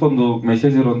ಮಾಡ್ತೀರ ಅಂತ ಒಂದು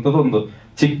ಮೆಸೇಜ್ ಇರುವಂತದ್ದು ಒಂದು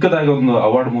ಚಿಕ್ಕದಾಗಿ ಒಂದು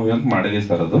ಅವಾರ್ಡ್ ಮೂವಿ ಅಂತ ಮಾಡಿದೀವಿ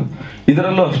ಸರ್. ಅದು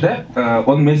ಇದರಲ್ಲೂ ಅಷ್ಟೇ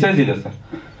ಒಂದು ಮೆಸೇಜ್ ಇದೆ ಸರ್.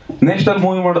 ನೆಕ್ಸ್ಟ್ ಅಲ್ಲಿ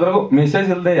ಮೂವಿ ಮಾಡಿದ್ರಾಗ ಮೆಸೇಜ್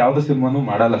ಇಲ್ಲದೆ ಯಾವ್ದು ಸಿನಿಮಾನು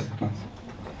ಮಾಡಲ್ಲ ಸರ್.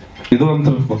 ಇದು ಅಂತ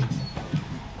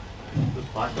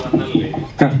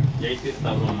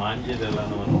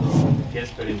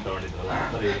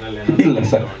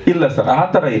ಇಲ್ಲ ಸರ್ ಆ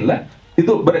ತರ ಇಲ್ಲ.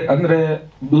 ಇದು ಬರೀ ಅಂದ್ರೆ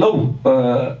ಲವ್,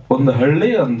 ಒಂದು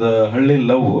ಹಳ್ಳಿ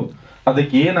ಲವ್,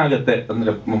 ಅದಕ್ಕೆ ಏನಾಗತ್ತೆ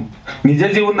ಅಂದ್ರೆ ನಿಜ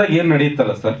ಜೀವನದಾಗ ಏನ್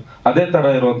ನಡೆಯುತ್ತಲ್ಲ ಸರ್, ಅದೇ ತರ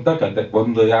ಇರುವಂತ ಕತೆ.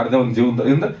 ಒಂದು ಯಾರದೇ ಒಂದು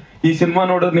ಜೀವನದಿಂದ ಈ ಸಿನಿಮಾ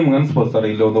ನೋಡಿದ್ರೆ ನಿಮ್ಗೆ ಅನ್ಸ್ಬೋದು ಸರ್,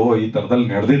 ಇಲ್ಲಿ ಒಂದು ಈ ತರದಲ್ಲಿ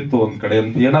ನಡೆದಿತ್ತು ಒಂದ್ ಕಡೆ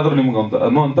ಅಂತ ಏನಾದ್ರು ನಿಮ್ಗೆ ಒಂದು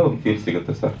ಅನ್ನುವಂತ ಒಂದು ಫೀಲ್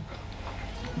ಸಿಗುತ್ತೆ ಸರ್.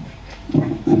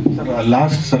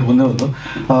 ಲಾಸ್ಟ್ ಸರ್ ಒಂದೇ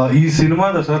ಈ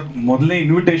ಸಿನಿಮಾದ ಸರ್ ಮೊದಲನೇ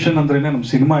ಇನ್ವಿಟೇಷನ್ ಅಂದ್ರೇನೆ ನಮ್ಮ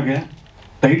ಸಿನಿಮಾಗೆ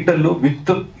ಟೈಟಲ್ಲು ವಿತ್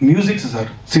ಮ್ಯೂಸಿಕ್ಸ್ ಸರ್.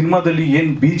 ಸಿನಿಮಾದಲ್ಲಿ ಏನ್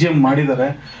BGM ಮಾಡಿದ್ದಾರೆ,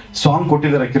 ಸಾಂಗ್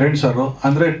ಕೊಟ್ಟಿದ್ದಾರೆ ಕಿರಣ್ ಸರ್.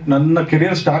 ಅಂದ್ರೆ ನನ್ನ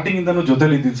ಕೆರಿಯರ್ ಸ್ಟಾರ್ಟಿಂಗ್ ಇಂದನೂ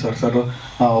ಜೊತೆಲಿ ಇದ್ದಿದ್ದು ಸರ್.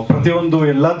 ಪ್ರತಿಯೊಂದು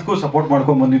ಎಲ್ಲದಕ್ಕೂ ಸಪೋರ್ಟ್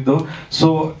ಮಾಡ್ಕೊಂಡ್ ಬಂದಿದ್ದು. ಸೊ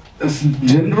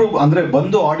ಜನರು ಅಂದ್ರೆ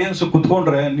ಬಂದು ಆಡಿಯನ್ಸ್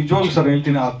ಕುತ್ಕೊಂಡ್ರೆ ನಿಜವಾಗ್ಲೂ ಸರ್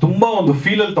ಹೇಳ್ತೀನಿ, ತುಂಬಾ ಒಂದು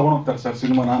ಫೀಲ್ ಅಲ್ಲಿ ತಗೊಂಡೋಗ್ತಾರೆ ಸರ್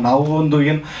ಸಿನಿಮಾನ. ನಾವು ಒಂದು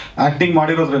ಏನ್ ಆಕ್ಟಿಂಗ್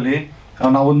ಮಾಡಿರೋದ್ರಲ್ಲಿ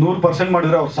ನಾವು 100%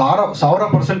 ಮಾಡಿದ್ರೆ ಅವ್ರು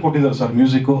 1000% ಕೊಟ್ಟಿದ್ದಾರೆ ಸರ್.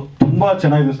 ಮ್ಯೂಸಿಕ್ ತುಂಬಾ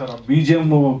ಚೆನ್ನಾಗಿದೆ ಸರ್.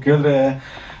 BGM ಕೇಳಿದ್ರೆ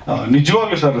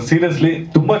ನಿಜವಾಗ್ಲೂ ಸರ್ ಸೀರಿಯಸ್ಲಿ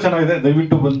ತುಂಬಾ ಚೆನ್ನಾಗಿದೆ.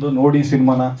 ದಯವಿಟ್ಟು ಬಂದು ನೋಡಿ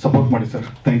ಸಿನಿಮಾನ ಸಪೋರ್ಟ್ ಮಾಡಿ ಸರ್.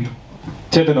 Thank you.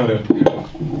 ಚೇತನ್ ಅವರೇ,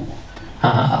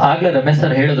 ಆಗ್ಲೇ ರಮೇಶ್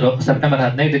ಸರ್ ಹೇಳಿದ್ರು ಸೆಪ್ಟೆಂಬರ್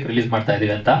 15ಕ್ಕೆ ರಿಲೀಸ್ ಮಾಡ್ತಾ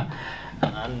ಇದೀವಿ ಅಂತ.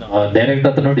 ನಾನು ಡೈರೆಕ್ಟ್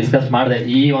ಹತ್ರ ಡಿಸ್ಕಸ್ ಮಾಡಿದೆ,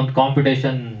 ಈ ಒಂದು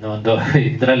ಕಾಂಪಿಟೇಷನ್ ಒಂದು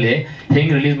ಇದರಲ್ಲಿ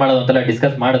ಹೆಂಗ್ ರಿಲೀಸ್ ಮಾಡೋದು ಅಂತೆಲ್ಲ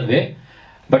ಡಿಸ್ಕಸ್ ಮಾಡಿದ್ವಿ.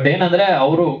 ಬಟ್ ಏನಂದ್ರೆ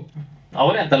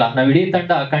ಅವರೇ ಅಂತಲ್ಲ, ನಾವು ಇಡೀ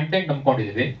ತಂಡ ಕಂಟೆಂಟ್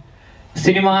ನಂಬ್ಕೊಂಡಿದೀವಿ.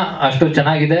 ಸಿನಿಮಾ ಅಷ್ಟು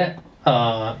ಚೆನ್ನಾಗಿದೆ,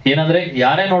 ಏನಂದ್ರೆ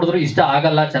ಯಾರೇ ನೋಡಿದ್ರು ಇಷ್ಟ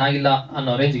ಆಗಲ್ಲ, ಚೆನ್ನಾಗಿಲ್ಲ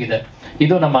ಅನ್ನೋ ರೇಂಜ್ಗಿದೆ.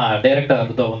 ಇದು ನಮ್ಮ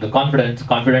ಡೈರೆಕ್ಟರ್ದು ಒಂದು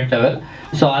ಕಾನ್ಫಿಡೆಂಟ್ ಲೆವೆಲ್.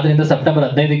 ಸೊ ಆದ್ರಿಂದ ಸೆಪ್ಟೆಂಬರ್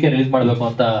 15ಕ್ಕೆ ರಿಲೀಸ್ ಮಾಡಬೇಕು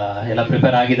ಅಂತ ಎಲ್ಲ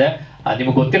ಪ್ರಿಪೇರ್ ಆಗಿದೆ.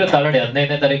 ನಿಮ್ಗೆ ಗೊತ್ತಿರುತ್ತೆ ಆಲ್ರೆಡಿ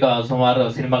 15ನೇ ತಾರೀಕು ಸುಮಾರು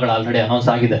ಸಿನಿಮಾಗಳು ಆಲ್ರೆಡಿ ಅನೌನ್ಸ್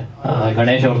ಆಗಿದೆ.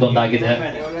 ಗಣೇಶ್ ಅವ್ರದ್ದೊಂದು ಆಗಿದೆ,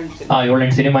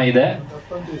 7-8 ಸಿನಿಮಾ ಇದೆ.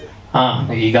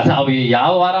 ಈಗ ನಾವು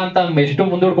ಯಾವ ವಾರ ಅಂತ ಎಷ್ಟು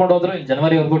ಮುಂದೂಡ್ಕೊಂಡು ಹೋದ್ರು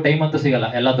ಜನವರಿವರೆಗೂ ಟೈಮ್ ಅಂತೂ ಸಿಗಲ್ಲ,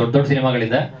 ಎಲ್ಲ ದೊಡ್ಡ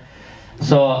ಸಿನಿಮಾಗಳಿದೆ.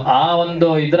 ಸೊ ಆ ಒಂದು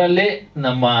ಇದರಲ್ಲಿ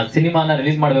ನಮ್ಮ ಸಿನಿಮಾನ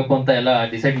ರಿಲೀಸ್ ಮಾಡಬೇಕು ಅಂತ ಎಲ್ಲ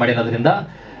ಡಿಸೈಡ್ ಮಾಡಿರೋದ್ರಿಂದ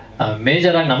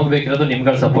ಮೇಜರ್ ಆಗಿ ನಮಗೆ ಬೇಕಿರೋದು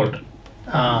ನಿಮ್ಗಳ ಸಪೋರ್ಟ್.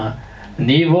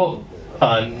 ನೀವು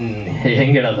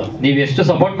ಹೆಂಗೆ ಹೇಳೋದು, ನೀವು ಎಷ್ಟು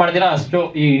ಸಪೋರ್ಟ್ ಮಾಡಿದಿರಾ ಅಷ್ಟು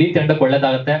ಈ ಇಡೀ ತಂಡಕ್ಕೆ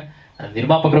ಒಳ್ಳೇದಾಗತ್ತೆ,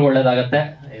 ನಿರ್ಮಾಪಕರಿಗೆ ಒಳ್ಳೇದಾಗತ್ತೆ,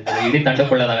 ಇಡೀ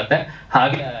ತಂಡಕ್ಕೆ ಒಳ್ಳೇದಾಗತ್ತೆ.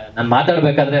 ಹಾಗೆ ನಾನು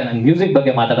ಮಾತಾಡ್ಬೇಕಾದ್ರೆ ನಂಗೆ ಮ್ಯೂಸಿಕ್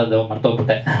ಬಗ್ಗೆ ಮಾತಾಡೋದು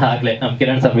ಮರ್ತೋಗ್ಬಿಟ್ಟೆ. ಆಗ್ಲೇ ನಮ್ಮ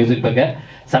ಕಿರಣ್ ಸರ್ ಮ್ಯೂಸಿಕ್ ಬಗ್ಗೆ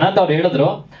ಸನತ್ ಅವ್ರು ಹೇಳಿದ್ರು,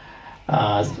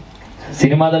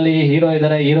 ಸಿನಿಮಾದಲ್ಲಿ ಹೀರೋ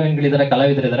ಇದ್ದಾರೆ, ಹೀರೋಯಿನ್ಗಳಿದ್ದಾರೆ,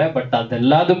 ಕಲಾವಿದರಿದ್ದಾರೆ, ಬಟ್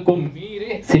ಅದೆಲ್ಲದಕ್ಕೂ ಮೀರಿ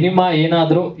ಸಿನಿಮಾ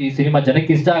ಏನಾದ್ರೂ ಈ ಸಿನಿಮಾ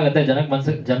ಜನಕ್ಕೆ ಇಷ್ಟ ಆಗುತ್ತೆ, ಜನರ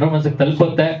ಮನಸ್ಸಿಗೆ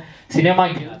ತಲುಪುತ್ತೆ, ಸಿನಿಮಾ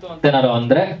ಗೆಲ್ತು ಅಂತೇನಾರು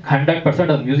ಅಂದ್ರೆ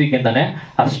 100% ಅದು ಮ್ಯೂಸಿಕ್ ಇಂದಾನೆ.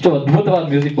 ಅಷ್ಟು ಅದ್ಭುತವಾದ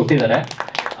ಮ್ಯೂಸಿಕ್ ಕೊಟ್ಟಿದ್ದಾರೆ.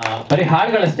 ಬರೀ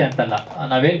ಹಾಡುಗಳಷ್ಟೇ ಅಂತಲ್ಲ,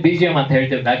 ನಾವೇನ್ BGM ಅಂತ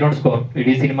ಹೇಳ್ತೀವಿ, ಬ್ಯಾಕ್ಗ್ರೌಂಡ್ ಸ್ಕೋರ್,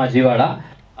 ಇಡೀ ಸಿನಿಮಾ ಜೀವಾಳ,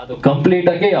 ಅದು ಕಂಪ್ಲೀಟ್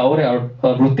ಆಗಿ ಅವರೇ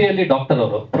ವೃತ್ತಿಯಲ್ಲಿ ಡಾಕ್ಟರ್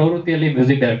ಅವರು, ಪ್ರವೃತ್ತಿಯಲ್ಲಿ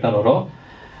ಮ್ಯೂಸಿಕ್ ಡೈರೆಕ್ಟರ್ ಅವರು.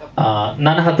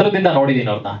 ನಾನು ಹತ್ರದಿಂದ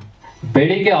ನೋಡಿದ್ದೀನಿ ಅವ್ರನ್ನ.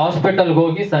 ಬೆಳಿಗ್ಗೆ ಹಾಸ್ಪಿಟಲ್ಗೆ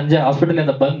ಹೋಗಿ ಸಂಜೆ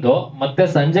ಹಾಸ್ಪಿಟಲಿಂದ ಬಂದು ಮತ್ತೆ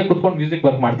ಸಂಜೆ ಕುತ್ಕೊಂಡು ಮ್ಯೂಸಿಕ್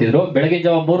ವರ್ಕ್ ಮಾಡ್ತಿದ್ರು. ಬೆಳಗ್ಗೆ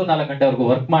ಜಾವ 3-4 ಗಂಟೆವರೆಗೂ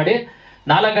ವರ್ಕ್ ಮಾಡಿ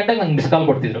 4 ಗಂಟೆಗೆ ನಂಗೆ ಮಿಸ್ ಕಾಲ್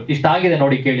ಕೊಡ್ತಿದ್ರು, ಇಷ್ಟ ಆಗಿದೆ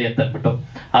ನೋಡಿ ಕೇಳಿ ಅಂತ ಅಂದ್ಬಿಟ್ಟು.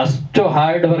 ಅಷ್ಟು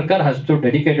ಹಾರ್ಡ್ ವರ್ಕರ್, ಅಷ್ಟು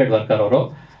ಡೆಡಿಕೇಟೆಡ್ ವರ್ಕರ್ ಅವರು.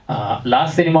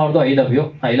 ಲಾಸ್ಟ್ ಸಿನಿಮಾ ಅವ್ರದ್ದು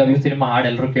ಐ ಲವ್ ಯು ಸಿನಿಮಾ ಹಾಡು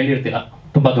ಎಲ್ಲರೂ ಕೇಳಿರ್ತೀರ,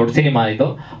 ತುಂಬಾ ದೊಡ್ಡ ಸಿನಿಮಾ ಇದು.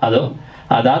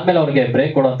 ಅದಾದ್ಮೇಲೆ ಅವ್ರಿಗೆ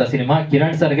ಬ್ರೇಕ್ ಕೊಡುವಂತ ಸಿನಿಮಾ.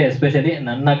 ಕಿರಣ್ ಸರ್ಗೆ ಎಸ್ಪೆಷಲಿ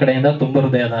ನನ್ನ ಕಡೆಯಿಂದ ತುಂಬ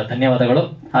ಹೃದಯದ ಧನ್ಯವಾದಗಳು.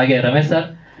 ಹಾಗೆ ರಮೇಶ್ ಸರ್,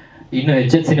 ಇನ್ನು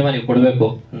ಹೆಚ್ಚೆಚ್ಚು ಸಿನಿಮಾ ನೀವು ಕೊಡಬೇಕು.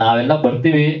 ನಾವೆಲ್ಲ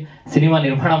ಬರ್ತೀವಿ, ಸಿನಿಮಾ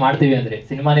ನಿರ್ಮಾಣ ಮಾಡ್ತೀವಿ ಅಂದ್ರೆ,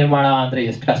 ಸಿನಿಮಾ ನಿರ್ಮಾಣ ಅಂದ್ರೆ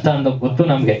ಎಷ್ಟು ಕಷ್ಟ ಅಂತ ಗೊತ್ತು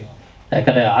ನಮ್ಗೆ.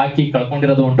 ಯಾಕಂದ್ರೆ ಹಾಕಿ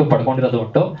ಕಳ್ಕೊಂಡಿರೋದು ಉಂಟು, ಪಡ್ಕೊಂಡಿರೋದು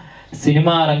ಉಂಟು.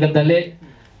 ಸಿನಿಮಾ ರಂಗದಲ್ಲಿ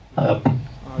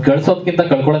ಗಳಿಸೋದ್ಕಿಂತ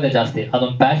ಕಳ್ಕೊಳ್ಳೋದೇ ಜಾಸ್ತಿ.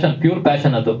 ಅದೊಂದು ಪ್ಯಾಷನ್, ಪ್ಯೂರ್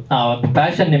ಪ್ಯಾಷನ್ ಅದು. ಆ ಒಂದು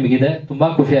ಪ್ಯಾಷನ್ ನಿಮಗಿದೆ, ತುಂಬಾ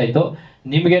ಖುಷಿ ಆಯ್ತು.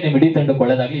 ನಿಮಗೆ ನಿಮ್ಮ ಇಡೀ ತಂಡಕ್ಕೆ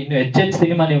ಒಳ್ಳೇದಾಗ್ಲಿ. ಇನ್ನು ಹೆಚ್ಚೆಚ್ಚು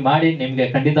ಸಿನಿಮಾ ನೀವು ಮಾಡಿ, ನಿಮ್ಗೆ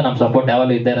ಖಂಡಿತ ನಮ್ಮ ಸಪೋರ್ಟ್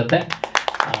ಯಾವಾಗಲೂ ಇದ್ದೇ ಇರುತ್ತೆ.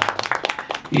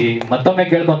 ಈ ಮತ್ತೊಮ್ಮೆ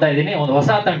ಕೇಳ್ಕೊತಾ ಇದ್ದೀನಿ, ಒಂದು ಹೊಸ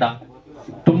ತಂಡ,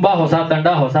 ತುಂಬಾ ಹೊಸ ತಂಡ,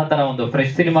 ಹೊಸ ತರ ಒಂದು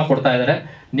ಫ್ರೆಶ್ ಸಿನಿಮಾ ಕೊಡ್ತಾ ಇದ್ದಾರೆ.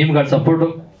 ನಿಮ್ಗಳ ಸಪೋರ್ಟ್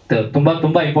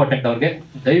ತುಂಬಾ ಇಂಪಾರ್ಟೆಂಟ್. ಅವ್ರಿಗೆ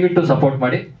ದಯವಿಟ್ಟು ಸಪೋರ್ಟ್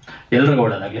ಮಾಡಿ. ಎಲ್ರಿಗೂ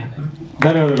ಒಳ್ಳೇದಾಗ್ಲಿ.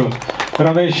 ಧನ್ಯವಾದಗಳು.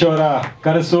 ರಮೇಶ್ ಅವರ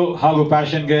ಕನಸು ಹಾಗೂ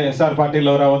ಪ್ಯಾಷನ್ಗೆ R ಪಾಟೀಲ್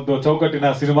ಅವರ ಒಂದು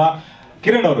ಚೌಕಟ್ಟಿನ ಸಿನಿಮಾ.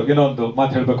 ಕಿರಣ್ ಅವರು ಏನೋ ಒಂದು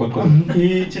ಮಾತು ಹೇಳ್ಬೇಕು ಅನ್ಕೊಂಡು. ಈ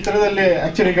ಚಿತ್ರದಲ್ಲಿ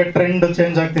ಆಕ್ಚುಲಿ ಈಗ ಟ್ರೆಂಡ್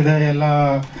ಚೇಂಜ್ ಆಗ್ತಿದೆ, ಎಲ್ಲ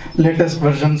ಲೇಟೆಸ್ಟ್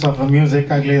ವರ್ಷನ್ಸ್ ಆಫ್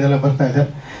ಮ್ಯೂಸಿಕ್ ಆಗಲಿ ಇದೆಲ್ಲ ಬರ್ತಾ ಇದೆ.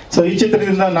 ಸೊ ಈ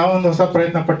ಚಿತ್ರದಿಂದ ನಾವೊಂದು ಹೊಸ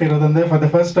ಪ್ರಯತ್ನ ಪಟ್ಟಿರೋದಂದ್ರೆ, for the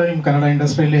first time Kannada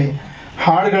ಇಂಡಸ್ಟ್ರಿಯಲ್ಲಿ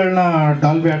ಹಾಡುಗಳನ್ನ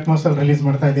ಡಾಲ್ಬಿ ಅಟ್ಮಾಸಲ್ಲಿ ರಿಲೀಸ್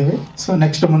ಮಾಡ್ತಾ ಇದ್ದೀವಿ. ಸೊ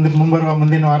ನೆಕ್ಸ್ಟ್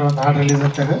ಮುಂದಿನ ವಾರ ಒಂದು ಹಾಡು ರಿಲೀಸ್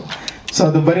ಆಗ್ತಾ ಇದೆ. ಸೊ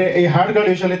ಅದು ಬರೀ ಈ ಹಾಡುಗಳು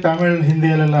ಯೂಶಲಿ ತಮಿಳ್,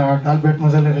 ಹಿಂದಿಯಲ್ಲೆಲ್ಲ ಡಾಲ್ಬಿ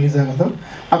ಅಟ್ಮಾಸಲ್ಲಿ ರಿಲೀಸ್ ಆಗೋದು.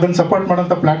 ಅದನ್ನು ಸಪೋರ್ಟ್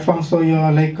ಮಾಡೋಂಥ ಪ್ಲಾಟ್ಫಾರ್ಮ್ಸು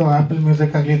ಲೈಕ್ ಆ್ಯಪಲ್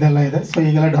ಮ್ಯೂಸಿಕ್ ಆಗಲಿ ಇದೆಲ್ಲ ಇದೆ. ಸೊ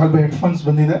ಈಗೆಲ್ಲ ಡಾಲ್ಬಿ ಹೆಡ್ಫೋನ್ಸ್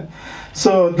ಬಂದಿದೆ.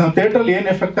 ಸೊ ನಾವು ಥಿಯೇಟ್ರಲ್ಲಿ ಏನು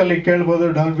ಎಫೆಕ್ಟಲ್ಲಿ ಕೇಳ್ಬೋದು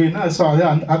ಡಾಲ್ಬಿನ, ಸೊ ಅದೇ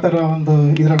ಆ ಥರ ಒಂದು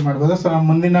ಇದ್ರಲ್ಲಿ ಮಾಡ್ಬೋದು. ಸೊ ನಾನು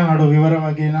ಮುಂದಿನ ಹಾಡು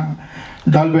ವಿವರವಾಗಿ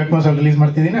ಡಾಲ್ಬಿ ಅಟ್ಮಾಸಲ್ಲಿ ರಿಲೀಸ್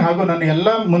ಮಾಡ್ತಿದ್ದೀನಿ. ಹಾಗೂ ನಾನು ಎಲ್ಲ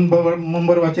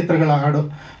ಮುಂಬರುವ ಚಿತ್ರಗಳ ಹಾಡು,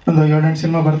 ಒಂದು 7-8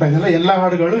 ಸಿನಿಮಾ ಬರ್ತಾ ಇದೆಯಲ್ಲ, ಎಲ್ಲ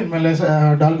ಹಾಡುಗಳು ಇನ್ಮೇಲೆ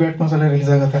ಡಾಲ್ಬಿ ಅಟ್ಮಾಸಲ್ಲೇ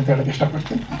ರಿಲೀಸ್ ಆಗುತ್ತೆ ಅಂತ ಹೇಳಕ್ಕೆ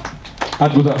ಇಷ್ಟಪಡ್ತೀನಿ.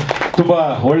 ಅದ್ಭುತ, ತುಂಬಾ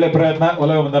ಒಳ್ಳೆ ಪ್ರಯತ್ನ.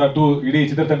 ಒಲವೆ ಮಂದಾರ 2 ಇಡೀ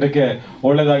ಚಿತ್ರತಂಡಕ್ಕೆ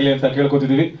ಒಳ್ಳೇದಾಗ್ಲಿ ಅಂತ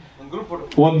ಕೇಳ್ಕೊತಿದೀವಿ.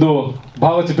 ಒಂದು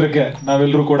ಭಾವಚಿತ್ರಕ್ಕೆ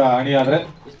ನಾವೆಲ್ಲರೂ ಕೂಡ ಅಣಿಯಾದ್ರೆ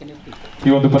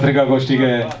ಈ ಒಂದು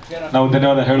ಪತ್ರಿಕಾಗೋಷ್ಠಿಗೆ ನಾವು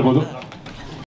ಧನ್ಯವಾದ ಹೇಳ್ಬೋದು.